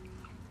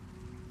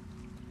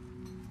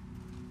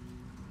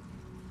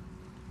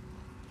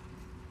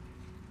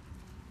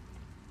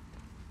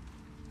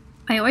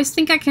 I always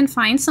think I can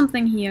find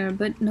something here,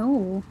 but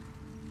no,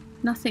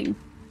 nothing.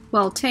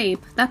 Well,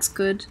 tape. That's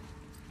good.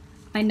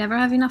 I never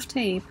have enough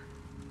tape.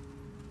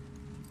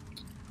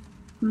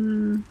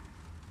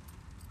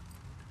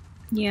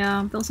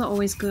 Yeah, those are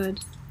always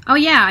good. Oh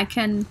yeah, I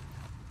can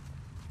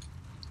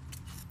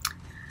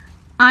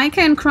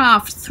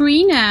craft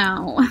 3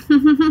 now.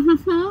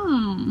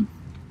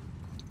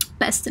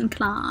 Best in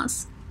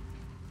class.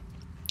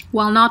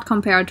 Well, not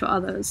compared to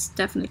others,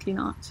 definitely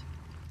not.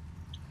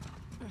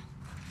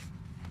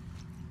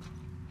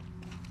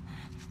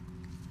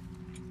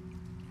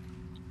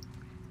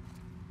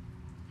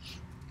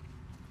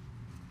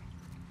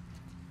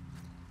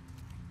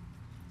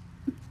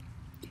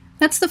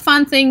 That's the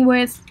fun thing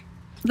with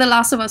The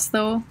Last of Us,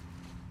 though.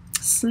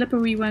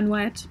 Slippery when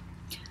wet.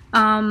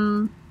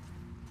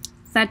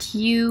 That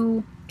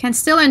you can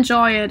still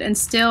enjoy it and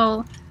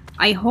still,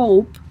 I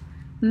hope,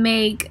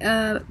 make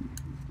an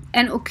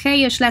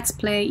okayish Let's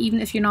Play, even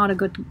if you're not a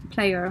good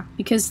player.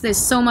 Because there's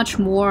so much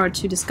more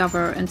to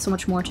discover and so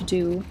much more to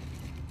do.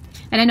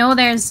 And I know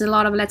there's a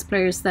lot of Let's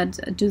Players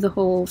that do the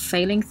whole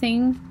failing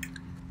thing,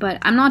 but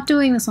I'm not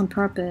doing this on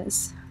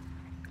purpose.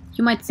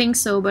 You might think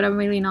so, but I'm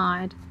really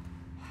not.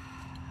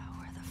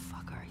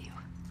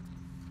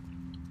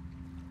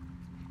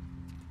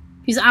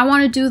 Because I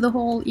want to do the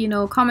whole, you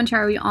know,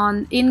 commentary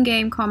on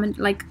in-game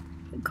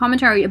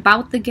commentary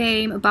about the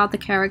game, about the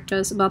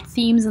characters, about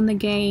themes in the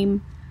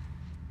game.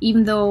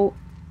 Even though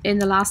in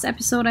the last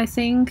episode, I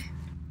think,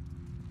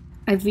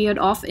 I veered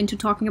off into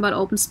talking about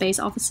open space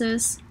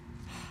offices.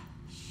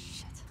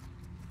 Shit.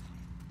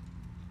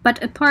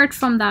 But apart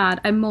from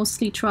that, I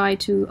mostly try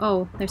to...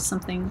 Oh, there's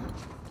something.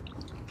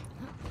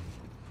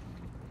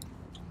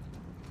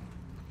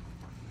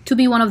 To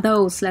be one of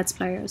those Let's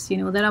Players, you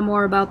know, that are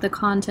more about the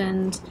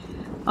content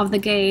of the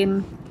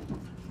game,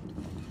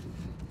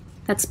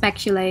 that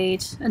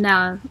speculate,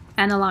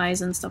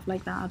 analyze and stuff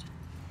like that.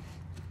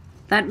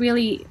 That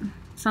really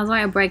sounds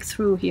like a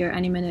breakthrough here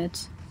any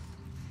minute.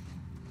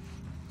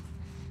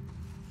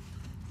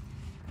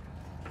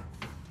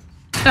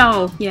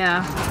 Oh,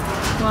 yeah.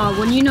 Well,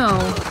 when you know.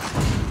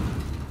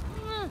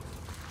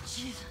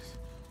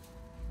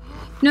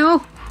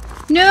 No!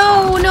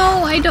 No,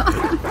 no, I don't...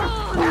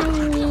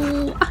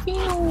 No,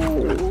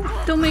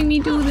 no, don't make me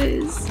do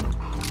this.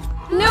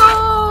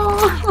 No!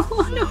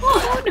 No, no!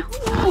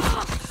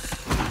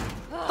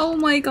 Oh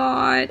my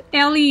god.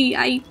 Ellie,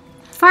 I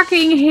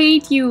fucking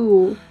hate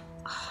you.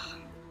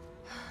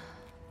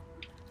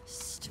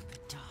 Stupid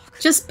dog.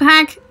 Just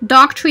pack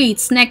dog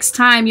treats next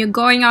time you're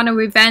going on a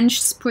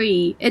revenge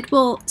spree. It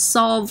will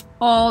solve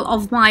all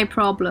of my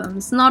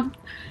problems. Not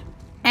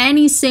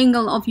any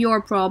single of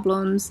your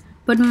problems,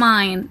 but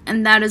mine.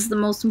 And that is the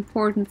most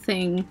important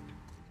thing.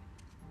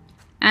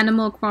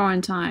 Animal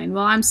quarantine.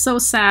 Well, I'm so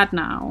sad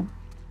now.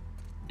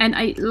 And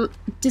I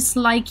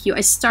dislike you. I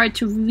start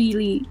to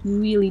really,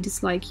 really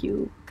dislike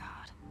you.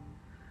 God.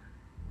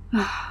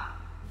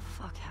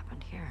 Fuck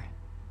happened here?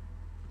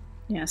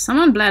 Yeah,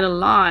 someone bled a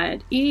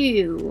lot.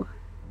 Ew.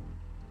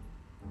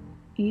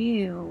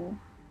 Ew.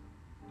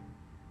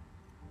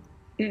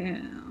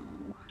 Ew.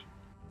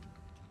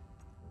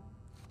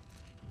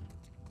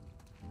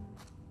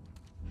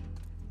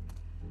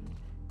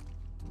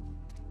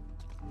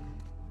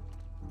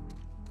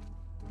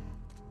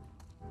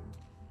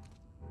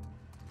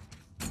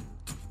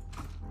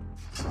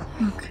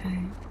 Okay.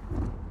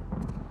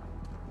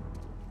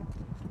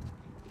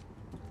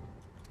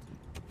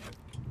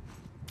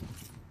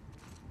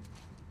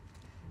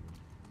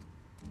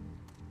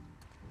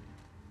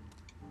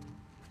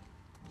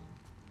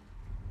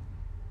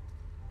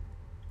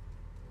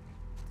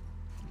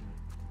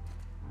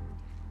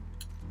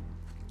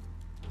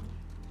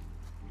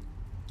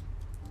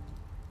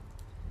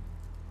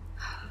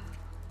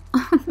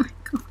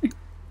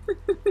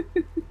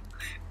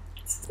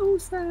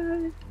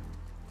 sad.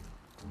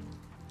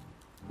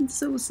 It's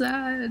so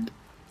sad.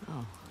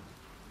 Oh,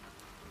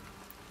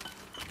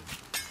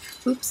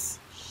 Oops.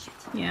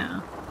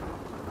 Yeah.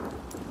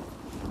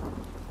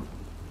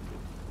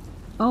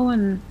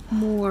 Owen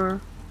Moore.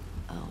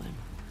 Owen.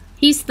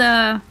 He's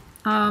the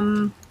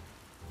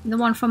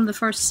one from the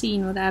first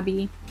scene with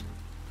Abby.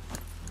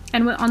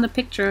 And on the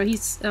picture,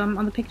 he's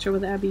on the picture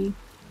with Abby.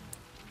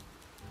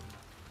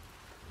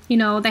 You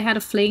know, they had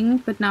a fling,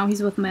 but now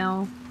he's with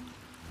Mel.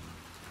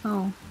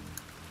 Oh.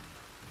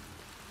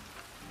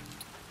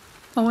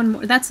 Owen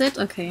Moore. That's it?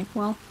 Okay,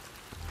 well.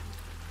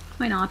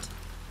 Why not?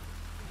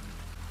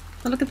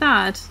 But look at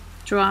that.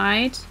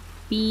 Dried.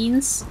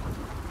 Beans.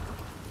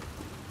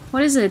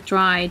 What is it,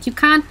 dried? You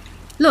can't...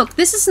 Look,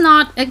 this is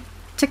not a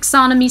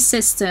taxonomy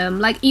system.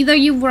 Like, either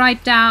you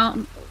write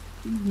down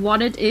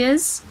what it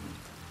is,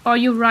 or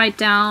you write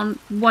down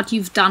what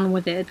you've done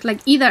with it. Like,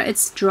 either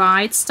it's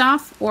dried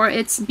stuff, or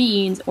it's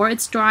beans, or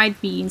it's dried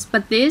beans.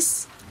 But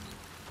this...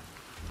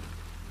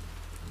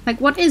 Like,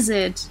 what is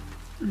it?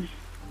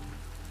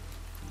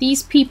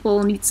 These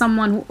people need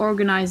someone who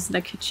organizes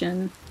their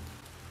kitchen.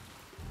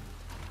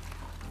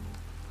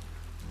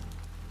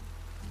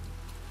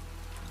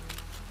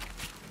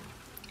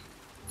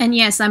 And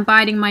yes, I'm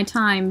biding my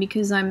time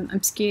because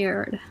I'm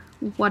scared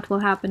of what will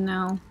happen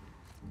now.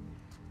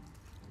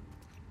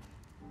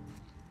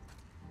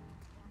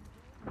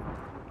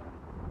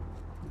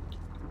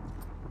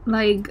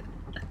 Like,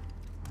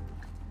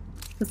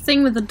 the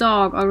thing with the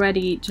dog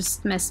already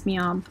just messed me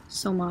up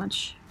so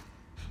much.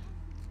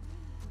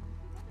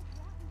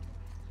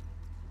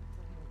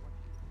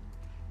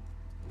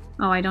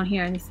 Oh, I don't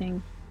hear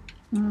anything.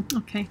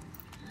 Okay.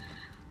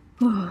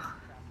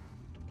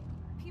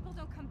 People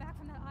don't come back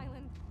from that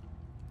island.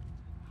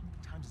 How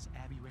many times has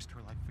Abby risked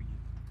her life for you?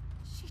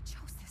 She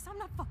chose this. I'm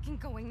not fucking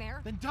going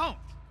there. Then don't!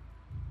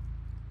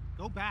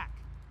 Go back.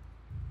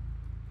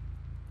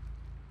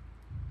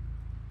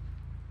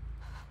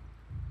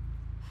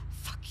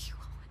 Fuck you,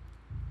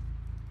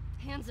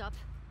 Owen. Hands up.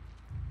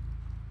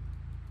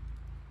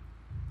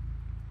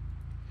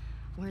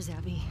 Where's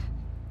Abby?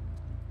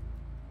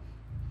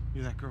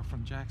 You're that girl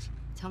from Jackson.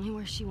 Tell me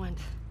where she went.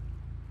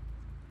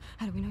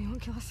 How do we know you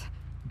won't kill us?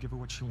 Give her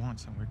what she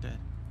wants and we're dead.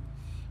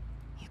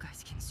 You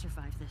guys can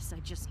survive this. I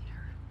just need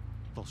her.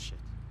 Bullshit.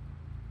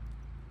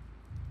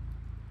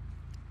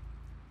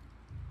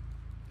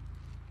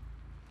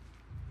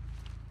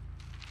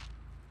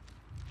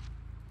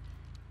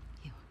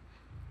 You.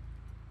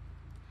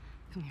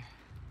 Come here.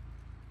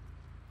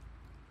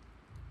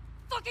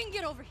 Fucking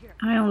get over here!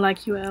 I don't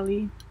like you,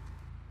 Ellie.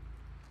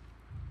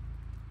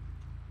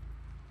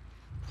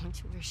 Point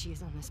to where she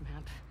is on this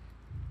map.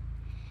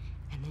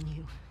 And then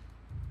you...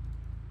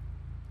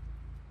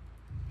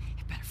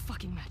 You better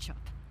fucking match up.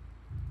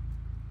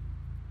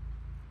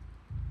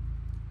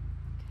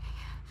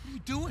 What are you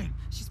doing?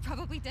 She's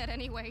probably dead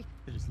anyway.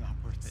 It is not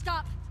worth it.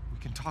 Stop! We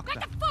can talk Back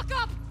about the fuck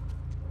up!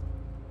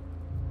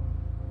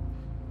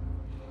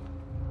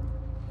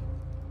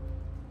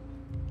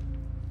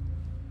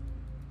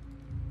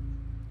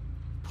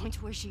 Point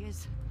to where she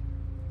is.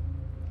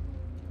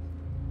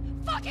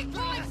 Fucking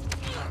point!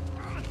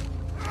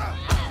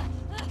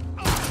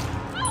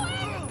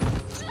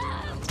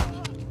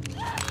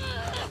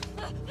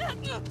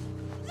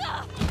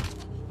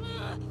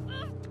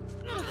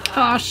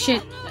 Oh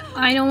shit.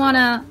 I don't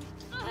wanna.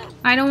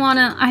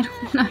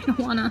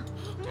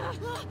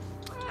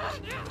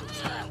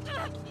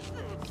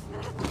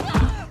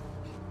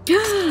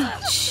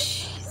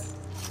 Jeez.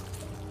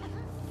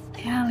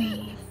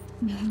 Ellie.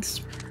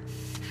 Monster.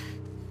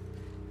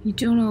 You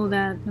do know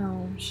that.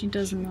 No, she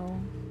doesn't know.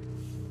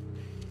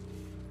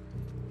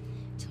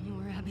 Tell me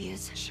where Abby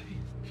is.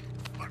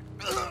 Where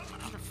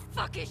the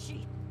fuck is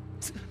she?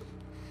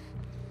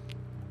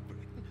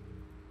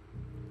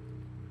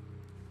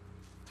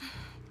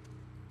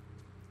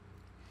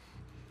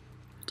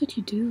 What did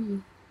you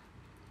do?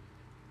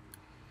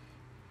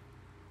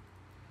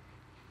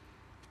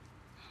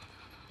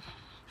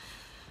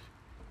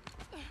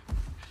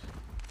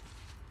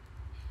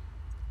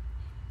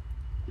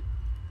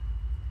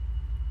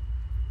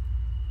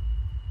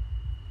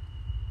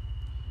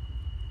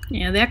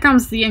 Yeah, there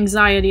comes the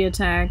anxiety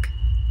attack.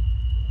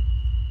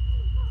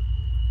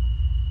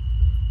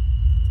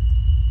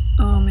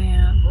 Oh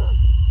man.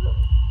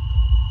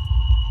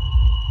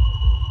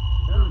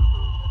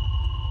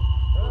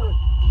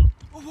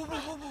 Whoa, whoa, whoa,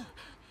 whoa, whoa.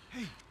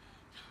 Hey.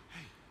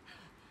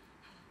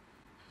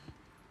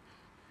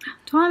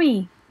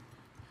 Tommy!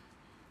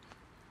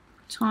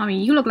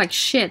 Tommy, you look like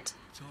shit.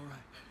 It's all right.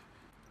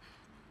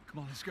 Come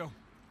on, let's go.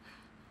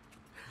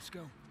 Let's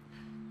go.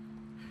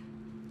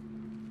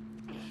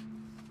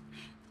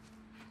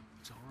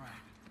 It's all right.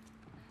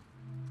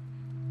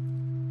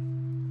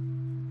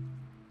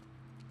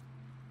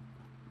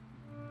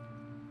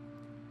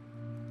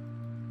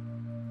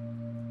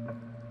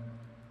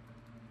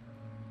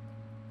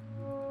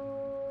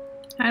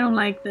 I don't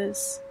like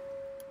this.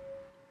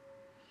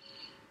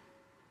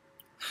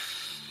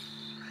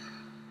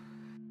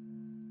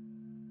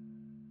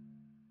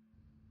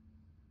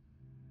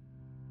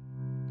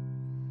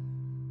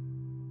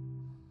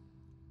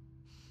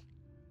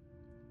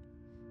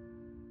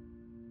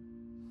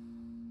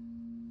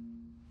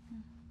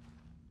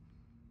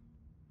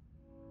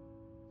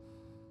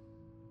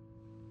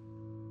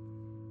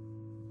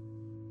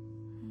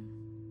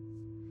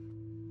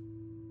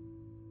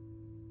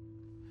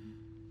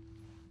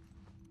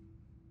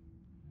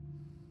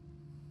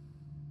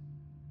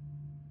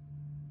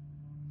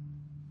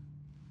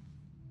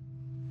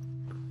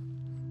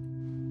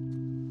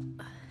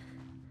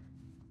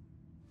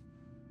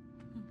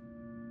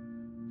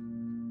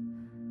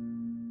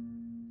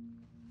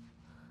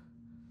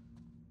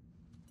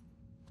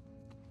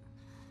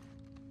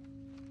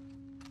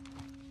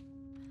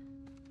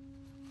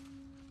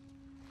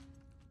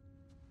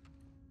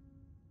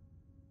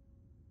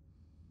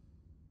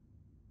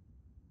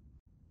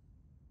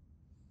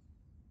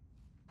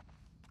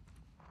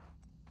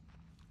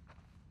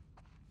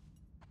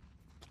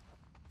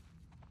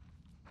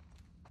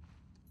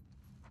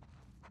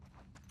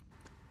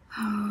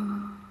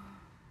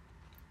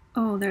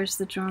 Oh, there's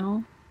the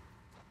journal.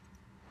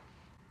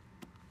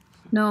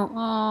 No,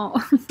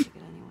 oh. Take it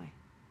anyway.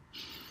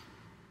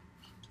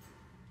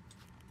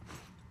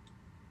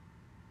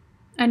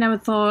 I never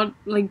thought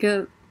like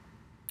a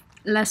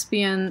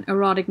lesbian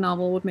erotic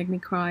novel would make me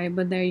cry,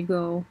 but there you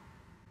go.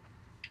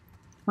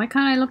 Why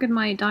can't I look at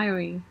my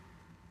diary?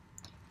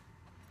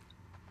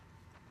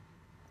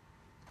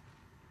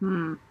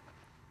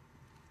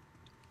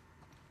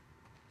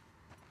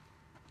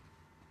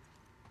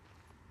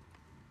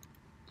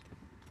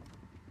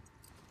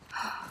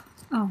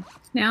 Oh,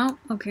 now?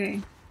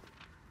 Okay.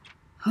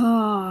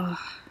 I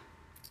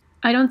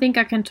don't think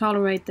I can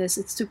tolerate this.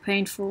 It's too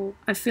painful.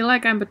 I feel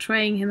like I'm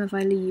betraying him if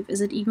I leave. Is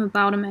it even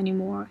about him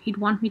anymore? He'd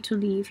want me to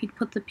leave. He'd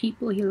put the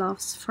people he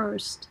loves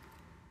first.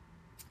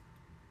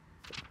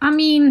 I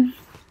mean,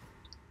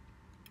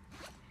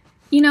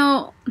 you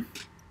know,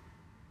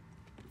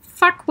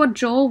 fuck what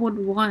Joel would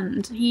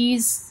want. He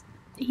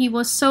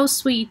was so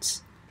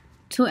sweet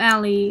to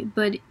Ellie,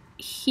 but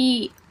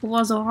he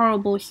was a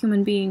horrible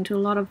human being to a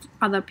lot of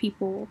other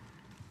people.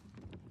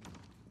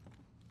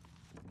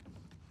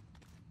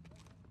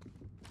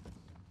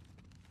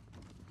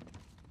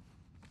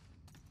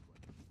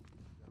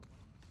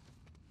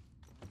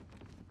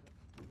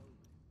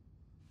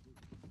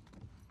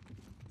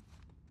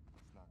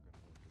 It's not gonna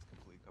work. It's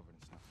completely covered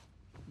in snow.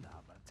 Nah,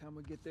 by the time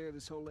we get there,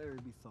 this whole area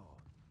will be thawed.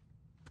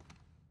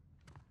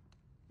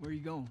 Where are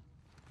you going?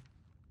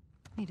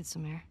 Needed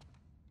some air.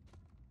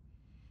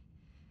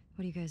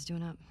 What are you guys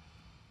doing up?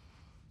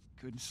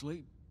 Couldn't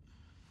sleep.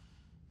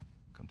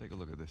 Come take a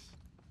look at this.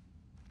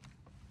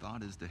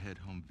 Thought is to head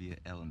home via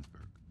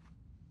Ellensburg.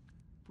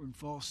 If we're in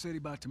Falls City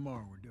by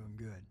tomorrow, we're doing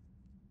good.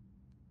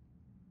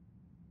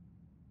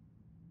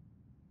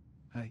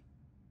 Hey.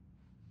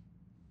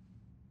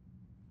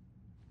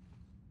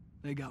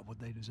 They got what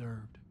they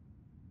deserved.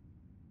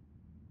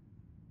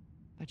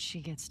 But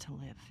she gets to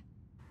live.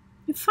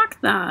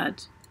 Fuck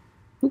that.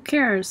 Who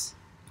cares?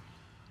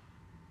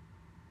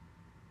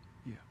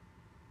 Yeah.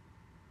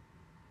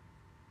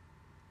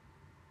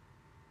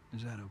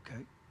 Is that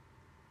okay?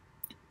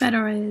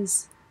 Better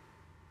is.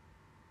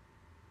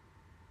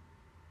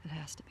 It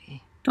has to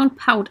be. Don't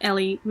pout,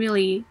 Ellie.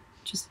 Really.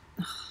 Just.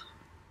 Ugh.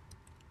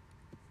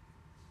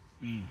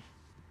 I'm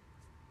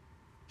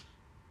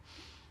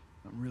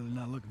really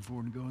not looking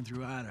forward to going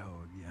through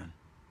Idaho again.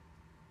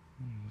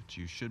 What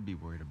you should be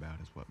worried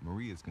about is what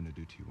Maria's gonna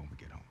do to you when we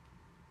get home.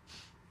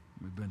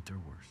 We've been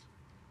through worse.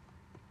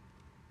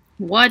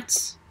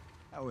 What?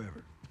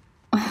 However,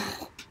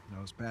 I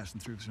was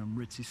passing through some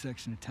ritzy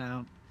section of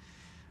town.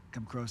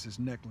 Come across this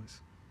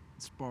necklace.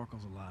 It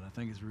sparkles a lot. I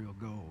think it's real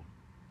gold.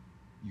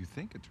 You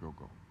think it's real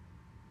gold?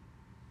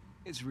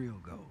 It's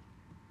real gold.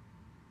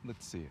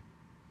 Let's see it.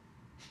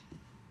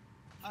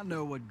 I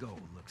know what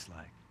gold looks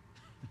like.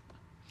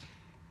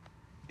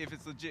 If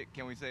it's legit,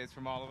 can we say it's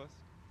from all of us?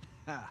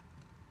 Ha!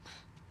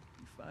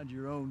 You find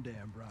your own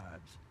damn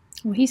bribes.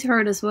 Well, he's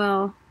hurt as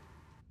well.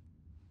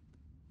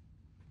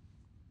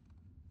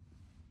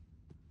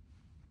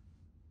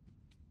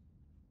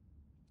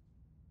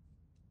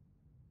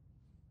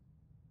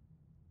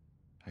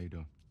 How you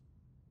doing?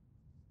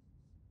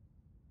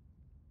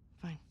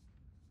 Fine.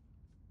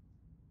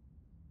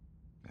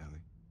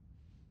 Ellie?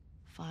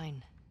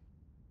 Fine.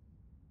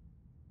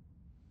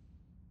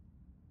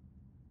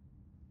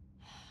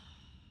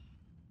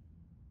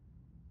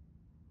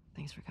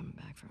 Thanks for coming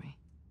back for me.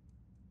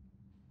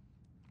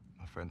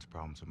 My friend's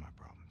problems are my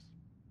problems.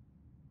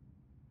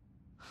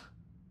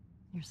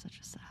 You're such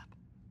a sap.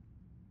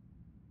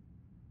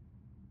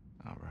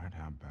 All right,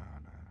 how about,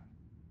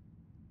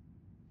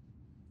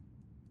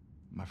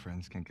 my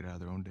friends can't get out of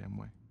their own damn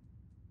way?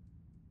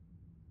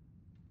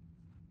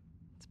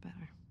 It's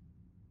better.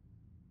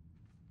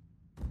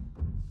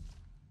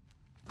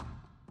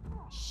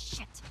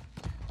 Shit!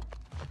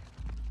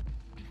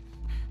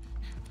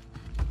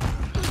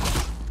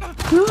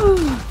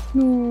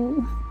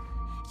 No.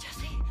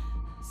 Jesse,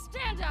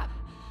 stand up!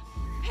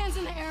 Hands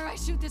in the air, I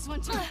shoot this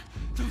one too.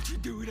 Don't you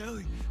do it,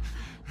 Ellie.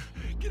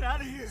 Get out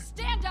of here.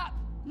 Stand up!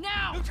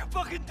 Now! Don't you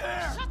fucking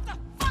dare! Shut the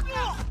fuck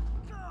up!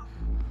 Fuck.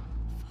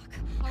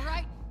 All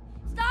right.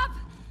 Stop!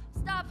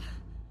 Stop!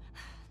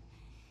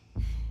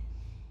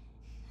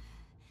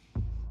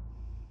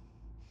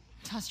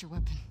 Toss your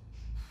weapon.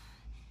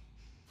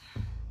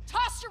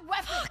 Toss your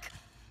weapon! Fuck.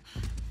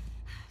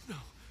 No.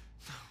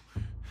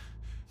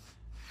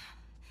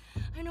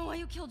 I know why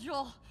you killed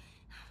Joel.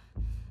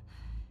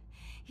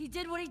 He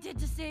did what he did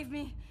to save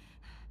me.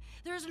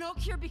 There is no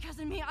cure because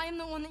of me. I am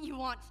the one that you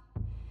want.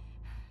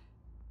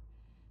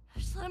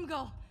 Just let him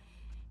go.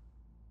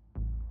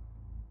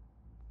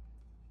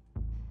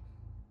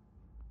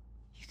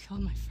 You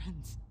killed my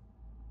friends.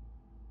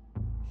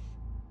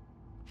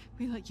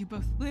 We let you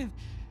both live.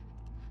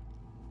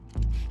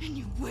 And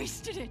you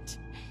wasted it.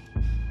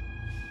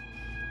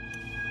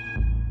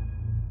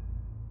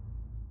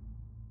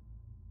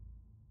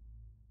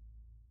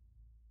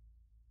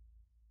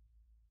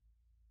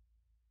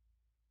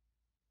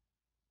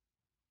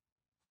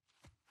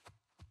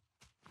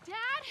 Dad?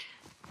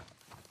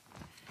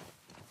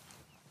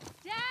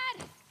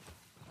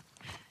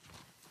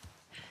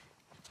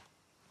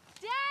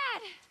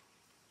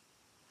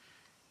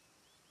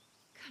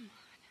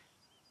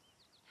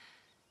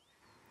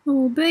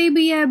 Oh,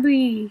 baby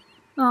Abby.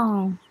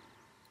 Oh.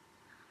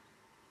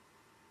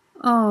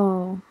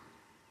 Oh.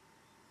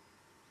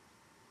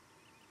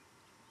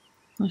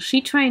 Well,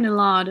 she trained a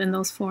lot in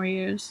those 4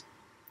 years.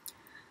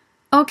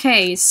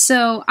 Okay,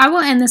 so I will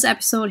end this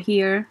episode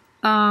here.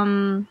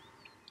 And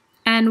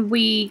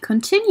we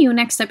continue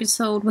next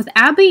episode with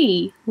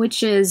Abby,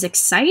 which is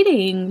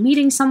exciting,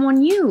 meeting someone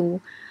new.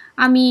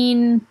 I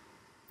mean,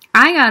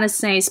 I gotta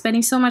say,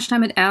 spending so much time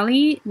with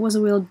Ellie was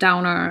a real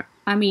downer.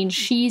 I mean,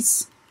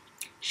 she's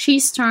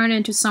turned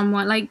into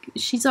someone, like,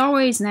 she's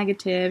always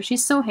negative,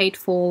 she's so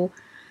hateful.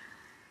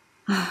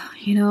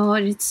 You know,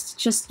 it's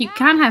just, you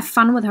can't have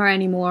fun with her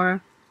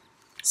anymore.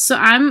 So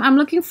I'm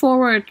looking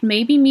forward,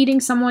 maybe meeting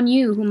someone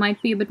new who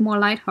might be a bit more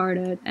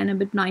lighthearted and a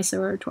bit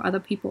nicer to other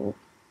people.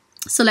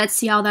 So let's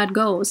see how that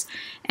goes.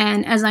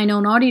 And as I know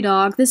Naughty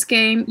Dog, this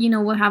game, you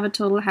know, will have a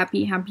total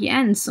happy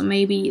end. So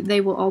maybe they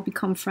will all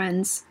become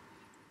friends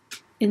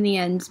in the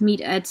end,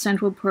 meet at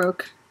Central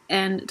Perk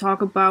and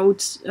talk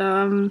about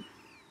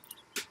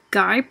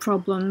guy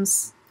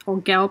problems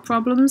or gal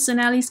problems in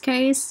Ellie's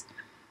case.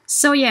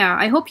 So yeah,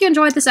 I hope you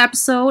enjoyed this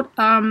episode.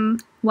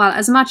 Well,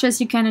 as much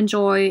as you can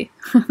enjoy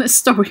the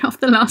story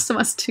of The Last of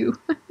Us 2.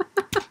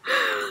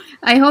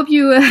 I hope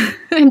you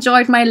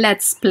enjoyed my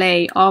Let's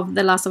Play of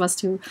The Last of Us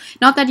 2.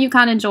 Not that you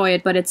can't enjoy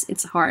it, but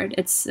it's hard.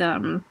 It's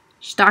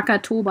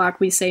starker Tobak,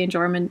 we say in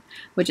German,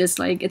 which is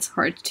like, it's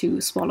hard to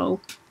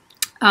swallow.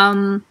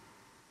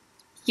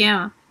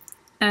 Yeah.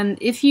 And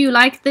if you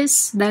like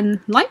this,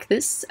 then like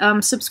this.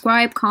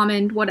 Subscribe,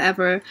 comment,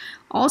 whatever.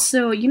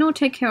 Also, you know,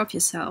 take care of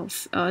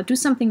yourself. Do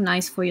something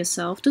nice for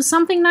yourself. Do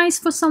something nice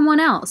for someone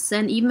else.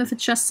 And even if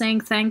it's just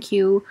saying thank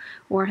you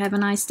or have a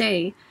nice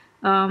day.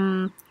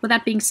 With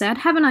that being said,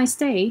 have a nice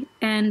day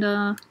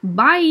and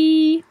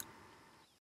bye!